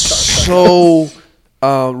felt so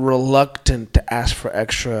reluctant to ask for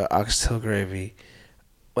extra oxtail gravy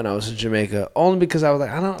when I was in Jamaica, only because I was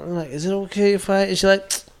like, is it okay if I? And she's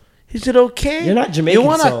like, is it okay? You're not Jamaican. You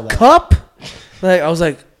want so a cup? Like, I was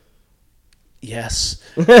like, yes.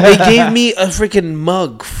 They gave me a freaking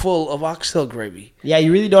mug full of oxtail gravy. Yeah,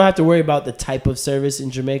 you really don't have to worry about the type of service in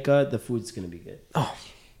Jamaica. The food's gonna be good. Oh.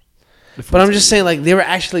 But I'm just saying, like, they were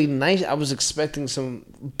actually nice. I was expecting some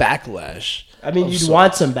backlash. I mean, you'd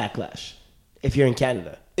want some backlash if you're in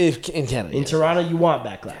Canada. In Canada. In Toronto, you want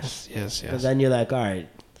backlash. Yes. Because then you're like, all right,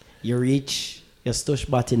 you reach, you're stush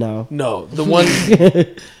body now. No, the one...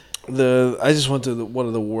 I just went to one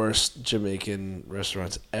of the worst Jamaican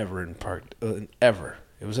restaurants ever in Park... ever.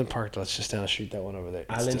 It was in Park. Let's just down the street, that one over there.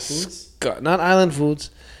 Island Foods? Not Island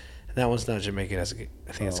Foods. That one's not Jamaican. I think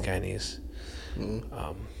it's Guyanese.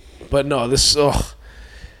 But no, this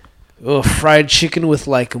fried chicken with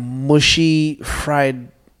like mushy fried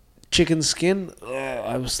chicken skin.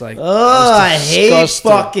 I was like, I hate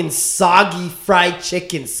fucking soggy fried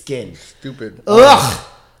chicken skin. Stupid. Ugh,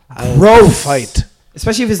 gross. Fight,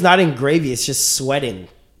 especially if it's not in gravy. It's just sweating.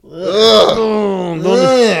 It's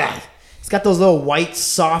got those little white,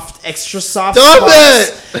 soft, extra soft. Stop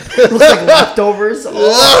spots. It looks like leftovers.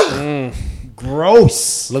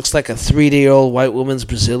 Gross. Looks like a 3-day-old white woman's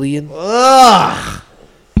Brazilian. Ugh.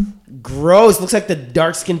 Gross. Looks like the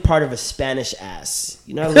dark skinned part of a Spanish ass.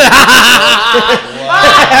 You know? You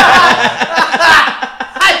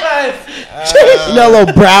know, a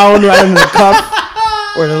little brown right in the cuff,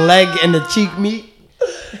 or the leg and the cheek meat.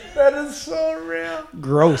 That is so real.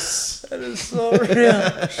 Gross. That is so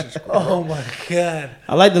real. Oh my god.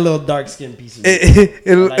 I like the little dark skinned pieces.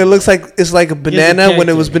 It looks like it's like a banana when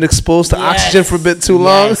it was been exposed to oxygen for a bit too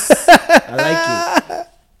long. I like it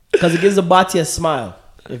because it gives the body a smile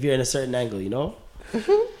if you're in a certain angle, you know.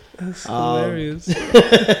 That's hilarious.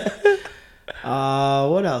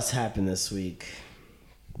 What else happened this week?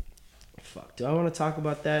 Fuck, do I want to talk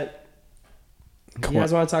about that? You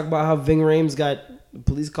guys want to talk about how Ving Rhames got the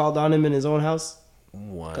police called on him in his own house?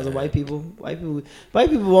 Because of white people. White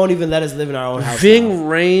people won't even let us live in our own house. Ving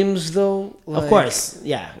Rhames, though? Of course.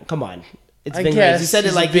 Yeah, come on. It's Ving guess Rhames. You said it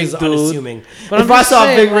he's like a big he's dude. unassuming. But if I saw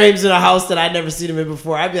Ving Rhames in a house that I'd never seen him in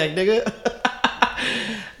before, I'd be like, nigga.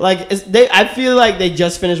 Like, I feel like they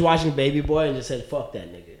just finished watching Baby Boy and just said, fuck that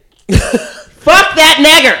nigga. Fuck that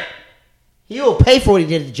nigger! He will pay for what he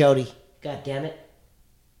did to Jody. God damn it.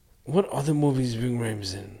 What other movies Ving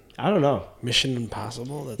Rhames in? I don't know. Mission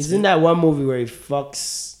Impossible? He's in that one movie where he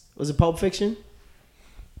fucks... Was it Pulp Fiction?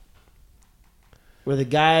 Where the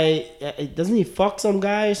guy... Doesn't he fuck some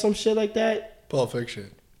guy or some shit like that? Pulp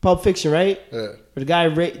Fiction. Pulp Fiction, right? Yeah. Where the guy...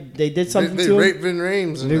 They did something to him? They raped Ving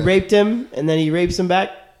Rhames. They raped him, and then he rapes him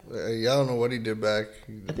back? I don't know what he did back.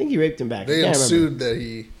 I think he raped him back. They ensued that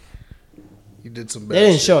he did some bad They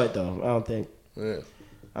didn't shit. show it, though. I don't think. Yeah.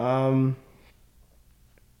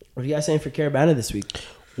 What are you guys saying for Carabana this week?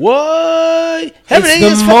 What? It's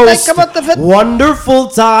the most wonderful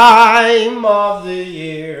time of the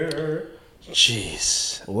year.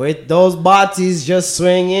 Jeez. With those bodies just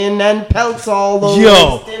swinging and pelts all the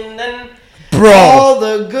wasting and bro, all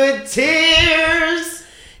the good tears.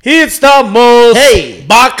 It's the most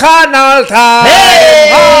bacchanal time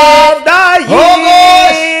of the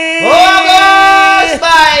year. August,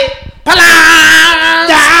 bye.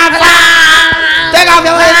 Take off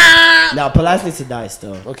your head. Now, Palas needs to die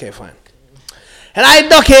still. Okay, fine. And I'm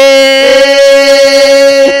ducking.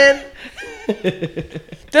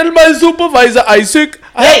 Tell my supervisor Isaac,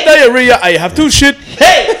 I have diarrhea, I have to shit.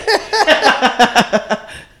 Hey!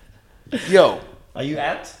 Yo. Are you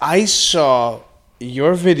amped? I saw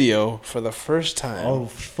your video for the first time. Oh,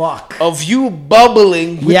 fuck. Of you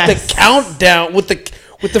bubbling with the countdown, with the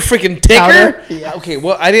freaking ticker. Yeah. Okay,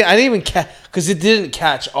 well, I didn't even catch, because it didn't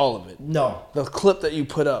catch all of it. No. The clip that you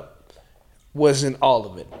put up wasn't all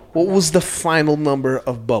of it. What was the final number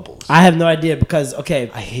of bubbles? I have no idea because, okay,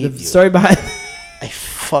 I hate the you. story behind... I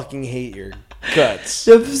fucking hate your guts.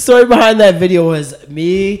 The story behind that video was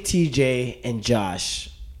me, TJ, and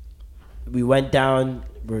Josh. We went down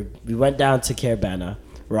to Carabana.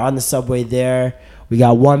 We're on the subway there. We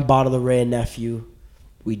got one bottle of Ray and Nephew.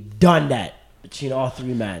 We done that between all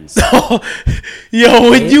three mans.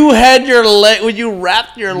 Yo, when you had your leg, when you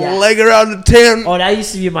wrapped your leg around the tin. Oh, that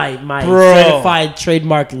used to be my certified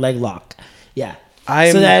trademark leg lock. Yeah.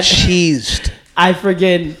 I'm cheesed. I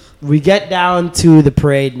friggin', we get down to the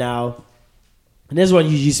parade now. And this one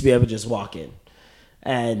you used to be able to just walk in.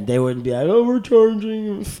 And they wouldn't be like, oh, we're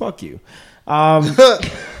charging. Fuck you.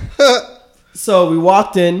 So we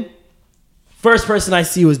walked in. First person I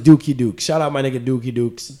see was Dookie Duke. Shout out my nigga Dookie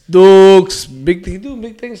Dukes. Dukes. He doing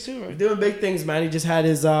big things too, right? Doing big things, man. He just had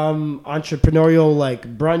his entrepreneurial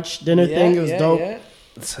like brunch dinner thing. It was dope. Yeah.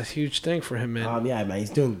 It's a huge thing for him, man. Yeah, man.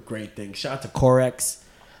 He's doing great things. Shout out to Corex.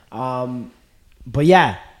 But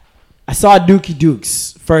yeah, I saw Dookie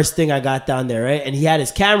Dukes. First thing I got down there, right? And he had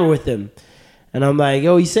his camera with him. And I'm like,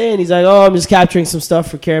 yo, he's saying? He's like, oh, I'm just capturing some stuff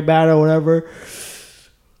for Carabana or whatever.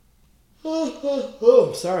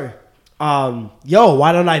 Oh, sorry. Yo,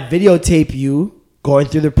 why don't I videotape you going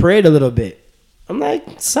through the parade a little bit? I'm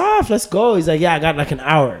like, soft, let's go. He's like, yeah, I got like an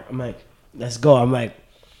hour. I'm like, let's go. I'm like,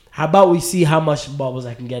 how about we see how much bubbles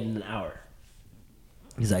I can get in an hour?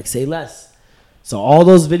 He's like, say less. So all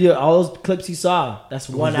those clips you saw, that's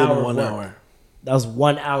 1 hour. 1 hour. That was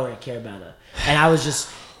 1 hour at Carabana. And I was just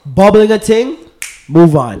bubbling a ting,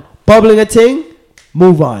 move on. Bubbling a ting,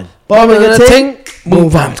 move on. Bubbling a ting,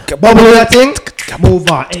 move on. Bubbling a ting, move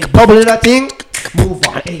on. Hey, bubbling a ting, move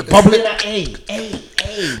on. Hey, bubbling a hey.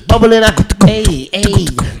 Bubbling a hey.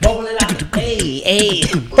 Bubbling a hey.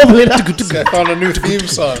 Bubbling a. I found a new theme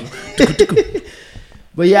song.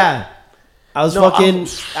 But yeah, I was I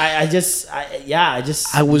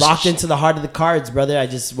was locked into the heart of the cards, brother. I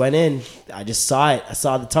just went in. I just saw it. I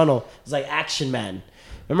saw the tunnel. It was like Action Man.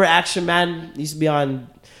 Remember Action Man used to be on.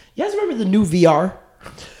 You guys remember the new VR?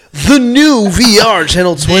 The new VR,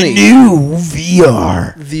 Channel 20. The new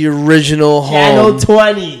VR. The original Channel home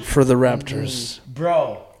 20 for the Raptors.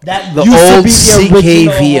 Bro, that the used old to be the original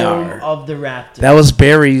CKVR home of the Raptors. That was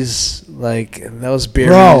Barry's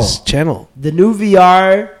channel. The new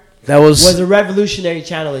VR that was a revolutionary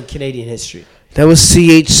channel in Canadian history. That was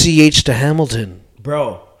CHCH to Hamilton.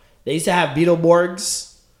 Bro, they used to have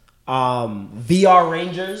Beetleborgs, VR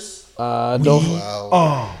Rangers. We are the.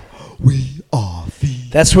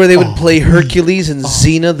 That's where they would play Hercules and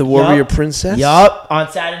Xena, the warrior princess. Yup,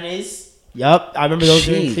 on Saturdays. Yup, I remember those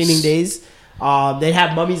during cleaning days. They'd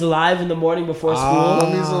have Mummies Alive in the morning before school.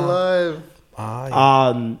 Mummies Alive.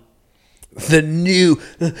 The new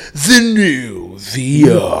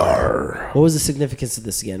VR. What was the significance of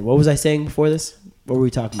this again? What was I saying before this? What were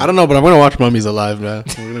we talking about? I don't know, but I'm gonna watch Mummies Alive, man.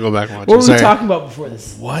 We're gonna go back and watch it. What were we talking about before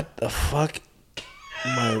this? What the fuck?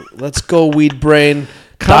 Let's go, weed brain.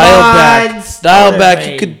 Dial back.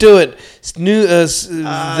 You could do it. It's new.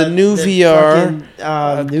 The new VR.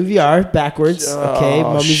 New VR backwards. Okay,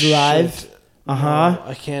 Mummies Alive. No,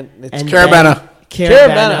 I can't. It's Carabana.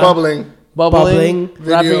 Bubbling.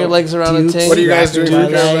 Wrapping your legs around a tank. What are you guys doing for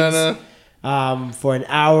Carabana? For an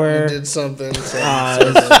hour. You did something. You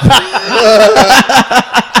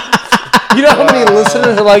know how many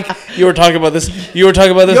listeners are like, you were talking about this. You know,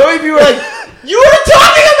 if you were like, you were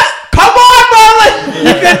talking about. Come on, Marlon.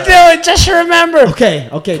 You can do it. Just remember. Okay.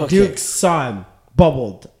 Duke saw him.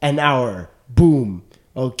 Bubbled. An hour. Boom.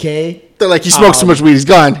 Okay. They're like, he smokes too much weed. He's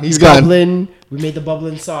gone. Bubbling. We made the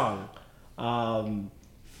bubbling song.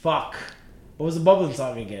 Fuck. What was the bubbling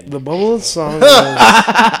song again? The bubbling song was...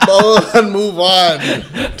 Bubble and move on.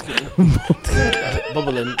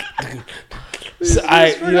 bubbling. So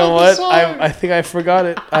you know what? I think I forgot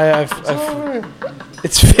it.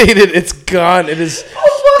 It's faded. It's gone. It is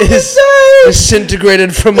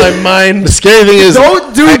disintegrated from my mind. The scary thing is,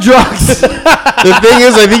 don't do drugs. The thing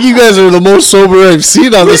is, I think you guys are the most sober I've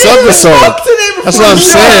seen on this episode. That's what I'm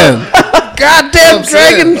saying. Goddamn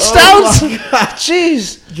Dragon Stout.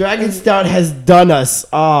 Jeez. Dragon Stout has done us.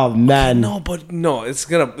 Oh man. No, this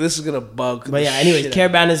is gonna bug. But yeah, anyways,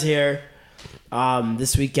 Caravan is here.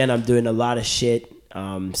 This weekend I'm doing a lot of shit.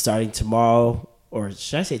 Starting tomorrow, or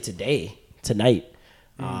should I say tonight.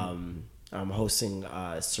 I'm hosting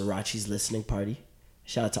Sriracha's listening party.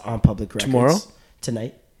 Shout out to On Public Records. Tomorrow?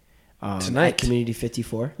 Tonight. Tonight. At Community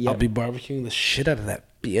 54. Yep. I'll be barbecuing the shit out of that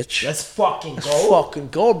bitch. Let's fucking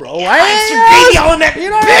go. Bro. Why is on that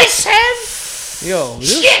bitch, Yo,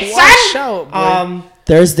 just watch out, boy.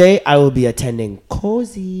 Thursday, I will be attending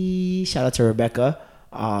Cozy. Shout out to Rebecca.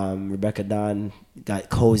 Rebecca Don got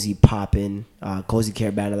Cozy popping. Cozy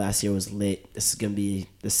Caravana last year was lit. This is going to be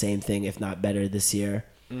the same thing, if not better, this year.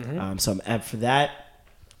 Mm-hmm. So I'm amped for that.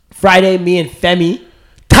 Friday, me and Femi.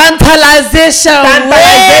 Tantalization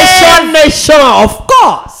Nation, of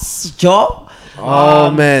course, Joe. Oh,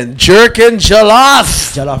 man. Jerk and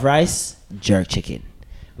jollof. Jollof rice, jerk chicken.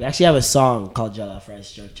 We actually have a song called Jollof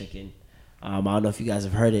Rice, Jerk Chicken. I don't know if you guys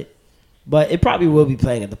have heard it, but it probably will be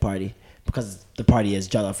playing at the party because the party is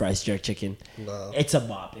Jollof Rice, Jerk Chicken. No. It's a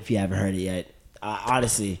bop if you haven't heard it yet.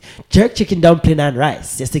 Honestly, jerk chicken dumpling and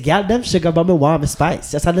rice. Just a gal them sugar but me warm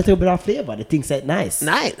spice. Just a little bit of flavor. The thing said nice.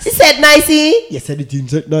 Nice. He said nicey. Yes, the thing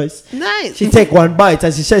said nice. Nice. She take one bite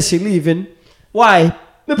and she says she leaving. Why?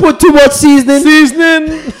 Me put too much seasoning.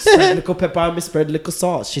 Spread little pepper and me spread little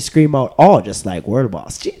sauce. She scream out, oh, just like Word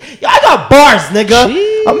Boss. Yo, I got bars, nigga.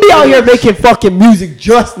 Jeez. I'm be out here making fucking music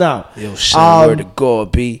just now. Yo, son, where to go,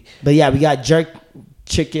 B? But yeah, we got jerk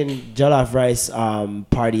chicken jollof rice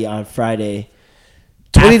party on Friday.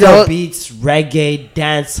 $20 beats, reggae,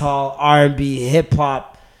 dancehall, R&B, hip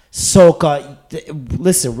hop, soca.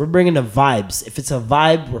 Listen, we're bringing the vibes. If it's a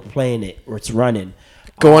vibe, we're playing it or it's running.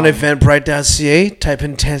 Go on eventbrite.ca, type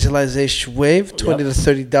in Tantalization Wave, $20 to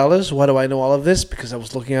 $30. Why do I know all of this? Because I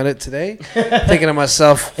was looking at it today, thinking to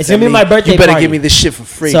myself, it's gonna be my birthday. You better party. give me this shit for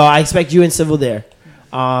free. So I expect you and Civil there.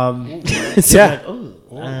 So yeah.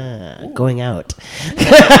 Going out.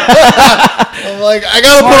 I'm like, I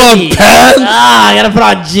gotta put on pants. I gotta put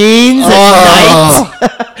on jeans at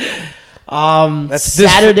night. That's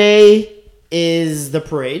Saturday is the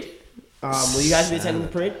parade. Will you guys be attending the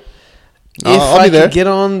parade? If I can get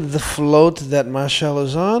on the float that Marshall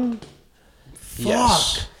is on,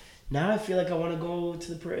 yes. Now I feel like I want to go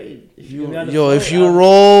to the parade. If you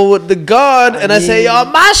roll with the God, I say, yo,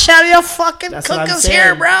 Marshall, your fucking cookers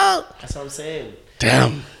here, bro. That's what I'm saying.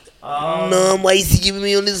 Damn. No, why is he giving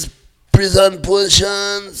me all these prison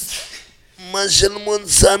portions? Marshall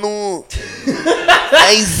Monsanto.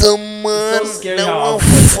 I some man. Now I'm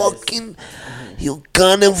fucking. You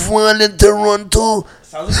can't fall in Toronto.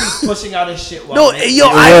 Sounds like he's pushing out his shit. I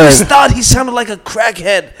always thought he sounded like a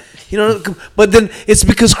crackhead. You know, but then it's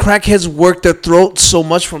because crackheads work their throat so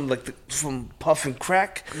much from puff and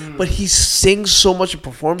crack. But he sings so much and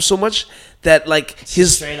performs so much that like it's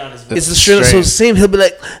the strain. So same, he'll be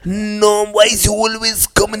like, no, why is he always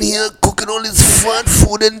coming here cooking all this fat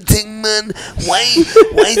food and thing, man? Why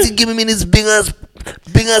is he giving me this big ass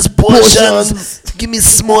portions? Give me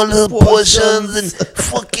smaller portions and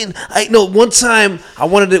fucking. I know one time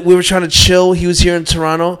we were trying to chill. He was here in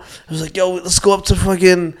Toronto. I was like, yo, let's go up to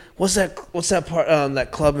fucking what's that part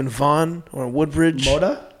that club in Vaughan or Woodbridge?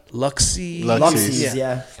 Moda? Luxie,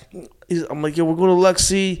 yeah. I'm like, yo, we're going to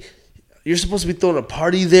Luxie. You're supposed to be throwing a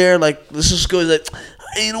party there. Like, let's just go. He's like,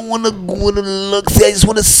 I don't want to go to Luxie. I just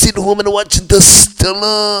want to sit home and watch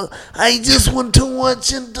Interstellar. I just want to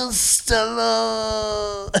watch Interstellar.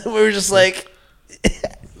 And we were just like,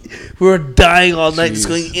 we were dying all night, just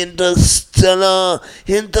going Interstellar.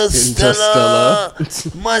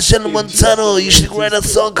 Marshall Montano, you should write a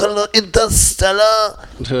song called Interstellar.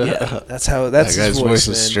 Yeah, that's how. That's that guy's his voice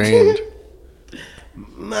is strained.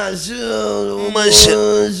 Marshall,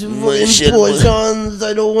 portions.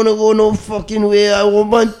 I don't want to go no fucking way. I want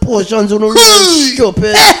my portions on the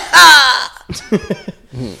stupid.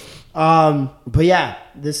 But yeah,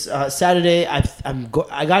 this Saturday I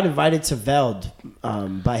got invited to Veld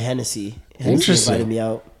by Hennessy. Hennessy invited me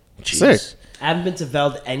out. Sick. I haven't been to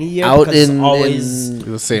Veld any year out because in always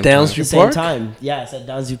the same Downsview Park. Same time. Yeah, it's at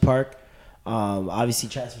Downsview Park. Obviously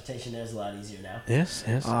transportation there is a lot easier now. Yes.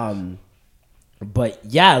 But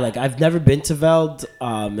yeah, like I've never been to Veld.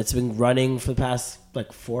 It's been running for the past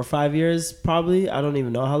like 4 or 5 years, probably. I don't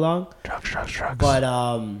even know how long. Drugs. But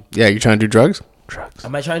yeah, you trying to do drugs? drugs.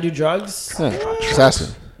 Am I trying to do drugs? Just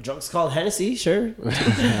asking. Drugs called Hennessy, sure.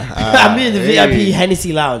 I'm in the VIP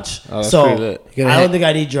Hennessy lounge, so I don't think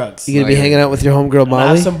I need drugs. You gonna be hanging out with your homegirl Molly? I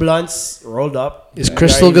have some blunts rolled up. Is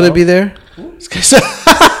Crystal gonna be there? This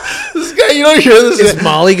guy, you don't hear this. Is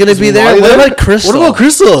Molly gonna be there? What about Crystal? What about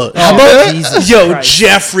Crystal? How about Jesus Yo, Christ.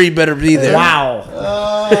 Jeffrey better be there. Wow.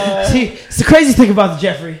 See, it's the crazy thing about the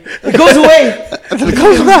Jeffrey. It goes away, it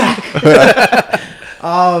comes back.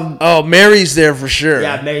 Mary's there for sure.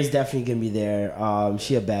 Yeah, Mary's definitely gonna be there.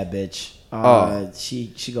 She a bad bitch.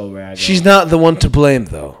 She go where I go. She's not the one to blame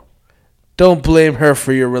though. Don't blame her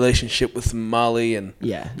for your relationship with Molly and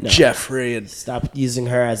Jeffrey. And stop using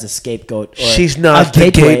her as a scapegoat. Or she's not the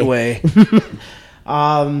gateway.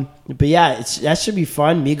 But yeah, that should be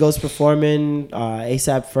fun. Migos performing,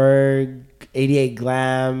 ASAP Ferg, 88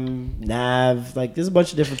 Glam, Nav. Like, there's a bunch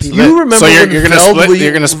of different people. You remember? So you're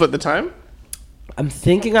gonna split the time? I'm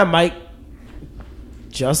thinking I might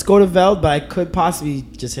just go to Veld, but I could possibly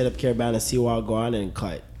just hit up Carabana and see what I'll go on and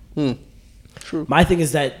cut. True. My thing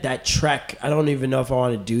is that trek. I don't even know if I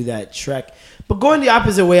want to do that trek. But going the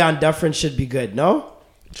opposite way on Dufferin should be good, no?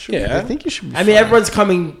 Sure. Yeah. I think you should be fine. Everyone's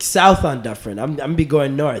coming south on Dufferin. I'm going to be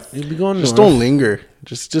going north. You'll be going north. Just don't linger.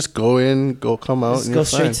 Just go in, come out. Just go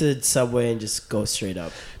straight to the subway and just go straight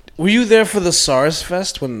up. Were you there for the SARS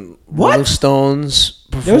Fest when Rolling Stones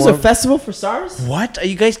performed? There was a festival for SARS? What? Are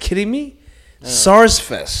you guys kidding me? SARS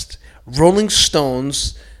Fest. Rolling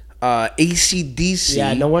Stones, AC/DC.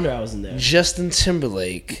 Yeah, no wonder I was in there. Justin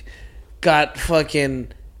Timberlake got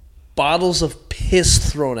fucking bottles of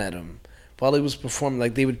piss thrown at him while he was performing.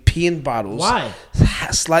 Like, they would pee in bottles. Why?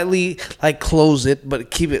 Slightly, close it,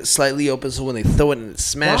 but keep it slightly open so when they throw it and it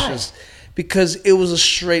smashes. Why? Because it was a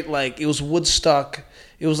straight, it was Woodstock.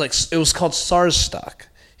 It was called SARS stock.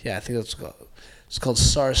 Yeah, I think that's what it's called. It's called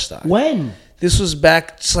SARS stock. When? This was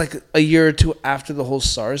back just a year or two after the whole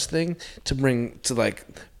SARS thing to bring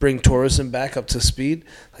tourism back up to speed,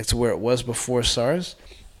 to where it was before SARS.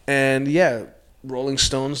 And yeah, Rolling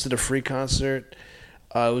Stones did a free concert.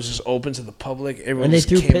 It was just open to the public. Everyone and they just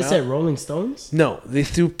threw came piss out. at Rolling Stones? No, they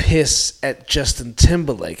threw piss at Justin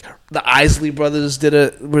Timberlake. The Isley brothers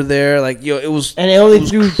were there. It was. And they only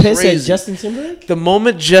threw piss at Justin Timberlake? The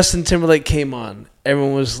moment Justin Timberlake came on,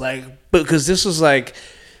 everyone was because this was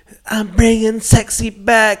I'm bringing sexy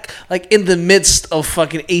back, in the midst of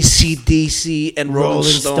fucking AC/DC and Rolling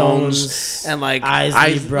Stones and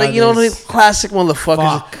Isley brothers. you know what I mean? Classic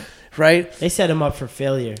motherfuckers, Fuck. right? They set him up for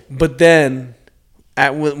failure. But then,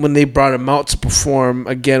 when they brought him out to perform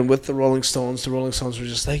again with the Rolling Stones were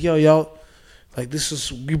just yo,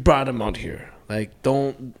 we brought him out here.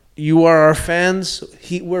 You are our fans.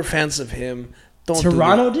 We're fans of him.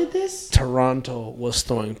 Toronto did this? Toronto was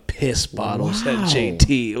throwing piss bottles at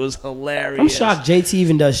JT. It was hilarious. I'm shocked JT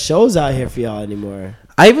even does shows out here for y'all anymore.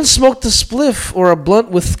 I even smoked a spliff or a blunt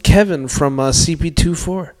with Kevin from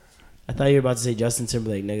CP24. I thought you were about to say Justin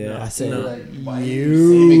Timberlake, nigga. No, I said, you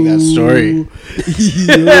saving that story.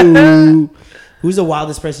 Who's the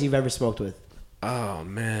wildest person you've ever smoked with? Oh,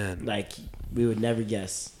 man. We would never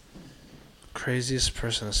guess. Craziest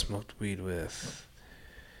person I smoked weed with.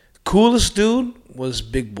 Coolest dude was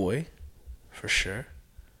Big Boy, for sure.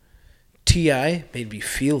 T.I. made me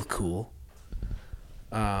feel cool.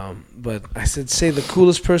 But I say the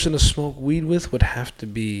coolest person to smoke weed with would have to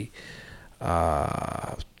be...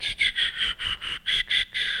 fuck,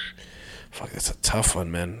 that's a tough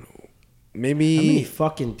one, man. Maybe... How many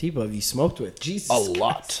fucking people have you smoked with? Jesus A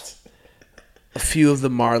lot. A few of the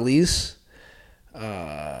Marleys.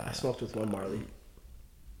 I smoked with one Marley.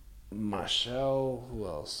 Marshall, who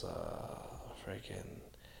else?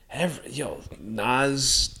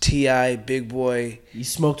 Nas, T.I., Big Boy. You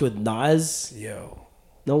smoked with Nas? Yo.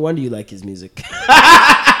 No wonder you like his music.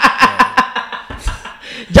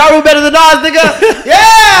 Ja Rule better than Nas, nigga.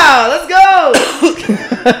 Yeah, let's go.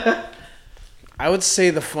 I would say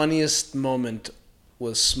the funniest moment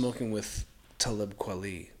was smoking with Talib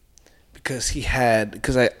Kweli. Because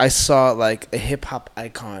I saw a hip hop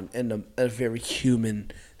icon in a very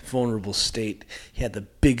human, vulnerable state. He had the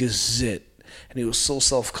biggest zit, and he was so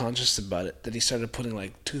self-conscious about it that he started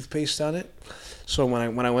putting toothpaste on it. So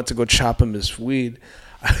when I went to go chop him his weed,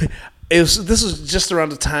 this was just around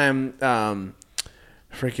the time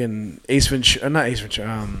freaking Ace Ventura, not Ace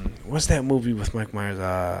Ventura. What's that movie with Mike Myers?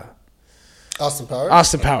 Austin Powers.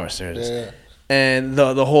 Austin Powers. There it is. Yeah. And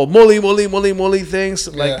the whole molly things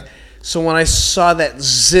So when I saw that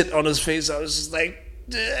zit on his face, I was just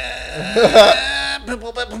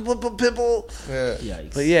pimple. Yeah.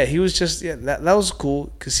 But yeah, he was just that was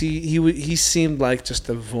cool because he seemed like just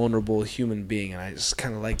a vulnerable human being, and I just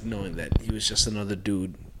kind of liked knowing that he was just another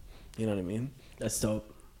dude. You know what I mean? That's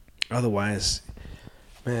dope. Otherwise,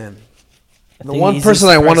 man, the one person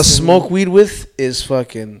I want to smoke weed with is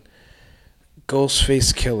fucking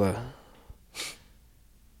Ghostface Killah.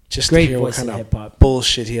 Just great to hear what voice kind in of hip-hop.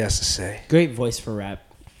 bullshit he has to say. Great voice for rap.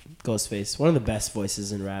 Ghostface. One of the best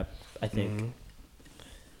voices in rap, I think. Mm-hmm.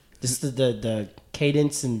 Just the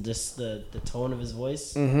cadence and just the tone of his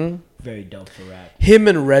voice. Mm-hmm. Very dope for rap. Him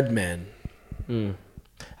and Redman.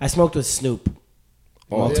 I smoked with Snoop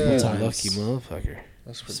multiple times. Lucky motherfucker.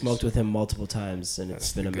 Smoked with him multiple times, and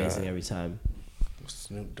it's been amazing every time.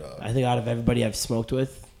 Snoop Dogg. I think out of everybody I've smoked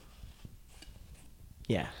with,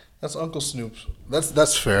 yeah. That's Uncle Snoop's.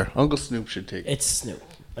 That's fair. Uncle Snoop should take it. It's Snoop.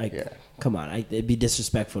 Come on. It'd be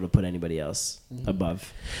disrespectful to put anybody else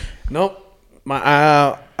above. Nope.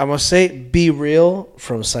 I must say, Be Real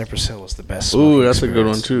from Cypress Hill was the best. Ooh, that's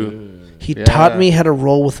experience. A good one, too. He taught me how to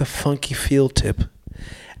roll with a funky field tip.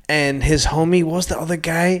 And his homie, what was the other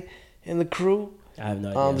guy in the crew? I have no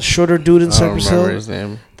idea. The shorter dude in Cypress Hill. His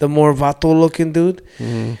name. The more vato looking dude.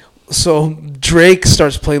 Mm-hmm. So Drake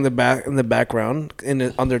starts playing in the background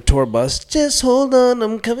on their tour bus. Just hold on,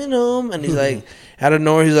 I'm coming home. And he's like, out of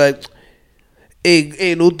nowhere, he's like,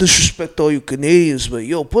 hey, no disrespect to all you Canadians, but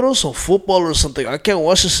yo, put on some football or something. I can't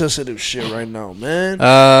watch the sensitive shit right now, man. He's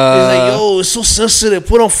like, yo, it's so sensitive.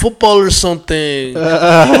 Put on football or something.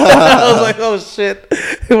 I was like, oh shit.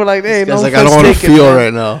 We're like, hey, no, like, I don't want to feel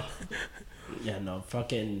right now. Yeah, no,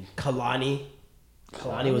 fucking Kalani.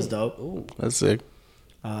 Kalani was dope. Ooh. That's sick.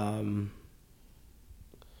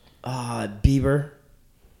 Bieber.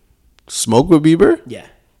 Smoke with Bieber? Yeah.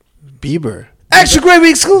 Bieber. Extra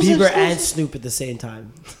gravy exclusive. Bieber and Snoop at the same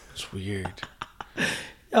time. That's weird.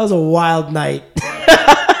 That was a wild night.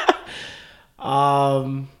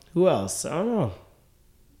 Who else? I don't know.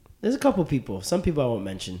 There's a couple people. Some people I won't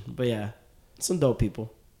mention. But yeah, some dope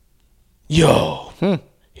people. Yo.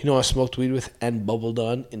 You know I smoked weed with and bubbled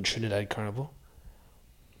on in Trinidad Carnival?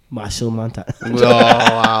 Marshall Montana. Oh,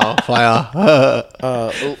 wow. Fire.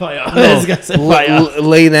 Fire.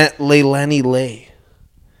 Leilani Lay.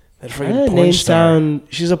 That freaking porn star.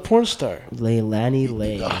 She's a porn star. Leilani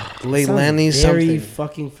Lay. Leilani something. Very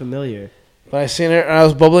fucking familiar. But I seen her, and I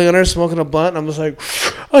was bubbling on her, smoking a blunt, and I'm just like,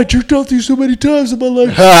 I jerked off to you so many times in my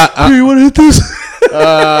life. Hey, you want to hit this?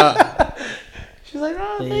 She's like,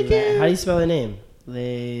 oh, thank you. How do you spell her name?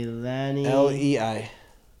 Leilani. L-E-I.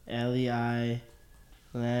 L-E-I.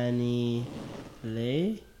 Lani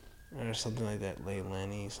Lay? Or something like that.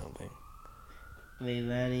 Leilani something.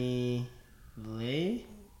 Leilani Lay?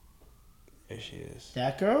 There she is.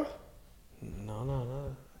 That girl?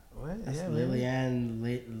 No. What? That's Liliane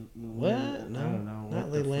Lay. What? No, I don't know. Not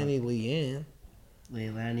Leilani Leanne.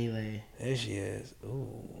 Leilani Lay. There she is.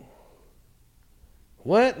 Ooh.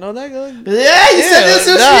 What? No, that girl. Yeah, you said this is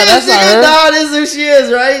who she is. That's not her. No, this is who she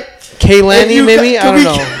is, right? Kaylani, maybe? I don't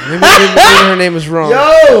know. Maybe her name is wrong.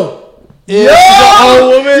 Yo! Yeah, she's an old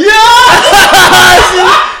woman.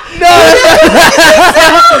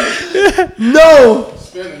 No!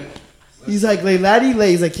 He's like, Leilani Lay.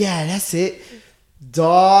 He's like, yeah, that's it.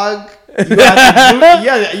 Dog.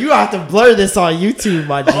 You have to blur this on YouTube,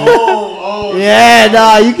 my G. Yeah,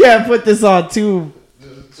 nah, you can't put this on tube.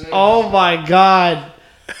 Oh my God.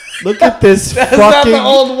 Look at this fucking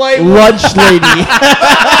old white lunch lady.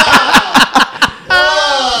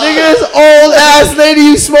 Nigga, this old ass lady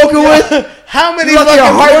you smoking with. How many fucking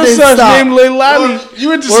porn stars named Leilani? You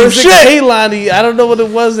went to some shit. Kaylani. I don't know what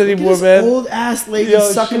it was anymore, man. Old ass lady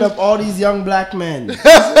sucking up all these young black men. Go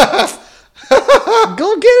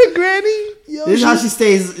get it, Granny. Yo, this is how she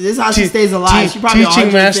stays. This is how she stays alive. She probably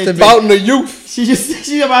teaching master about the youth.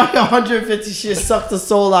 She's about 150. She just sucked the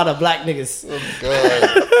soul out of black niggas. Oh God.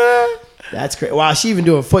 That's crazy. Wow, she even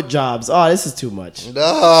doing foot jobs. Oh, this is too much. No.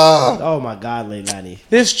 Oh my God, Leilani.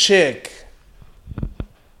 This chick,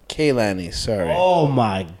 Kaylani. Sorry. Oh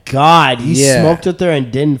my God, you smoked with her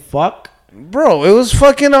and didn't fuck. Bro, it was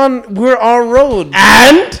fucking on. We're on road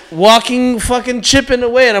and walking, fucking chipping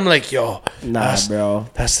away, and I'm like, yo, nah, bro,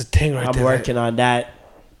 that's the thing right there. I'm working on that.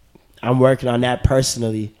 I'm working on that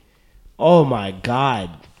personally. Oh my God,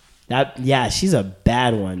 she's a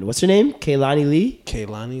bad one. What's her name? Kaylani Lee.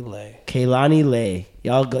 Kaylani Lay. Kaylani Lay.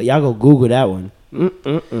 Y'all go Google that one.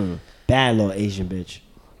 Bad little Asian bitch.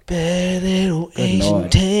 Bad little Asian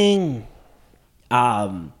thing.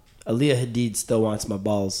 Aaliyah Hadid still wants my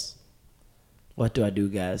balls. What do I do,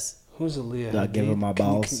 guys? Who's Aaliyah? Do I give her my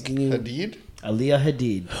balls? Hadid? Aaliyah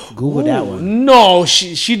Hadid. Google that one. No,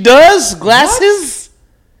 she does glasses.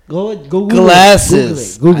 Go Google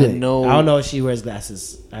glasses. Google it. I don't know if she wears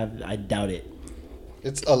glasses. I doubt it.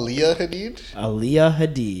 It's Aaliyah Hadid. Aaliyah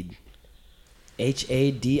Hadid.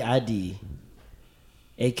 HADID.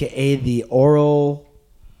 a.k.a. the Oral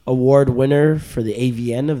Award winner for the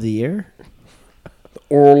AVN of the year. The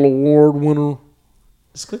Oral Award winner.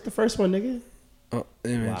 Just click the first one, nigga. Oh,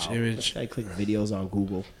 image. I click videos on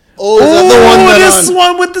Google. Oh, is that the one this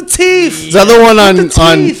one with the teeth. Is that the one on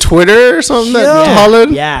Twitter or something that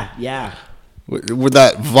hollered? Yeah. With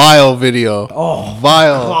that vile video. Oh,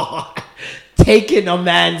 vile. Taking a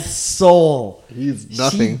man's soul. He's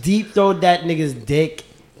nothing. She deep throated that nigga's dick,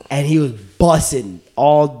 and he was busting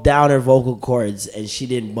all down her vocal cords, and she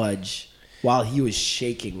didn't budge while he was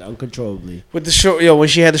shaking uncontrollably. With the short, when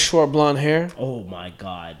she had the short blonde hair. Oh my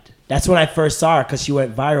God, that's when I first saw her because she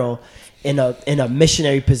went viral in a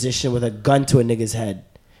missionary position with a gun to a nigga's head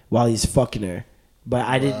while he's fucking her. But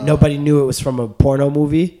I didn't. Nobody knew it was from a porno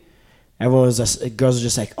movie. Everyone was girls were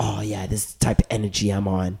just like, oh yeah, this is the type of energy I'm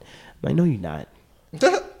on. I'm like, no, you're not.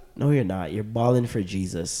 No, you're not. You're balling for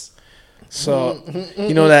Jesus. So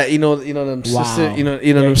you know them sister, you know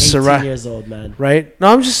them 18 sorority years old, man. Right? No,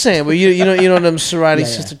 I'm just saying, but you know them sorority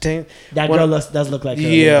sister thing. That girl does look like her.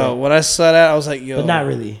 Yeah, when I saw that, I was like, yo, but not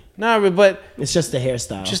really. But it's just the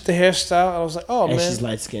hairstyle. Just the hairstyle. I was like, oh and man, she's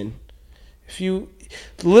light skinned. If you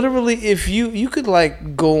could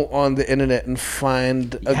like go on the internet and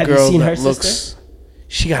find a girl that looks. Sister?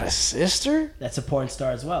 She got a sister. That's a porn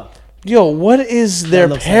star as well. Yo, what is their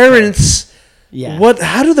parents? Yeah.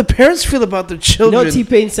 How do the parents feel about their children? You know what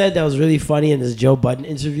T-Pain said that was really funny in this Joe Budden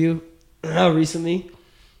interview recently?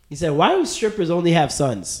 He said, why do strippers only have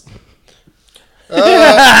sons? He's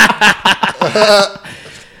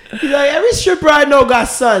like, every stripper I know got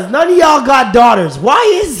sons. None of y'all got daughters.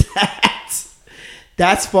 Why is that?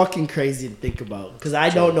 That's fucking crazy to think about. Because I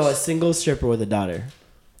don't know a single stripper with a daughter.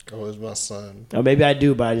 Oh, it's my son. Or maybe I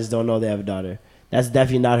do, but I just don't know they have a daughter. That's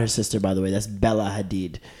definitely not her sister, by the way. That's Bella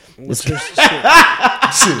Hadid. What's her sister?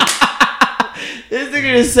 This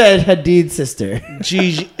nigga just said Hadid's sister.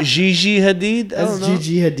 Gigi Hadid? That's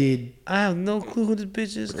Gigi Hadid. I have no clue who this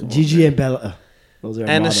bitch is. Gigi and Bella. Those are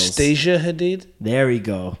Anastasia models. Hadid? There we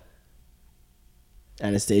go.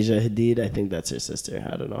 Anastasia Hadid. I think that's her sister.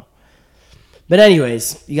 I don't know. But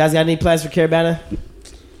anyways, you guys got any plans for Carabana?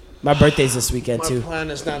 My birthday's this weekend, too. My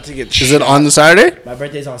plan is not to get Is it on the Saturday? My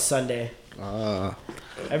birthday's on Sunday.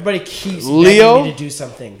 Everybody keeps Leo? begging me to do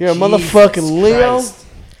something. You're a motherfucking Leo? Christ.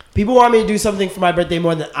 People want me to do something for my birthday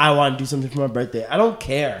more than I want to do something for my birthday. I don't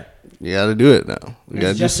care. You got to do it now. You got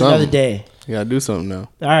to do just something. Another day. You got to do something now.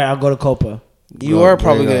 All right, I'll go to Copa. You are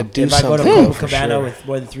probably going to do something. If I go to Copacabana with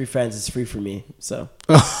more than 3 friends, it's free for me. So.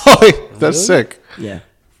 That's sick. Yeah.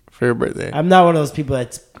 For your birthday. I'm not one of those people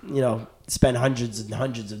that, spend hundreds and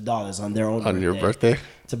hundreds of dollars on their own your birthday?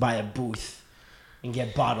 To buy a booth and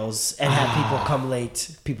get bottles and have people come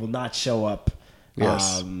late, people not show up.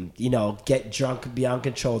 Yes. Get drunk beyond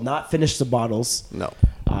control, not finish the bottles. No.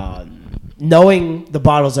 Knowing the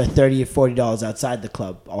bottles are $30 or $40 outside the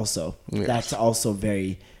club also. Yes. That's also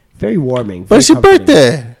very, very warming. But it's your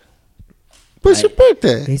birthday. It's your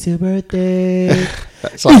birthday. It's your birthday.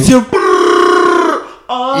 It's your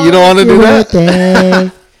You don't want to do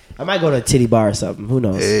that? I might go to a titty bar or something. Who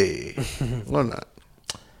knows? Hey. Why not?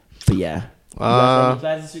 But yeah. You got any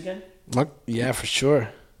plans this weekend? Yeah, for sure.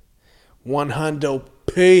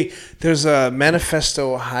 $100P. There's a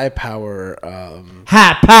Manifesto High Power.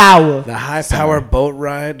 High Power. The High Power boat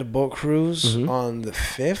ride, the boat cruise on the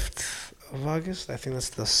 5th of August. I think that's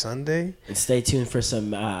the Sunday. And stay tuned for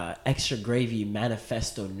some extra gravy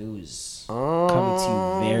manifesto news. Coming to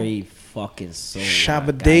you very fucking soon.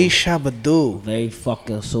 Shabba-day, shabba-doo. Very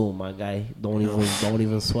fucking soon, my guy. Don't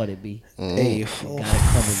even sweat it, B. Hey,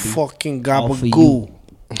 fucking gabagoo.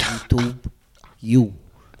 YouTube. You.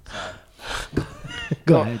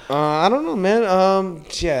 Go ahead. I don't know, man.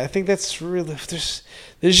 I think that's really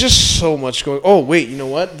there's just so much going. Oh wait, you know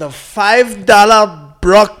what? The $5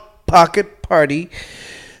 Brock Pocket Party.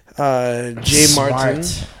 Jay Martin.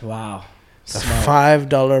 Wow. The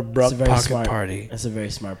 $5 Brock Pocket Party. That's a very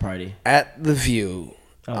smart party. At the View.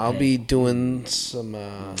 Okay. I'll be doing some.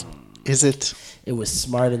 Is it? It was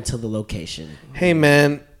smart until the location. Hey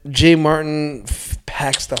man, Jay Martin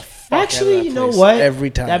packs the fuck Actually, out of that you know place what? every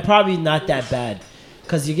time. That probably not that bad,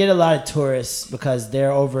 because you get a lot of tourists because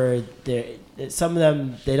they're over there. Some of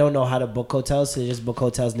them, they don't know how to book hotels, so they just book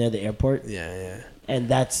hotels near the airport. Yeah. And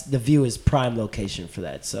that's the View is prime location for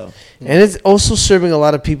that. So, and it's also serving a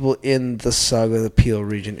lot of people in the Saga, the Peel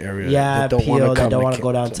region area. Yeah, that don't Peel, want that don't want to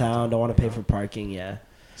go downtown, don't want to pay for parking. Yeah,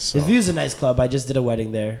 so. The View's a nice club. I just did a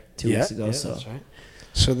wedding there 2 weeks ago. So that's right.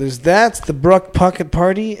 So there's that, the Brock Pocket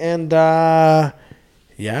Party, and that's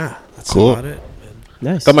cool. about it. Man.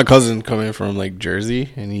 Nice. Got my cousin coming from Jersey,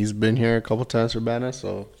 and he's been here a couple times for Banna,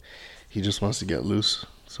 so he just wants to get loose.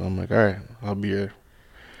 So I'm like, all right, I'll be here.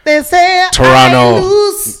 They say Toronto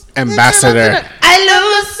ambassador. I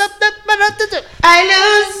lose.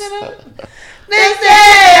 They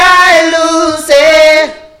say I lose.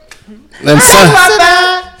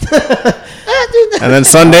 And then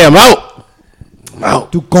Sunday, I'm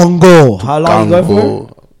out. To Congo. How long you going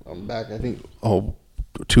for? I'm back, I think,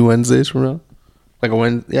 2 Wednesdays from now. Like a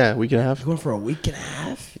Wednesday, yeah, week and a half. You're going for a week and a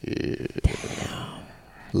half? Yeah. Damn.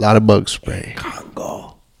 A lot of bug spray.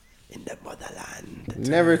 Congo. In the motherland.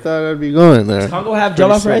 Never thought I'd be going there. Does Congo have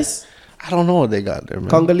jollof rice? I don't know what they got there,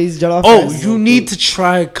 man. Congolese jollof Oh, rice? you need to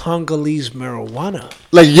try Congolese marijuana.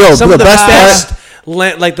 Like, yo, some the of the best best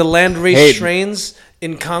like the land race strains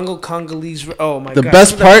in Congo, Congolese. Oh my god,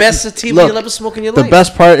 best part, the best sativa you'll ever smoke in your life. The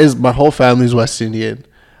best part is my whole family's West Indian.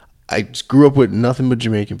 I just grew up with nothing but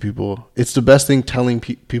Jamaican people. It's the best thing telling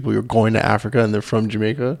people you're going to Africa and they're from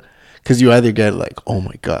Jamaica, because you either get like, oh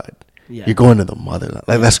my god, you're going to the motherland.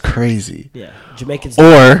 Like, that's crazy. Yeah, Jamaicans.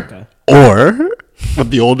 Or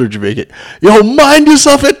with the older Jamaican, yo, mind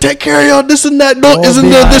yourself and take care of y'all this and that. No, isn't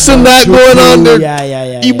there this and that going on there?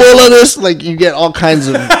 Yeah. Ebola this, like, you get all kinds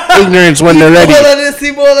of ignorance when they're ready. Ebola this,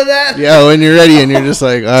 Ebola that. Yeah, when you're ready and you're just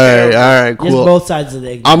like, all right, cool. There's both sides of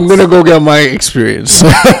the ignorance. I'm gonna go get my experience.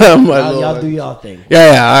 Y'all do y'all thing.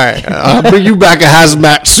 Yeah, all right. I'll bring you back a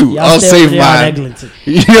hazmat suit. I'll save mine.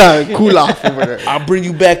 Yeah, cool off over there. I'll bring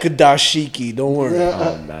you back a dashiki. Don't worry.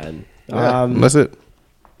 Oh man. That's it.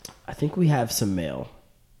 I think we have some mail.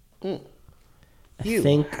 I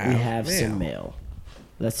think we have some mail.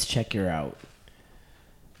 Let's check her out.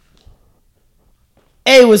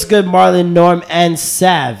 Hey, what's good, Marlon, Norm, and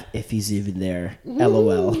Sav, if he's even there.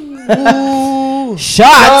 LOL.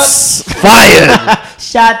 Shots fired.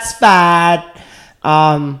 Shots fired.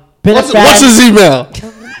 What's his email?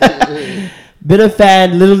 Been a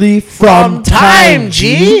fan literally from time,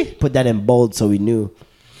 G. Put that in bold so we knew.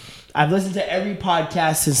 I've listened to every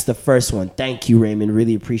podcast since the first one. Thank you, Raymond.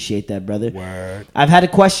 Really appreciate that, brother. Word. I've had a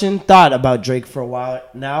thought about Drake for a while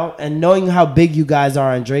now, and knowing how big you guys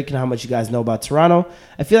are on Drake and how much you guys know about Toronto,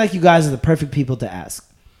 I feel like you guys are the perfect people to ask.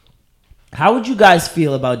 How would you guys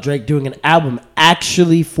feel about Drake doing an album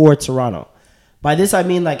actually for Toronto? By this, I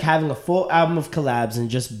mean like having a full album of collabs and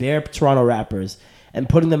just bare Toronto rappers and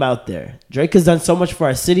putting them out there. Drake has done so much for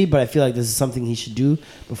our city, but I feel like this is something he should do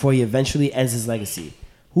before he eventually ends his legacy.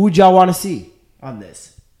 Who would y'all want to see on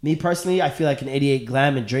this? Me personally, I feel like an 88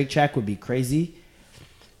 Glam and Drake track would be crazy.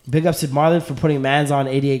 Big ups to Marlon for putting Mans on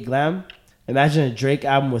 88 Glam. Imagine a Drake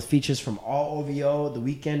album with features from all OVO, The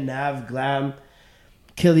Weeknd, Nav, Glam,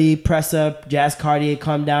 Killy, Press Up, Jazz Cartier,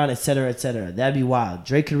 Calm Down, etc., etc. That'd be wild.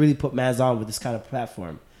 Drake could really put Mans on with this kind of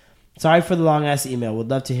platform. Sorry for the long-ass email. Would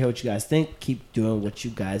love to hear what you guys think. Keep doing what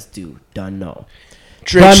you guys do. Done know.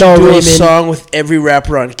 Drake should do a song with every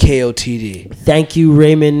rapper on KOTD. Thank you,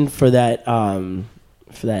 Raymond, for that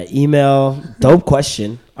email. Dope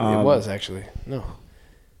question. It was, actually. No.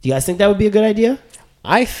 Do you guys think that would be a good idea?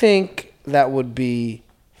 I think that would be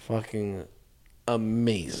fucking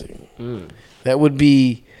amazing. That would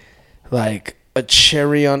be like a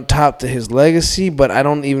cherry on top to his legacy, but I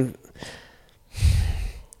don't even...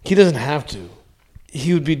 He doesn't have to.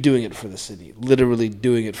 He would be doing it for the city, literally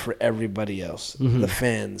doing it for everybody else, the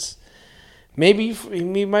fans. Maybe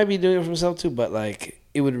he might be doing it for himself too, but like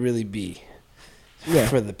it would really be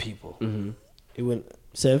for the people. It wouldn't.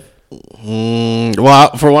 Siv?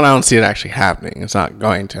 Well, for one, I don't see it actually happening. It's not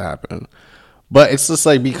going to happen. But it's just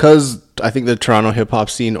like, because I think the Toronto hip hop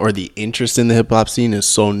scene, or the interest in the hip hop scene, is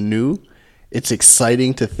so new, it's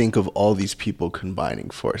exciting to think of all these people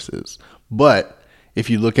combining forces. But if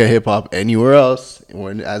you look at hip hop anywhere else,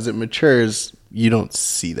 as it matures, you don't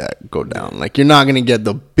see that go down. Like, you're not gonna get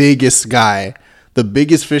the biggest guy, the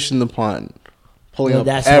biggest fish in the pond, pulling up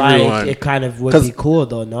that's everyone. Why it kind of would be cool,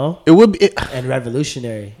 though. No, it would be and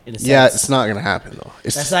revolutionary in a sense. Yeah, it's not gonna happen though.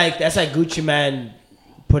 That's like Gucci Mane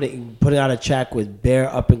putting out a track with bare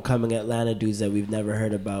up and coming Atlanta dudes that we've never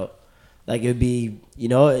heard about. Like, it'd be,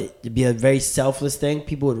 it'd be a very selfless thing.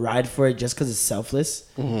 People would ride for it just because it's selfless,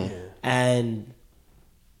 and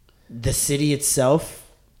the city itself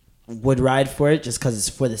would ride for it just because it's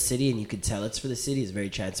for the city, and you can tell it's for the city. It's very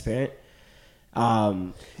transparent.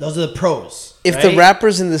 Those are the pros. If the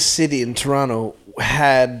rappers in the city in Toronto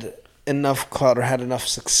had enough clout or had enough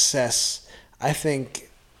success, I think,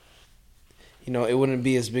 it wouldn't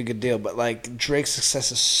be as big a deal. But like, Drake's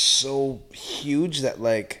success is so huge that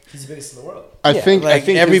like he's the biggest in the world. I think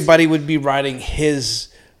everybody would be riding his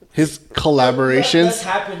collaborations.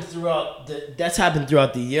 That's happened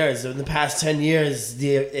throughout the years. In the past 10 years,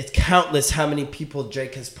 it's countless how many people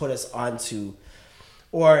Drake has put us onto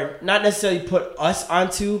or not necessarily put us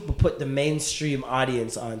onto, but put the mainstream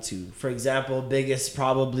audience onto. For example, biggest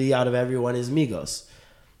probably out of everyone is Migos.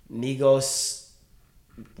 Migos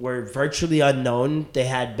were virtually unknown. They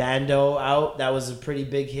had Bando out. That was a pretty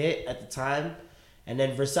big hit at the time. And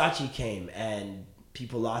then Versace came and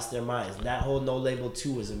people lost their minds. That whole No Label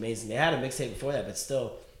 2 was amazing. They had a mixtape before that, but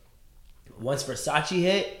still, once Versace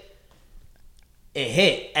hit, it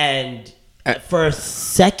hit. And for a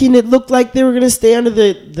second, it looked like they were going to stay under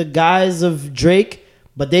the guise of Drake,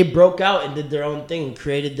 but they broke out and did their own thing and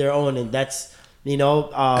created their own. And that's, you know...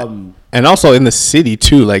 and also in the city,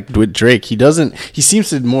 too, like with Drake, he seems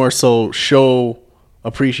to more so show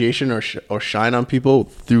appreciation or shine on people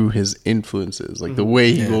through his influences, like the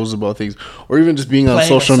way he goes about things, or even just being on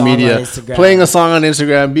social media, playing a song on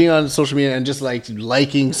Instagram, being on social media, and just like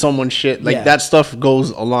liking someone's shit. Like that stuff goes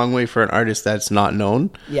a long way for an artist that's not known.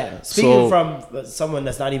 Yeah, speaking from someone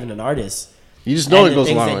that's not even an artist, you just know it goes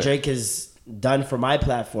a long way. Things that Drake has done for my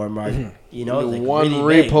platform are, you know, like one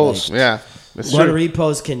really repost, big. Like, one true.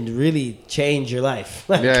 Repost can really change your life.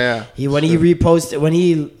 Like, he reposted, when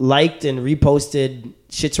he liked and reposted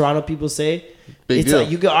shit Toronto people say, big it's deal.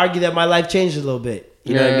 like you could argue that my life changed a little bit.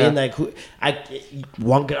 You know what I mean? Like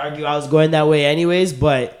one could argue I was going that way anyways,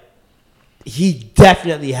 but he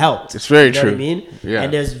definitely helped. It's very true. Know what I mean? Yeah.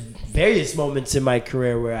 And there's various moments in my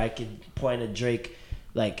career where I could point at Drake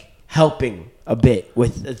like helping a bit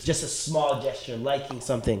with just a small gesture, liking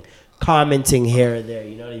something, commenting here or there.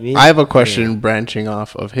 You know what I mean? I have a question branching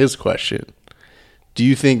off of his question. Do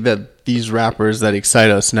you think that these rappers that excite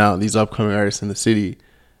us now, these upcoming artists in the city,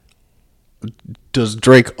 does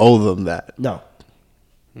Drake owe them that? No.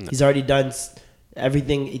 He's already done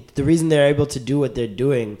everything. The reason they're able to do what they're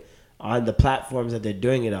doing on the platforms that they're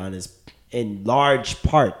doing it on is in large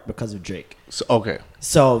part because of Drake.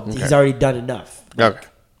 So he's already done enough. Okay.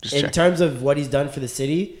 In terms of what he's done for the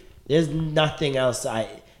city, there's nothing else,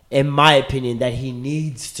 in my opinion, that he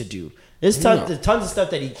needs to do. There's tons of stuff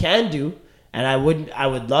that he can do, and I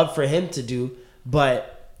would love for him to do,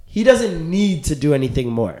 but he doesn't need to do anything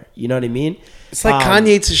more. You know what I mean? It's like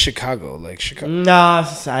Kanye to Chicago. Nah,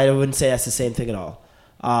 I wouldn't say that's the same thing at all.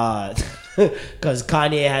 Because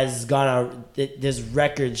Kanye has gone out. There's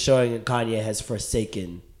records showing that Kanye has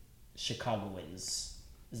forsaken Chicagoans.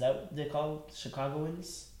 Is that what they call them?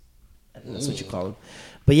 Chicagoans? I think that's what you call them.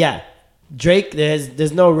 But yeah, Drake,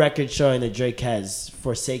 there's no record showing that Drake has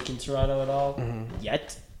forsaken Toronto at all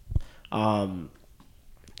yet. And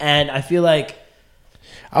I feel like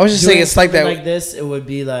I was just saying it's like that. Like this, it would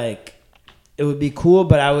be cool,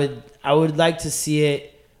 but I would like to see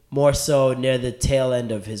it more so near the tail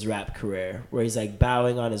end of his rap career, where he's like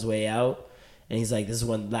bowing on his way out, and he's like, "This is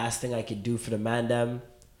one last thing I could do for the mandem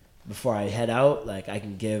before I head out. Like I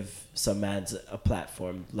can give some mans a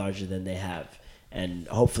platform larger than they have, and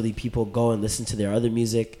hopefully people go and listen to their other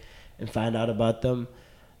music and find out about them."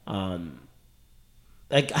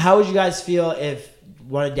 Like, how would you guys feel if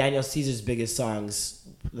one of Daniel Caesar's biggest songs,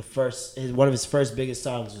 one of his first biggest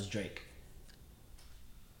songs was Drake?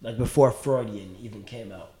 Like before Freudian even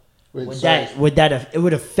came out. It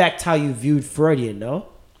would affect how you viewed Freudian, no?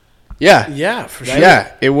 Yeah, for sure.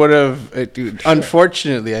 Yeah, it would have.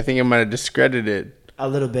 Unfortunately, I think it might have discredited a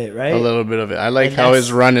little bit, right? A little bit of it. I like how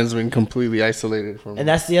his run has been completely isolated from. And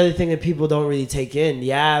that's the other thing that people don't really take in.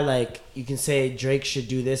 Yeah, like you can say Drake should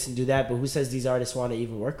do this and do that, but who says these artists want to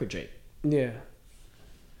even work with Drake? Yeah.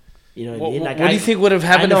 You know what I mean? Like, what do you think would have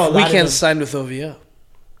happened if Weeknd signed with OVO?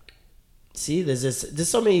 See, there's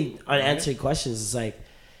so many unanswered questions. It's like,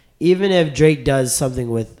 even if Drake does something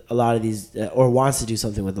with a lot of these, or wants to do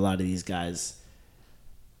something with a lot of these guys,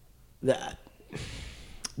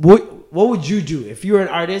 what would you do if you were an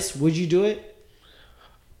artist? Would you do it?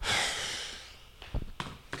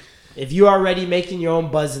 If you're already making your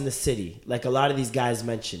own buzz in the city, like a lot of these guys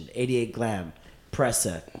mentioned, 88 Glam,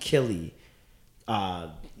 Pressa, Killy,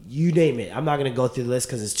 you name it. I'm not gonna go through the list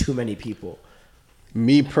because there's too many people.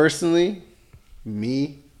 Me personally,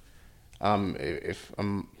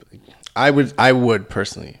 I would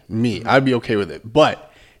personally, I'd be okay with it.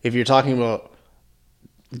 But if you're talking about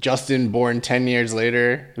Justin born 10 years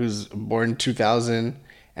later, who's born 2000,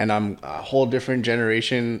 and I'm a whole different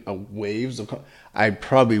generation of waves of, I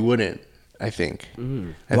probably wouldn't. I think.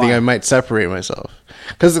 I think I might separate myself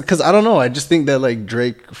because I don't know. I just think that like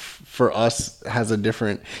Drake for us has a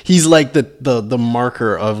different. He's like the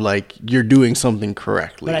marker of like you're doing something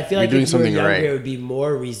correctly. But I feel like if you were younger, it would be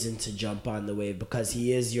more reason to jump on the wave because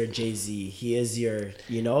he is your Jay-Z. He is your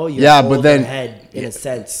older head in a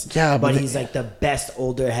sense. Yeah, but he's like the best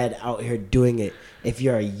older head out here doing it. If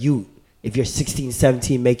you're a youth, if you're 16,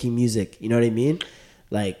 17 making music, you know what I mean?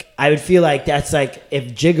 Like, I would feel like that's like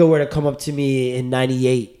if Jigga were to come up to me in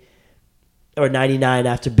 98 or 99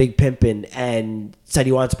 after Big Pimpin' and said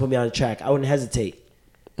he wanted to put me on a track, I wouldn't hesitate.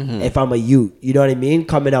 If I'm a youth, you know what I mean?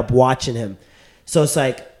 Coming up watching him. So it's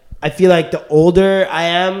like, I feel like the older I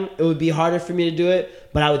am, it would be harder for me to do it,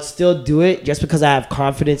 but I would still do it just because I have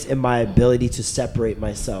confidence in my ability to separate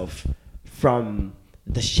myself from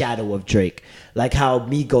the shadow of Drake. Like how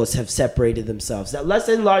Migos have separated themselves. That's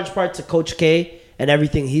in large part to Coach K and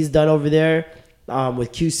everything he's done over there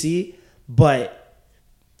with QC. But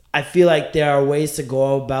I feel like there are ways to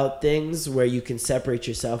go about things where you can separate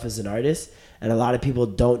yourself as an artist. And a lot of people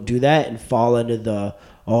don't do that and fall under the,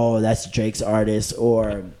 oh, that's Drake's artist,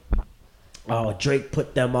 or, oh, Drake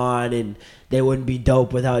put them on and they wouldn't be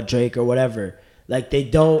dope without Drake or whatever. Like, they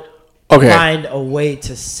don't find a way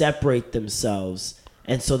to separate themselves.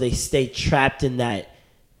 And so they stay trapped in that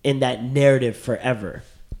narrative forever.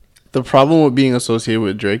 The problem with being associated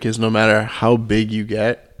with Drake is no matter how big you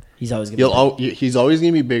get, he's always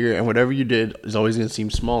gonna be bigger, and whatever you did is always gonna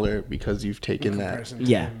seem smaller because you've taken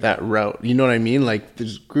that route. You know what I mean? Like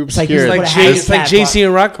there's groups here. It's like JC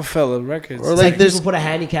and Rockefeller Records. Or like people put a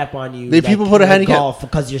handicap on you. People put a handicap golf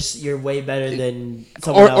because you're way better than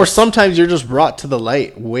someone else. Or sometimes you're just brought to the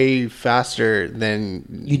light way faster than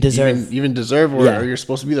you deserve, even deserve, or you're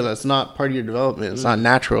supposed to be there. That's not part of your development. It's not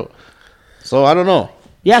natural. So I don't know.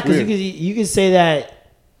 Yeah, because you can say that.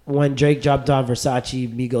 When Drake dropped on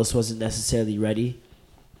Versace, Migos wasn't necessarily ready.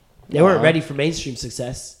 They weren't ready for mainstream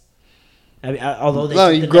success. I mean, although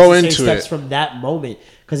they took the necessary steps from that moment.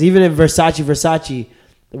 Because even in Versace,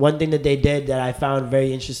 the one thing that they did that I found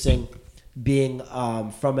very interesting, being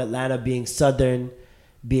from Atlanta, being Southern,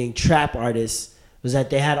 being trap artists, was that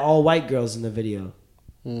they had all white girls in the video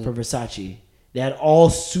for Versace. They had all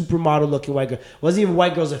supermodel looking white girls. It wasn't even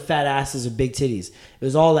white girls with fat asses or big titties. It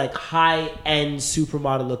was all like high end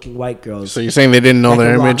supermodel looking white girls. So you're saying they didn't know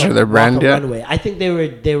their image or their brand yet? Runway. I think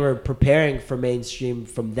they were preparing for mainstream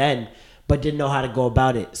from then, but didn't know how to go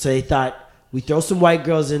about it. So they thought, we throw some white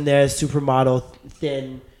girls in there, supermodel,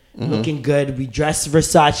 thin, looking good. We dress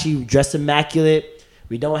Versace, we dress immaculate.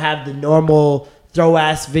 We don't have the normal throw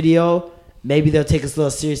ass video. Maybe they'll take us a little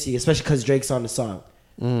seriously, especially because Drake's on the song.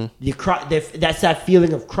 That's that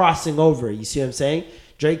feeling of crossing over. You see what I'm saying?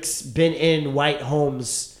 Drake's been in white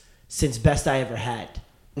homes since Best I Ever Had.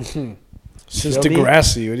 Since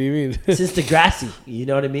Degrassi. What do you mean? Since Degrassi. You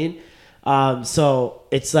know what I mean? So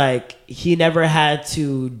it's like he never had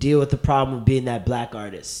to deal with the problem of being that black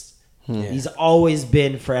artist. He's always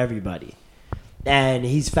been for everybody. And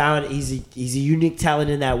he's a unique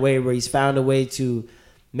talent in that way, where he's found a way to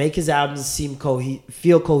make his albums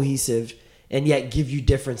feel cohesive, and yet give you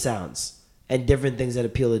different sounds and different things that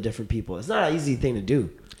appeal to different people. It's not an easy thing to do.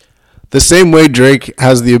 The same way Drake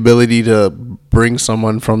has the ability to bring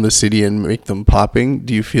someone from the city and make them popping,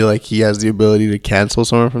 do you feel like he has the ability to cancel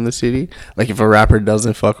someone from the city? Like if a rapper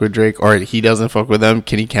doesn't fuck with Drake or he doesn't fuck with them,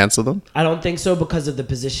 can he cancel them? I don't think so, because of the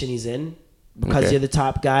position he's in. Because you're the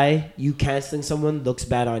top guy, you canceling someone looks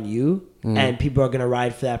bad on you. And people are going to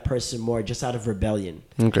ride for that person more just out of rebellion.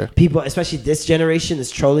 Okay. People, especially this generation,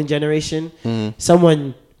 this trolling generation,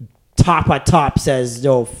 someone top says,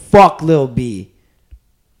 yo, fuck Lil B.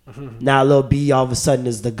 Now Lil B all of a sudden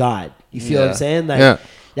is the god. You feel what I'm saying? Like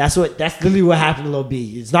that's literally what happened to Lil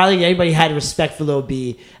B. It's not like anybody had respect for Lil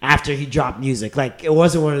B after he dropped music. Like, it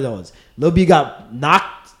wasn't one of those. Lil B got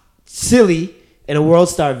knocked silly in a World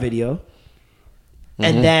Star video.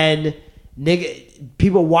 And then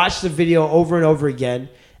people watched the video over and over again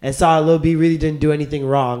and saw Lil B really didn't do anything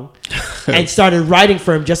wrong and started writing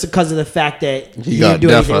for him just because of the fact that he didn't do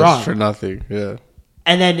anything wrong. For nothing,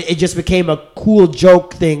 And then it just became a cool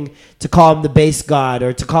joke thing to call him the bass god,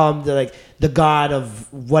 or to call him the god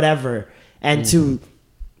of whatever, and to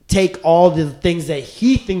take all the things that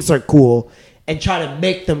he thinks are cool and try to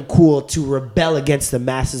make them cool to rebel against the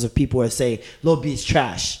masses of people who are saying Lil B's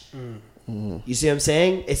trash. You see what I'm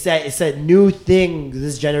saying? It's that new thing,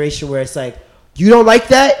 this generation, where it's like, you don't like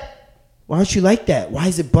that? Why don't you like that? Why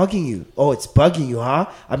is it bugging you? Oh, it's bugging you, huh?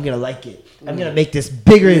 I'm going to like it. I'm going to make this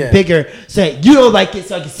bigger and bigger so that you don't like it,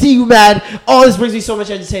 so I can see you mad. Oh, this brings me so much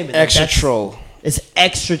entertainment. Extra troll. It's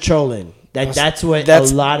extra trolling. That's what a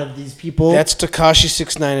lot of these people... That's Tekashi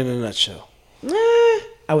 6ix9ine in a nutshell.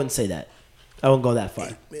 I wouldn't say that. I wouldn't go that far.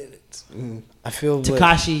 8 minutes. I feel...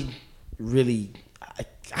 Tekashi really...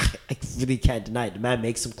 I really can't deny it. The man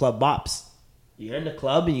makes some club bops. You're in the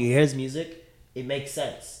club and you hear his music, it makes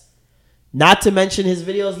sense. Not to mention his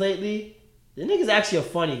videos lately. The nigga's actually a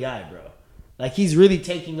funny guy, bro. Like, he's really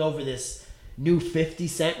taking over this new 50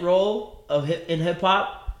 Cent role in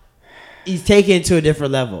hip-hop. He's taking it to a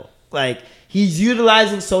different level. Like, he's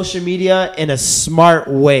utilizing social media in a smart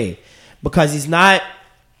way because he's not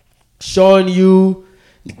showing you,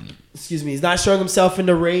 he's not showing himself in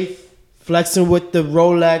the Wraith, flexing with the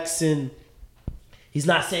Rolex, and he's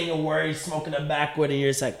not saying a word, he's smoking a backwood, and you're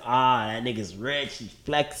just like, that nigga's rich, he's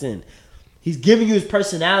flexing. He's giving you his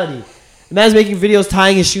personality. The man's making videos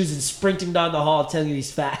tying his shoes and sprinting down the hall telling you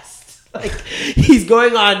he's fast. Like, he's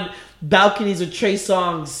going on balconies with Trey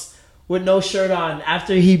Songz with no shirt on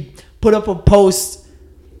after he put up a post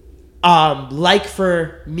like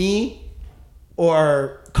for me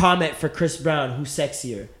or comment for Chris Brown, who's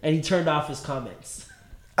sexier, and he turned off his comments.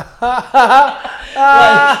 Like,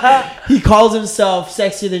 he calls himself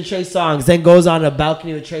sexier than Trey Songz, then goes on a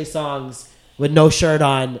balcony with Trey Songz with no shirt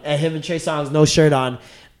on, and him and Trey Songz no shirt on,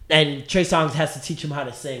 and Trey Songz has to teach him how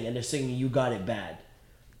to sing, and they're singing "You Got It Bad,"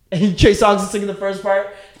 and Trey Songz is singing the first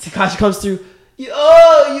part. Tekashi comes through, you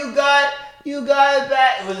got it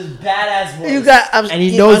bad. It was his badass voice. And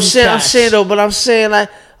he knows I'm saying though, but I'm saying like,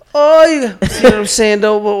 you know what I'm saying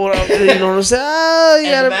though, but you know what I'm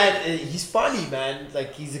saying? Man, he's funny, man.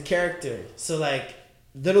 Like, he's a character. So, like,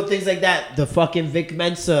 little things like that. The fucking Vic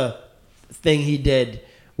Mensa thing he did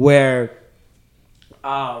where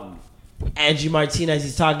Angie Martinez,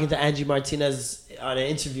 he's talking to Angie Martinez on an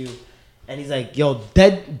interview, and he's like, yo,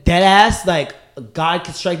 dead ass, like, God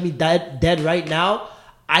could strike me dead right now.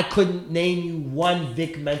 I couldn't name you one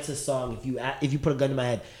Vic Mensa song if you put a gun in my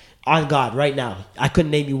head. On God, right now, I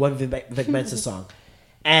couldn't name you one Vic Mensa song.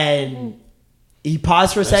 And he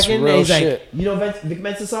paused for a second, and he's like, you know Vic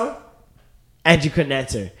Mensa song? Angie couldn't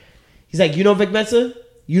answer. He's like, you know Vic Mensa?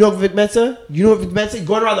 You know Vic Mensa? You know Vic Mensa?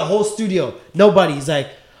 Going around the whole studio. Nobody. He's like,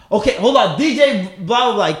 okay, hold on. DJ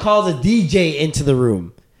blah, blah, blah. He calls a DJ into the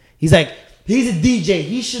room. He's like, he's a DJ.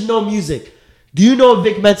 He should know music. Do you know a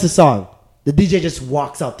Vic Mensa song? The DJ just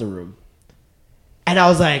walks out the room. And I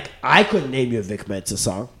was like, I couldn't name you a Vic Mensa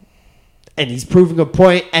song. And he's proving a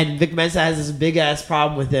point, and Vic Mensa has this big-ass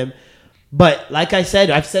problem with him. But like I said,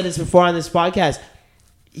 I've said this before on this podcast,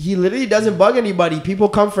 he literally doesn't bug anybody. People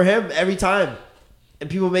come for him every time. And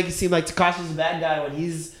people make it seem like Tekashi's a bad guy when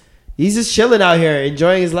he's just chilling out here,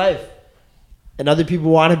 enjoying his life. And other people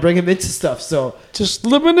want to bring him into stuff, so... Just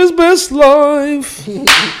living his best life. I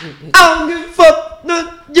don't give a fuck,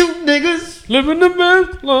 you niggas. Living the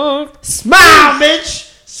best life. Smile,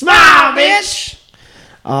 bitch. Smile, bitch.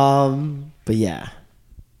 But yeah,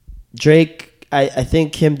 Drake, I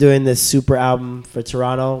think him doing this super album for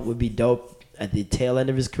Toronto would be dope at the tail end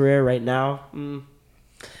of his career right now.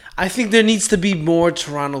 I think there needs to be more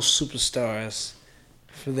Toronto superstars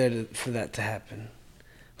for that to happen.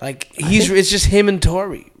 Like, it's just him and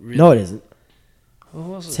Tory. Really. No, it isn't.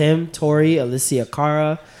 Who else? It's him, Tory, Alicia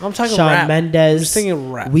Cara, I'm talking Shawn rap. Mendes, I'm just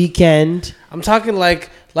thinking rap. Weeknd. I'm talking like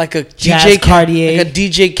a Jazz DJ Cartier. like a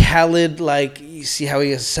DJ Khaled. Like, you see how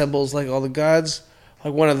he assembles like all the gods,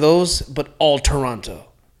 like one of those, but all Toronto.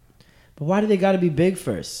 But why do they got to be big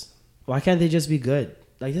first? Why can't they just be good?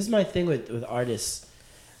 Like, this is my thing with artists.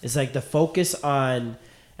 It's like the focus on, and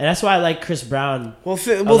that's why I like Chris Brown.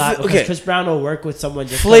 Okay, Chris Brown will work with someone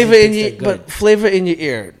just flavor in your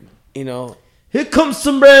ear. You know, here comes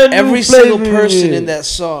some brand new every single person in that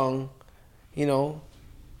song, you know,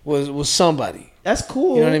 was somebody. That's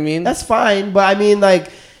cool. You know what I mean? That's fine, but I mean, like,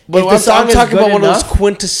 but I'm talking about one enough, of those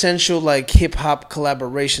quintessential like hip hop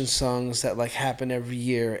collaboration songs that like happen every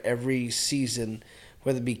year, every season,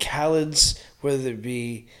 whether it be Khaled's, whether it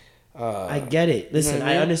be. I get it. Listen, you know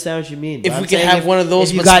what I mean? understand what you mean. If we can have one of those,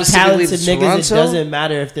 if you got talented niggas, it doesn't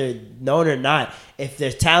matter if they're known or not. If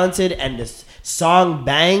they're talented and the song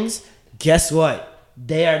bangs, guess what?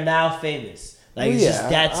 They are now famous. Like, it's just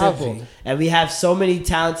that simple. Obviously. And we have so many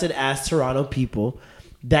talented ass Toronto people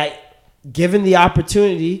that, given the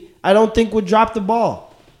opportunity, I don't think would drop the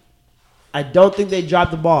ball. I don't think they drop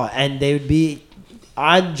the ball, and they would be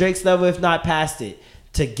on Drake's level, if not past it,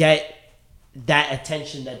 to get that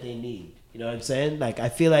attention that they need. You know what I'm saying? Like, I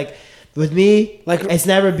feel like with me, like, it's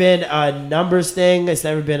never been a numbers thing. It's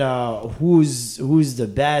never been a who's the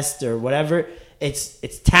best or whatever.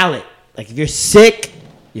 It's talent. Like, if you're sick,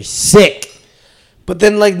 you're sick. But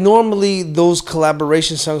then, like, normally those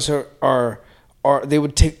collaboration songs are they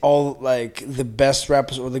would take all like the best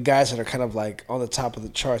rappers or the guys that are kind of like on the top of the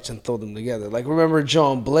charts and throw them together. Like, remember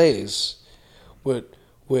John Blaze with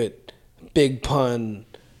Big Pun.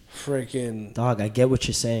 Freaking dog, I get what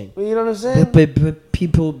you're saying. You know what I'm saying? But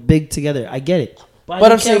people big together, I get it.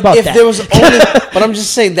 But I'm saying if there was only, but I'm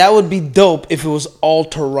just saying that would be dope if it was all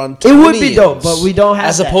Toronto. It would be dope, but we don't have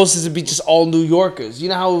as opposed to be just all New Yorkers. You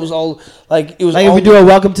know how it was all like it was like all, if we do a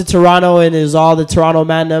Welcome to Toronto and it was all the Toronto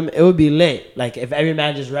man them, it would be lit. Like if every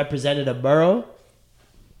man just represented a borough,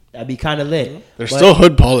 That'd be kind of lit. There's still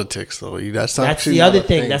hood politics, though. That's the other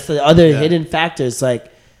thing. That's the other hidden factor. It's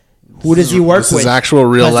like, who does he work with? This is actual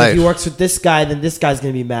real life. If he works with this guy, then this guy's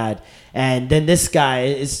going to be mad. And then this guy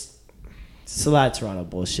is... It's a lot of Toronto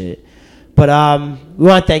bullshit. But we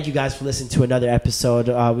want to thank you guys for listening to another episode.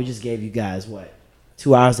 We just gave you guys,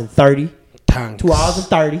 2 hours and 30? Thanks. 2 hours and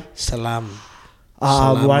 30. Salam. We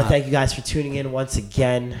want to thank you guys for tuning in once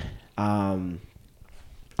again.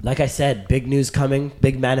 Like I said, big news coming.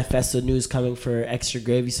 Big manifesto news coming for Extra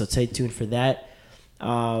Gravy, so stay tuned for that.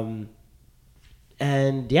 And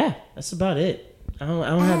yeah, that's about it. I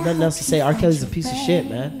don't have nothing else to say. R. Kelly's a piece of shit,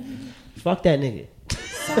 man. Fuck that nigga.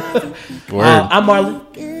 I'm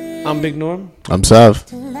Marlon. I'm Big Norm. I'm Sav.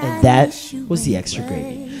 And that was the Extra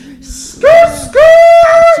Gravy. Suck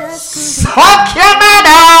your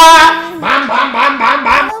mother! Bam, bam, bam, bam,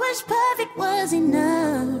 bam. I wish perfect was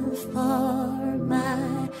enough for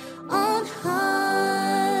my own heart.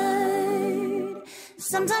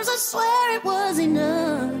 Sometimes I swear it was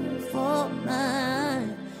enough for my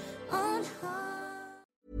own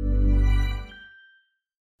heart.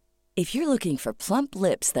 If you're looking for plump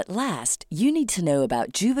lips that last, you need to know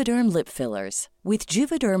about Juvederm lip fillers. With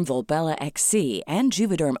Juvederm Volbella XC and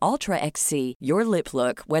Juvederm Ultra XC, your lip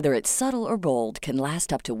look, whether it's subtle or bold, can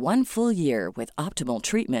last up to 1 full year with optimal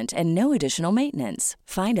treatment and no additional maintenance.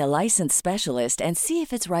 Find a licensed specialist and see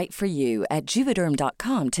if it's right for you at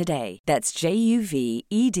Juvederm.com today. That's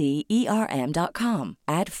JUVEDERM.com.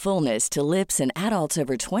 Add fullness to lips in adults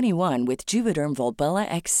over 21 with Juvederm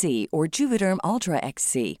Volbella XC or Juvederm Ultra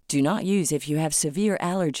XC. Do not use if you have severe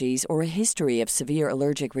allergies or a history of severe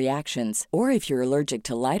allergic reactions, or if you're allergic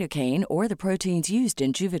to lidocaine or the proteins used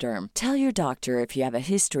in Juvederm. Tell your doctor if you have a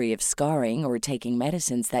history of scarring or taking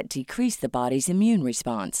medicines that decrease the body's immune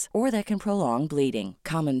response or that can prolong bleeding.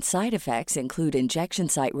 Common side effects include injection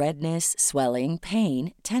site redness, swelling,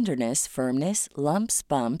 pain, tenderness, firmness, lumps,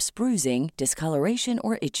 bumps, bruising, discoloration,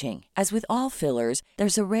 or itching. As with all fillers,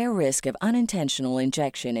 there's a rare risk of unintentional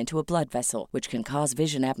injection into a blood vessel, which can cause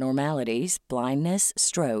vision abnormalities, blindness,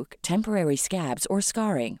 stroke, temporary scabs, or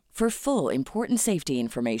scarring. For full important safety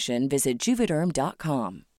information, visit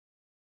Juvederm.com.